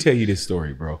to. Let me tell you this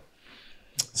story, bro.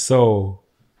 So,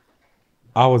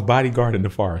 I was bodyguarding the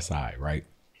Far Side, right?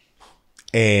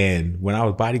 And when I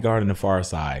was bodyguarding the Far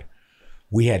Side,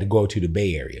 we had to go to the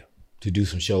Bay Area to do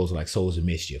some shows like Souls of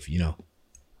Mischief, you know?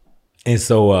 And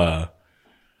so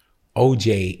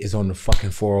OJ is on the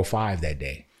fucking 405 that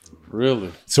day.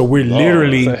 Really? So we're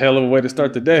literally... That's a hell of a way to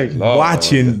start the day.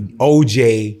 Watching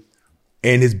OJ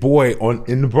and his boy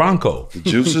in the Bronco. The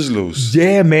juice is loose.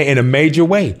 Yeah, man, in a major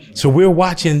way. So we're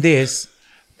watching this,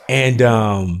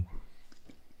 and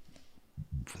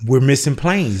we're missing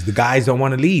planes. The guys don't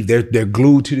want to leave. They're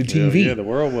glued to the TV. Yeah, the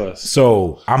world was.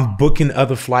 So I'm booking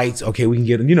other flights. Okay, we can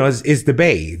get them. You know, it's the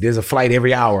Bay. There's a flight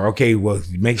every hour. Okay, well,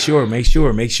 make sure.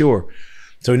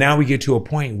 So now we get to a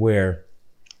point where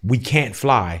we can't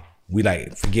fly. We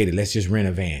like, forget it. Let's just rent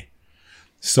a van.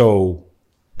 So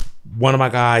one of my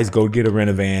guys go get a rent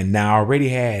a van. Now I already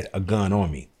had a gun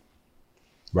on me.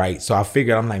 Right. So I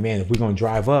figured, I'm like, man, if we're going to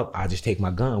drive up, I'll just take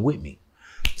my gun with me.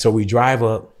 So we drive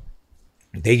up.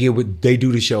 They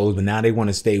do the shows, but now they want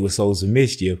to stay with Souls of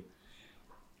Mischief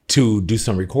to do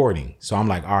some recording. So I'm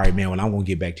like, all right, man, well, I'm going to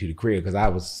get back to the crib because I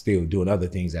was still doing other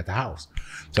things at the house.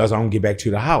 So I was like, I'm going to get back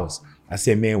to the house. I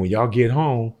said, man, when y'all get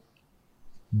home,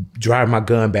 drive my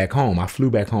gun back home. I flew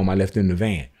back home. I left it in the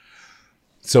van.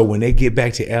 So when they get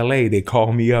back to LA, they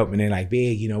call me up and they're like,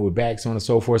 big, you know, we're back, so on and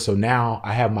so forth. So now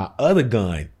I have my other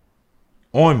gun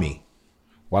on me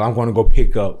while I'm going to go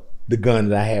pick up the gun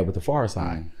that I had with the Far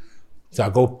Side. So I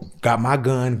got my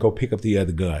gun, go pick up the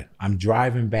other gun. I'm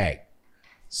driving back.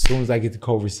 As soon as I get to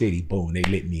Culver City, boom, they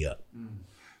lit me up.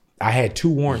 I had 2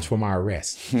 warrants for my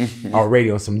arrest already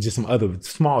on some other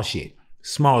small shit,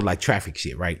 small like traffic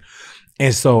shit, right?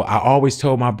 And so I always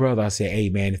told my brother, I said, hey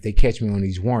man, if they catch me on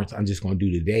these warrants, I'm just gonna do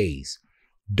the days.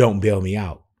 Don't bail me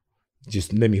out.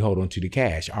 Just let me hold on to the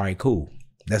cash. All right, cool.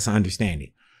 That's an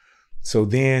understanding. So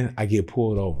then I get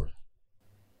pulled over.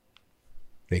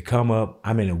 They come up,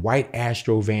 I'm in a white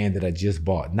Astro van that I just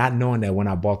bought, not knowing that when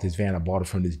I bought this van, I bought it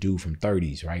from this dude from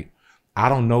 30s, right? I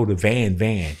don't know the van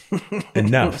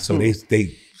enough. So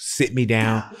they sit me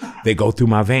down, they go through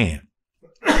my van.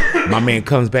 My man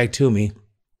comes back to me,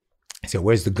 I said,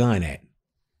 where's the gun at?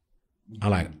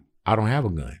 I'm like, I don't have a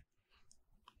gun.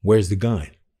 Where's the gun?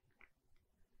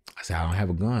 I said, I don't have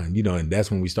a gun. You know, and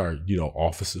that's when we start, you know,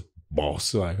 officer,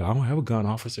 boss. Like, I don't have a gun,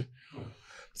 officer.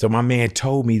 So my man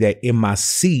told me that in my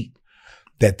seat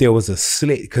that there was a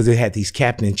slit because it had these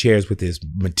captain chairs with this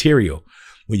material.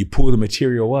 When you pull the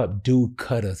material up, dude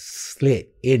cut a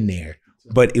slit in there,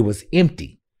 but it was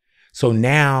empty. So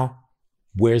now,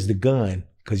 where's the gun?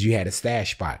 Because you had a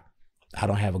stash spot. I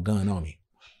don't have a gun on me.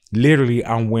 Literally,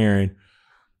 I'm wearing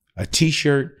a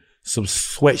t-shirt, some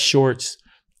sweat shorts,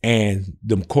 and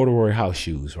them corduroy house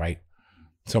shoes, right?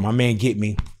 So my man get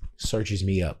me, searches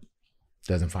me up,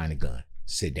 doesn't find a gun.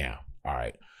 Sit down. All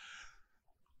right.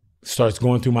 Starts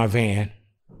going through my van.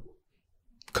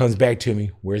 Comes back to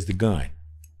me. Where's the gun?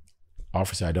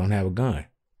 Officer, I don't have a gun.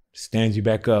 Stands you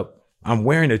back up. I'm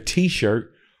wearing a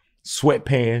t-shirt,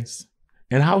 sweatpants,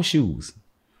 and house shoes.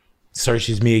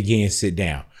 Searches me again, sit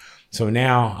down. So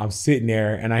now I'm sitting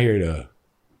there and I hear the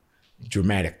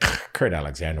dramatic Kurt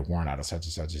Alexander warrant out of such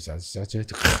and such and such and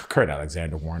such. Kurt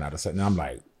Alexander warrant out of such. And I'm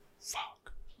like,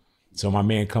 fuck. So my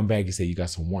man come back and said, you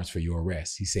got some warrants for your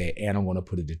arrest. He said, and I'm going to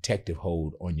put a detective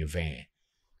hold on your van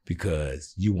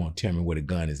because you won't tell me where the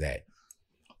gun is at.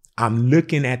 I'm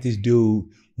looking at this dude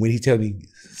when he tells me,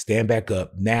 stand back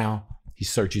up. Now he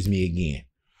searches me again.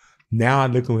 Now I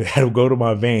look at him go to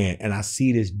my van and I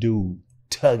see this dude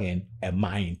tugging at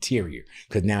my interior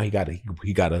because now he got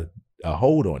a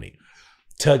hold on it.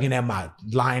 Tugging at my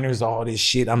liners, all this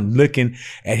shit. I'm looking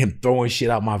at him throwing shit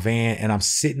out my van and I'm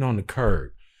sitting on the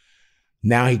curb.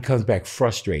 Now he comes back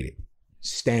frustrated.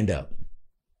 Stand up.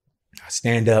 I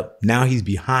stand up. Now he's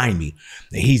behind me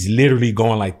and he's literally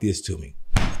going like this to me.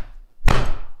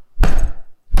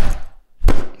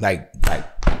 Like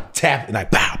tapping,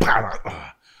 like pow, pow, pow.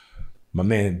 My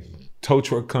man, tow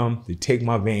truck come, they take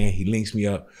my van, he links me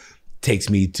up, takes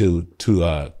me to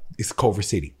it's Culver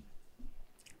City.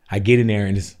 I get in there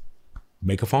and just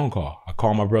make a phone call. I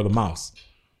call my brother Mouse.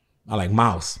 I like,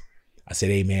 Mouse. I said,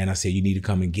 hey man, I said, you need to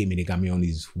come and get me. They got me on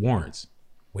these warrants.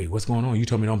 Wait, what's going on? You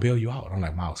told me don't bail you out. I'm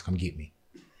like, Mouse, come get me.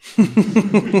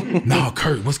 No,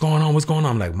 Kurt, what's going on? What's going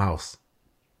on? I'm like, Mouse,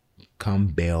 come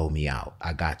bail me out.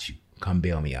 I got you. Come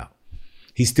bail me out.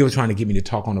 He's still trying to get me to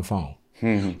talk on the phone.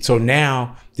 So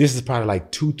now this is probably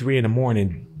like 2, 3 in the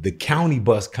morning. The county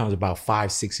bus comes about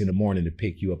 5, 6 in the morning to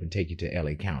pick you up and take you to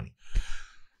LA County.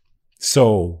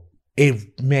 So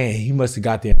man, he must have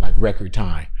got there in like record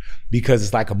time because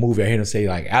it's like a movie. I hear him say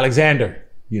like, Alexander,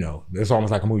 you know, it's almost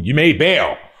like a movie. You made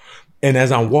bail. And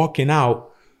as I'm walking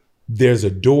out, there's a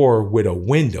door with a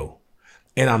window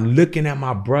and I'm looking at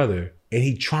my brother and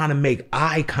he trying to make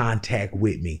eye contact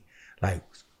with me. Like,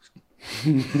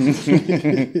 and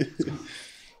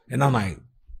I'm like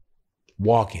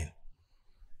walking.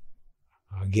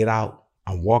 I get out.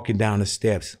 I'm walking down the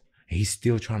steps and he's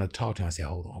still trying to talk to him. I say,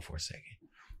 hold on for a second.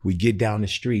 We get down the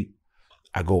street.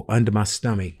 I go under my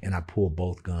stomach and I pull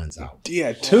both guns out.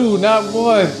 Yeah, 2, not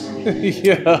 1.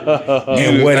 Yeah.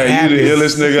 And what happened? You the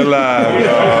illest nigga alive.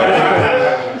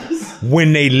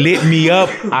 When they lit me up,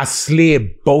 I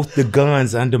slid both the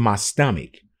guns under my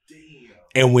stomach.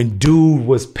 And when dude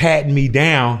was patting me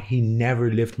down, he never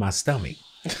lifted my stomach.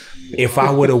 If I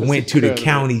would have went to the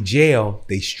county jail,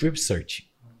 they strip search you.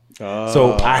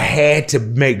 So I had to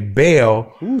make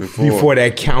bail before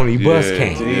that county bus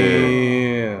came.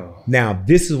 Damn. Now,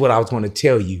 this is what I was going to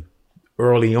tell you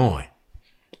early on.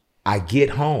 I get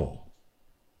home.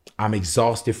 I'm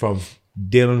exhausted from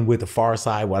dealing with the far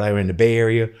side while they were in the Bay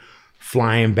Area,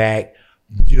 flying back,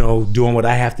 doing what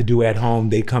I have to do at home.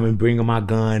 They come and bring my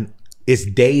gun. It's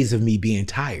days of me being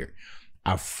tired.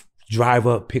 I drive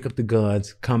up, pick up the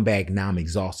guns, come back. Now I'm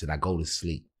exhausted. I go to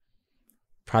sleep.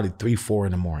 Probably 3, 4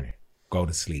 in the morning. Go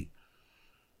to sleep.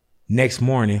 Next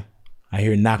morning, I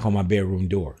hear a knock on my bedroom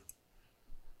door.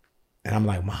 And I'm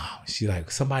like, Mom. She's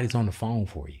like, somebody's on the phone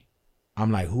for you.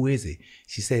 I'm like, who is it?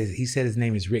 He said his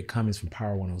name is Rick Cummings from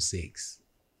Power 106.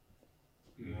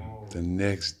 The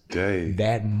next day.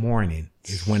 That morning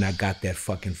is when I got that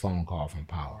fucking phone call from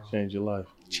Power. Changed your life.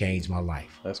 Changed my life.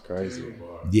 That's crazy.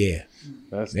 Yeah.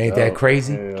 That's Ain't dope. that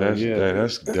crazy? That's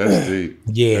deep.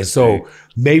 Yeah, That's so deep.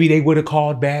 maybe they would have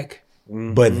called back,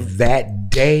 but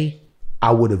that day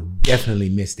I would have definitely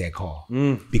missed that call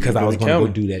because I was going to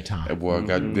go do that time. That boy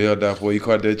got bailed out before he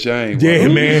caught that chain. Yeah,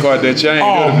 boy. man. He caught that chain.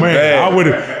 Oh, man. I would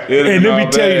have. And let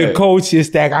me tell you the cold shit,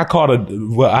 Stack.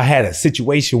 I had a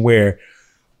situation where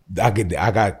I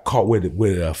got caught with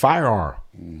a firearm,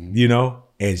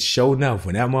 and sure enough,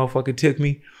 when that motherfucker took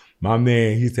me, my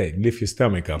man, he said, lift your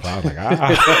stomach up. I was like,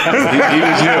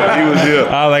 He was here.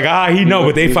 I was like, he know,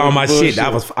 but they found my shit.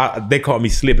 They caught me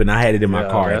slipping. I had it in my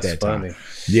car at that time.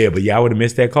 Yeah, but I would have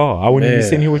missed that call. I wouldn't even be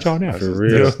sitting here with y'all now. For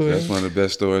real. That's one of the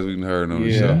best stories we've heard on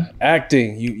the show.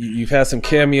 Acting. You've had some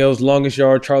cameos, Longest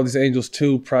Yard, Charlie's Angels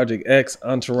 2, Project X,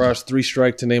 Entourage, 3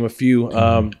 Strike, to name a few.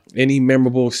 Any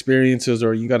memorable experiences,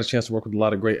 or you got a chance to work with a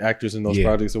lot of great actors in those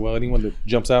projects as well? Anyone that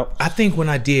jumps out? I think when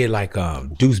I did like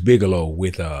Deuce Bigalow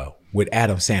with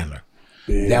Adam Sandler,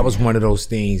 that was one of those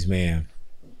things, man,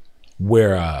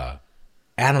 where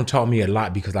Adam taught me a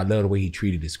lot because I love the way he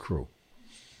treated his crew.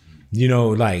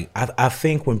 I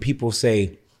think when people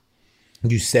say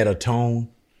you set a tone,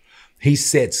 he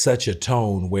set such a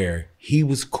tone where he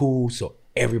was cool, so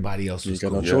everybody else was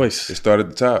cool. No choice. It started at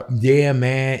the top. Yeah,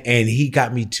 man. And he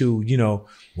got me to,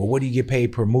 well, what do you get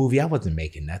paid per movie? I wasn't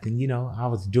making nothing, I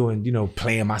was doing,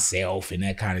 playing myself and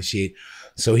that kind of shit.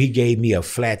 So he gave me a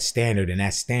flat standard, and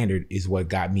that standard is what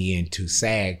got me into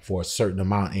SAG for a certain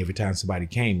amount. Every time somebody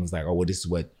came, it was like, oh, well, this is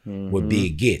what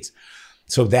Big gets.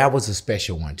 So that was a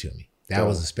special one to me. That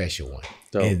was a special one.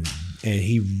 And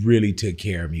he really took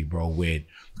care of me, bro,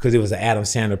 because it was an Adam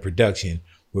Sandler production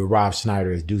with Rob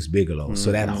Schneider as Deuce Bigalow.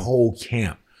 So that whole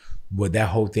camp, that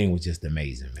whole thing was just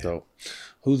amazing, man. Dope.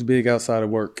 Who's big outside of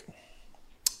work?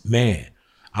 Man,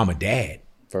 I'm a dad.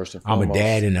 First and foremost. I'm a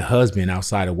dad and a husband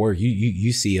outside of work.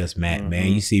 You see us, Matt, man.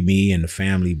 You see me and the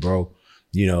family, bro.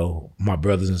 My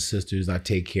brothers and sisters I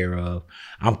take care of.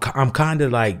 I'm kind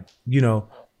of like,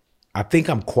 I think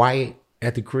I'm quiet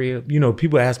at the crib.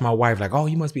 People ask my wife like, oh,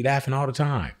 you must be laughing all the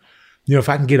time. If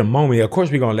I can get a moment, of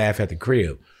course we're going to laugh at the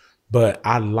crib. But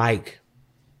I like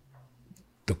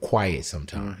the quiet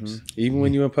sometimes. Even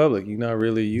when you're in public, you're not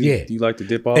really, you like to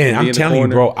dip off. And I'm telling you,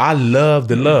 bro, I love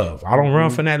the love. I don't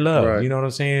run from that love. Right. You know what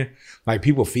I'm saying? Like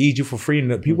people feed you for free.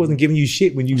 And people wasn't giving you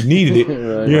shit when you needed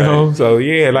it. So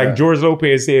like George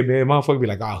Lopez said, man, motherfucker be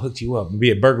like, I'll hook you up and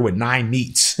be a burger with 9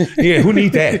 meats. Yeah, who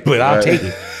needs that? But I'll take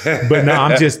it. But no,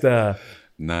 I'm just 9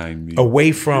 meats.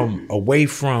 away from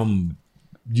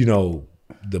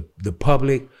the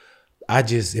public.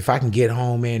 If I can get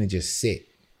home, man, and just sit.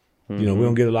 We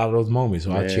don't get a lot of those moments,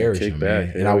 so I cherish them,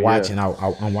 man. And I watch, and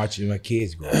I'm watching my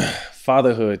kids grow.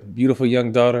 Fatherhood, beautiful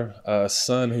young daughter, a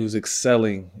son who's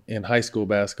excelling in high school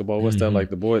basketball. What's that like?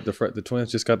 The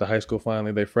twins just got to high school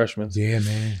finally. They freshmen. Yeah,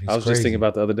 man. I was just thinking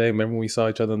about the other day. Remember when we saw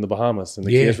each other in the Bahamas, and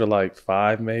the kids were like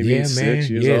 5, maybe 6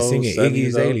 years old, singing Iggy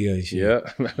Azalea and shit. Yeah,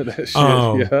 remember that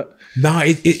shit? No,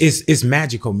 it's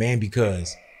magical, man,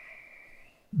 because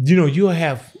you'll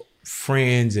have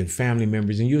friends and family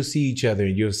members, and you'll see each other,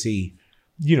 and you'll see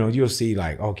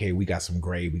like, okay, we got some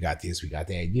grade, we got this, we got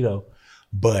that,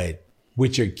 but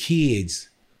with your kids,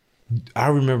 I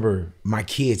remember my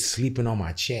kids sleeping on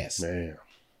my chest. Man.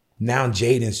 Now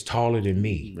Jaden's taller than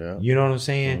me. Yeah. You know what I'm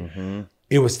saying?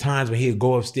 It was times when he'd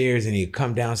go upstairs and he'd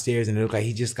come downstairs and it looked like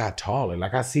he just got taller.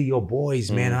 Like I see your boys,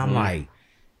 man, and I'm like,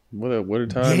 where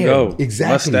did time go?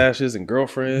 Exactly. Mustaches and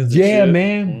girlfriends. Yeah, and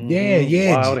man.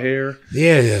 Yeah. Wild hair.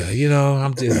 Yeah.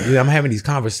 I'm having these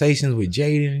conversations with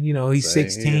Jaden. He's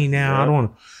 16 now. Yeah. I don't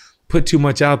want to put too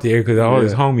much out there because all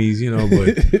his homies, you know,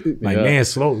 but like, man,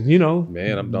 slow, you know.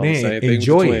 Man, I'm doing the same thing with the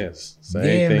twins. Same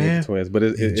thing with the twins. But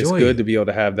it's good to be able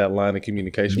to have that line of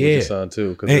communication with your son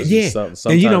too. Because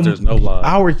sometimes you know, there's no line.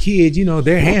 Our kids, you know,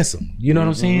 they're handsome. You know what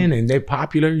I'm saying? And they're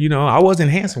popular. You know, I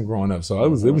wasn't handsome growing up, so it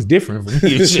was different for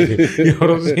me. You know what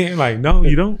I'm saying? Like, no,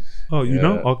 you don't. Oh, you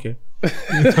don't? Okay. You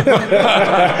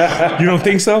don't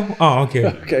think so? Oh, okay.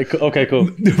 Okay,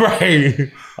 cool.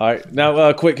 Right. All right.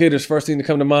 Now, quick hitters. First thing to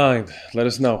come to mind. Let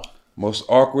us know. Most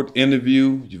awkward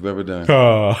interview you've ever done?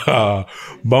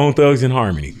 Bone Thugs and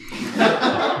Harmony.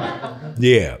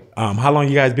 Yeah. How long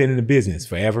you guys been in the business?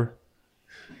 Forever?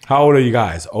 How old are you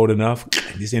guys? Old enough?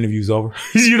 This interview's over.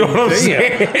 You know what I'm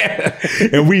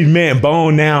saying? And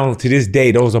Bone now to this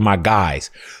day, those are my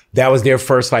guys. That was their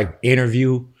first like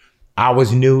interview. I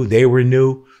was new, they were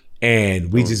new,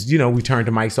 and we just, you know, we turned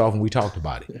the mics off and we talked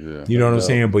about it. Yeah, you know what I'm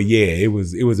saying? But yeah, it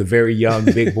was a very young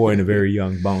big boy and a very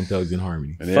young Bone Thugs and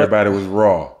Harmony. And everybody was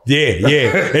raw. Yeah.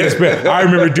 I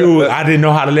remember, dude, I didn't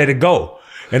know how to let it go.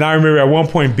 And I remember at one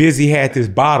point, Busy had this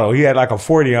bottle. He had like a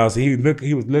 40 ounce, and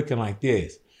he was looking like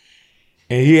this.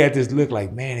 And he had this look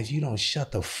like, man, if you don't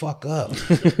shut the fuck up,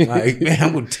 like, man,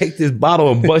 I'm gonna take this bottle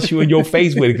and bust you in your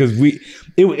face with it. Because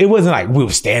it wasn't like we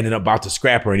were standing up about to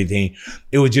scrap or anything.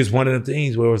 It was just one of the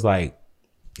things where it was like,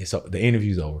 the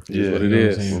interview's over. Yeah, what it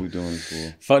is. What we doing this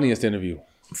for? Funniest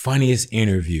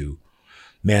interview.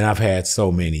 Man, I've had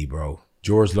so many, bro.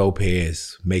 George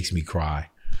Lopez makes me cry.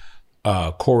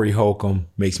 Corey Holcomb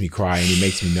makes me cry and he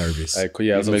makes me nervous. I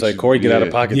was gonna say Corey get out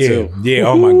of pocket too. Yeah,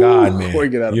 oh my God, man. Corey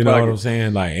get out of pocket. You know what I'm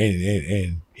saying? Like,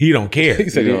 and he don't care. He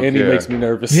said, and he makes me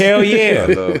nervous. Hell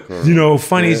yeah. You know,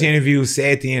 funniest interview,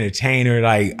 Sad the Entertainer.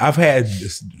 Like, I've had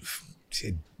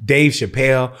Dave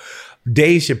Chappelle.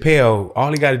 Dave Chappelle,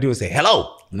 all he got to do is say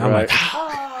hello, and I'm like,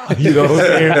 you know what I'm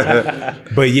saying?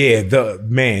 But yeah,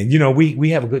 you know, we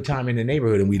have a good time in the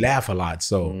neighborhood and we laugh a lot.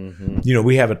 So, you know,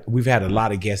 we've had a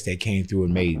lot of guests that came through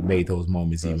and made those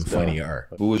moments even funnier.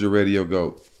 Who was your radio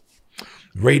GOAT?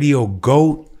 Radio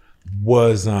GOAT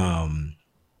was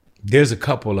there's a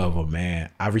couple of them, man.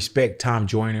 I respect Tom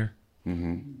Joyner.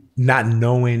 Not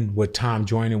knowing what Tom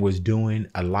Joyner was doing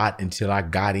a lot until I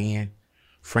got in.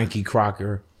 Frankie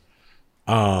Crocker.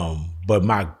 But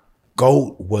my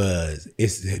GOAT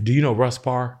do you know Russ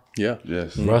Parr? Yeah.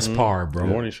 Yes. Russ Parr, bro.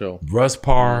 Morning show. Russ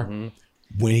Parr,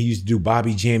 when he used to do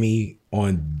Bobby Jimmy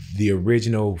on the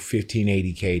original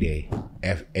 1580 K-Day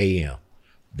AM.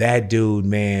 That dude,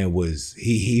 man,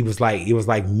 he was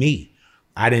like me.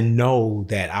 I didn't know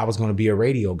that I was gonna be a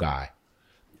radio guy.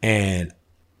 And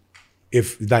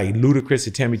if like Ludacris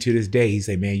would tell me to this day, he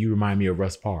say, man, you remind me of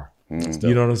Russ Parr.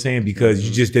 You know what I'm saying? Because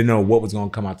you just didn't know what was going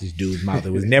to come out this dude's mouth.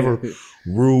 It was never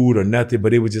rude or nothing,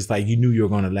 but it was just like you knew you were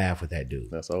going to laugh with that dude.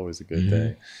 That's always a good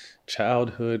thing.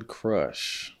 Childhood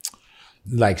crush.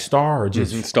 Like Star or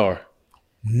just? Star.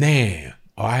 Man.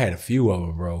 Oh, I had a few of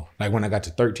them, bro. Like when I got to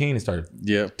 13 and started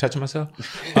touching myself.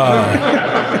 Sorry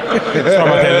about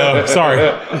that, love. Sorry.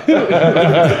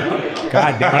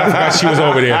 God damn it, I forgot she was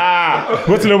over there.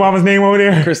 What's the little mama's name over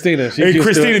there? Christina.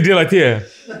 Christina did like that.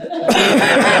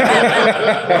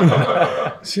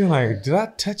 She was like, did I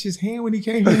touch his hand when he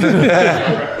came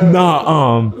in?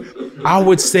 I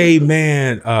would say,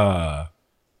 man,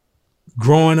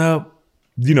 growing up,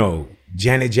 you know,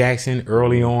 Janet Jackson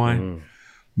early on.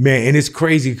 Man, and it's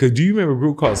crazy because do you remember a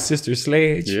group called Sister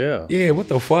Sledge? Yeah. Yeah, what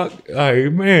the fuck?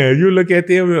 Like, man, you look at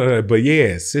them, but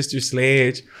yeah, Sister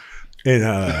Sledge. And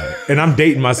I'm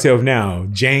dating myself now.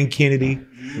 Jane Kennedy.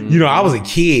 You know, I was a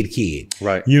kid.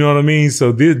 Right. You know what I mean?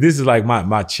 So this is like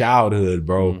my childhood,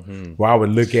 bro. Where I would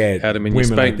look at had him in your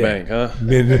spank bank, huh?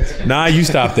 Nah, you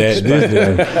stop that.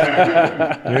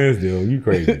 This dude, you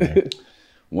crazy, man.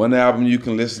 One album you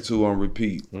can listen to on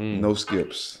repeat, no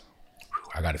skips.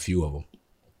 I got a few of them.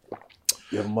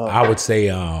 Yeah, I would say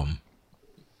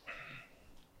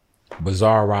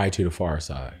Bizarre Ride to the Far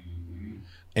Side.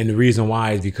 And the reason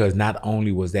why is because not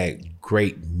only was that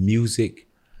great music,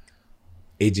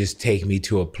 it just take me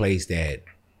to a place that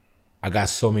I got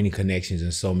so many connections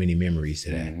and so many memories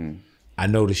to that. I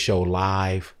know the show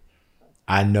live.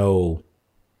 I know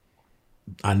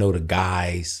the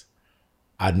guys.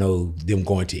 I know them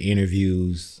going to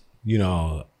interviews. You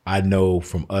know, I know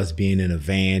from us being in a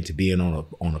van to being on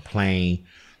a plane.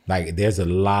 Like there's a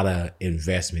lot of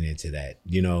investment into that,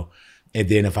 you know. And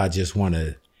then if I just want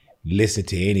to listen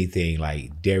to anything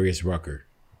like Darius Rucker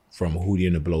from Hootie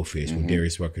and the Blowfish, with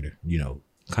Darius Rucker, you know,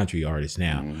 country artist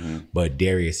now. But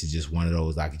Darius is just one of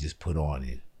those I could just put on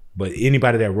it. But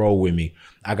anybody that roll with me,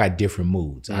 I got different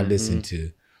moods. I listen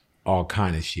to all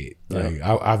kind of shit. Like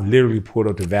I've literally pulled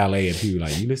up to valet and people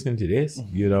like, you listening to this?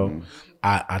 You know,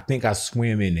 I think I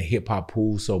swim in the hip hop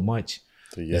pool so much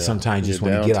that sometimes you just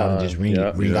want to get out and just ring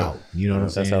out. You know what I'm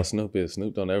saying? That's how Snoop is.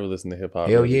 Snoop don't ever listen to hip hop.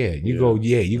 Hell yeah. You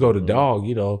go to Dog,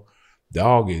 you know,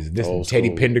 Dog is listening to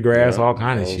Teddy Pendergrass, all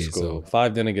kind of shit. School. So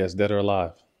 5 dinner guests, dead or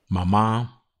alive? My mom,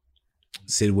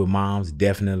 sit with moms,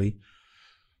 definitely.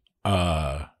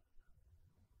 Martin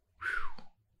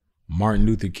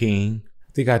Luther King.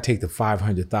 I think I take the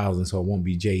 500,000 so it won't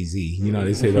be Jay-Z. You know,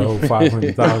 they say the whole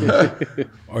 500,000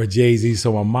 or Jay-Z.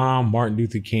 So my mom, Martin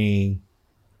Luther King,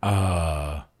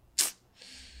 Oprah.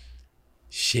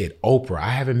 I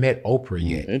haven't met Oprah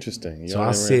yet. Interesting. So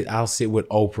I'll sit with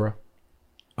Oprah.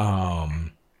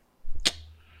 My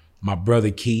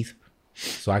brother Keith.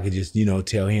 So I could just, you know,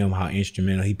 tell him how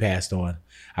instrumental he passed on.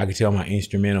 I could tell him how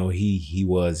instrumental he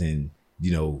was in,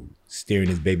 you know, steering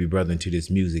his baby brother into this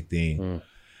music thing.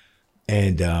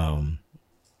 And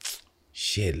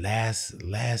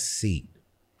last seat.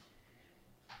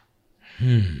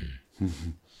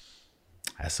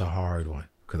 That's a hard one.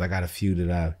 Cause I got a few that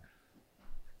I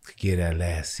could get that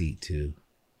last seat to.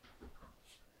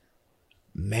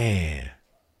 Man.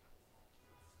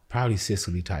 Probably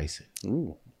Cicely Tyson.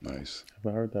 Ooh. Nice.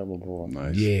 Haven't heard that one before.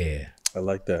 Nice. Yeah. I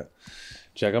like that.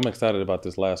 Jack, I'm excited about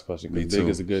this last question because Big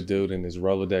is a good dude and his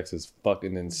Rolodex is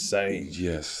fucking insane.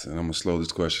 Yes, and I'm going to slow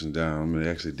this question down. I'm going to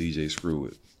actually DJ Screw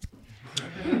it.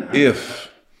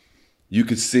 If you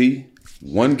could see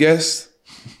one guest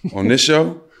on this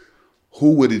show,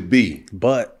 who would it be?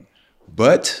 But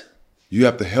you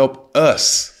have to help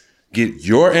us get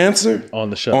your answer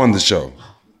on the show.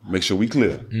 Make sure we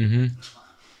clear. Mm-hmm.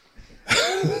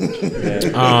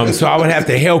 So I would have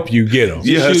to help you get them.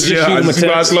 Yes,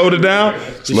 I slowed it down.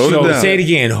 Say it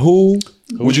again. Who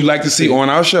would you like to see on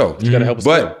our show? You gotta help us.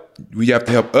 But we have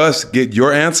to help us get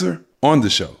your answer on the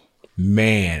show.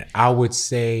 Man, I would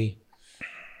say,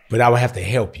 but I would have to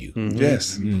help you. Mm-hmm.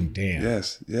 Yes. Damn.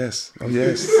 Yes. Oh,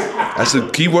 yes. That's a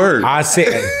key word. I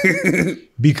say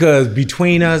because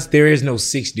between us there is no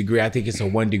 6 degree. I think it's a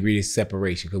 1 degree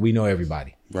separation because we know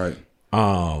everybody. Right.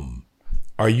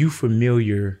 Are you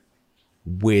familiar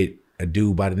with a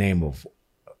dude by the name of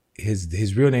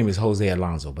his real name is Jose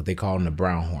Alonso, but they call him the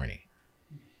Brown Hornet?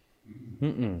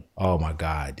 Oh my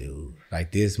God, dude!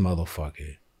 Like this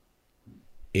motherfucker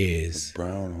is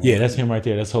Brown Hornet. Yeah, that's him right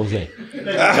there. That's Jose.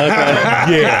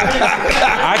 Yeah,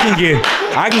 I can get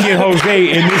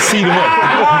Jose in this seat.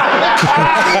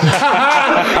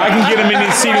 I can get him in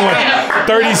this seat in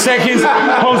 30 seconds.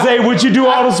 Jose, would you do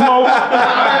all the smoke?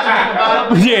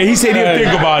 Yeah, he said he'll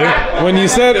think about it. When you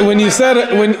said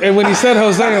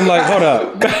Jose, I'm like, hold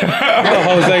up.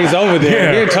 Jose's over there.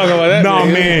 Yeah. He ain't talking about that. No,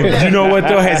 man. You know what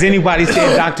though? Has anybody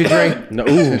said Dr. Dre? No.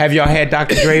 Ooh. Have y'all had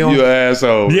Dr. Dre on? You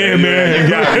asshole. Yeah, man. You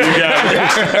got it.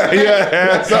 You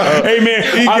asshole. Hey, man.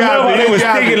 I love how they was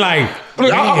thinking like.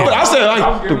 I said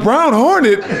like the Brown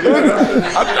Hornet.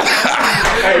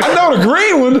 I know the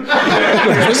green one.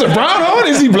 It's a Brown Hornet.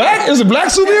 Is he black? Is it a black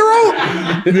superhero?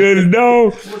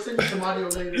 No.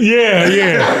 Yeah,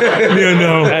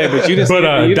 no. Hey, but you just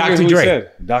Dr.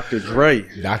 Dre.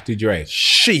 Dr. Dre.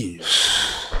 Shit.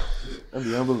 That'd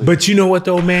be unbelievable. But you know what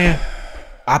though, man?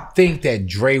 I think that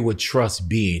Dre would trust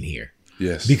being here.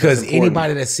 Yes. Because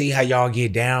anybody that see how y'all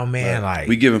get down, man, like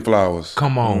we giving flowers.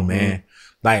 Come on, man.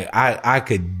 Like I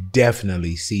could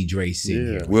definitely see Dre sitting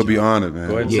here. We'll be honored, man.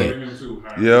 Go ahead and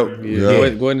Yep. Go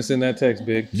ahead and send that text,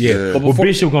 Big. Yeah. But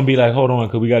Bishop gonna be like, hold on,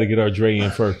 because we got to get our Dre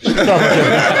in first. Sorry about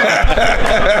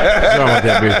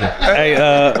that, Bishop. Hey,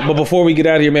 but before we get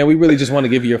out of here, man, we really just want to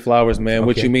give you your flowers, man.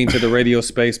 What you mean to the radio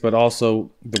space, but also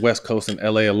the West Coast and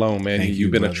LA alone, man. You've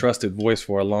been a trusted voice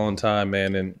for a long time,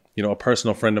 man, and you know, a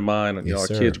personal friend of mine. And, our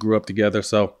kids grew up together,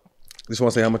 so. Just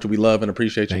want to say how much we love and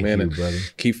appreciate you, man. And brother.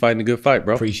 Keep fighting a good fight,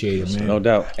 bro. Appreciate it, man. No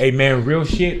doubt. Hey, man, real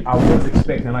shit. I was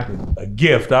expecting like a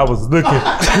gift. I was looking.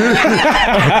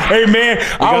 Hey, man,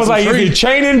 I was like, is it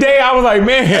chaining day? I was like,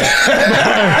 man.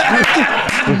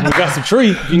 We got some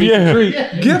tree. You need some tree.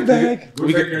 Gift bag.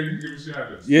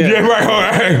 Yeah,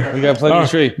 right. We got plenty of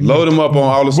tree. Load them up on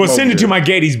all the smoke. Well, send it to my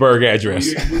Gettysburg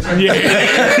address. Hey,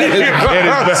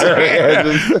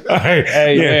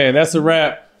 man, that's a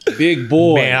wrap. Big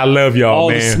boy. Man, I love y'all, all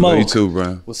man. The smoke. You too,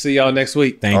 bro. We'll see y'all next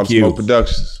week. Thank all you. Smoke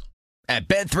Productions. At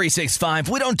Bet365,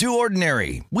 we don't do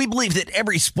ordinary. We believe that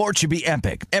every sport should be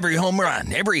epic. Every home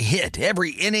run, every hit,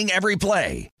 every inning, every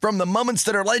play. From the moments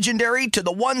that are legendary to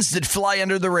the ones that fly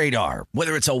under the radar.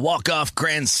 Whether it's a walk-off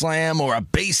grand slam or a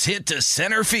base hit to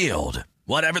center field.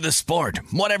 Whatever the sport,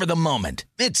 whatever the moment,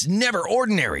 it's never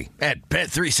ordinary at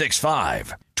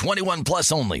Bet365. 21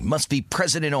 plus only. Must be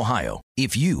present in Ohio.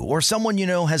 If you or someone you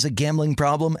know has a gambling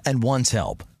problem and wants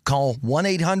help, call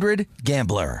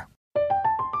 1-800-GAMBLER.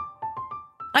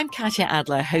 I'm Katya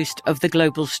Adler, host of The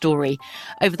Global Story.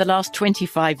 Over the last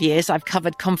 25 years, I've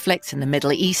covered conflicts in the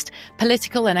Middle East,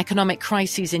 political and economic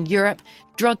crises in Europe,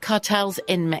 drug cartels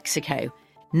in Mexico.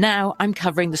 Now I'm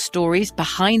covering the stories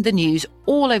behind the news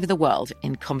all over the world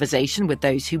in conversation with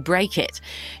those who break it.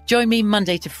 Join me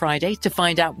Monday to Friday to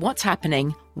find out what's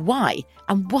happening, why,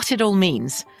 and what it all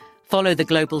means. Follow The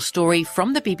Global Story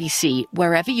from the BBC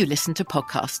wherever you listen to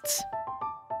podcasts.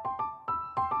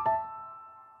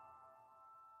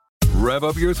 Rev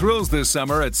up your thrills this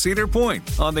summer at Cedar Point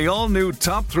on the all-new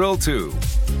Top Thrill 2.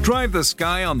 Drive the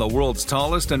sky on the world's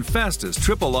tallest and fastest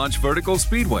triple-launch vertical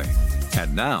speedway.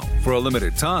 And now, for a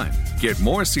limited time, get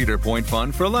more Cedar Point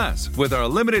fun for less with our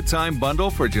limited-time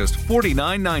bundle for just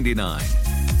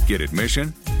 $49.99. Get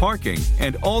admission, parking,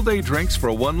 and all-day drinks for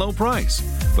one low price.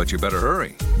 But you better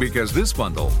hurry, because this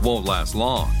bundle won't last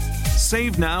long.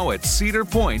 Save now at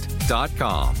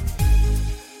cedarpoint.com.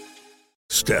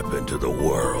 Step into the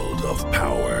world of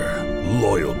power,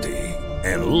 loyalty,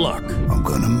 and luck. I'm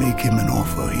gonna make him an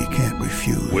offer he can't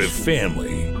refuse. With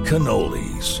family,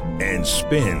 cannolis, and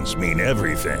spins mean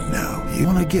everything. Now, you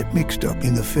wanna get mixed up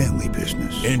in the family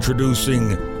business. Introducing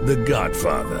The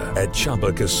Godfather at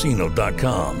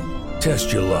ChumbaCasino.com.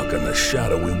 Test your luck in the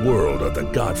shadowy world of The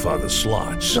Godfather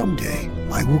slot. Someday,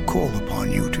 I will call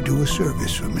upon you to do a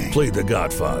service for me. Play The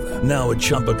Godfather, now at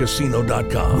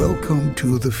ChumbaCasino.com. Welcome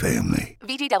to the family.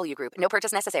 VGW Group. No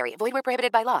purchase necessary. Void where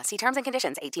prohibited by law. See terms and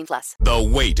conditions. 18+. The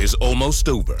wait is almost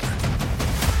over.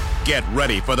 Get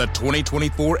ready for the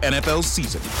 2024 NFL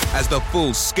season as the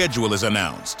full schedule is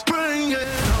announced.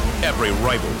 Every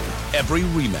rivalry, every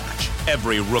rematch,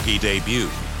 every rookie debut,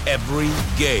 every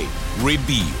game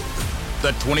revealed.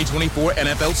 The 2024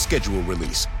 NFL schedule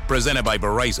release, presented by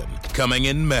Verizon, coming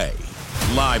in May.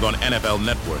 Live on NFL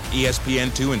Network,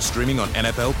 ESPN2, and streaming on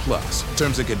NFL Plus.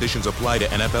 Terms and conditions apply to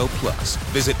NFL Plus.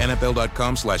 Visit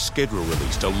NFL.com/schedule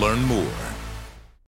release to learn more.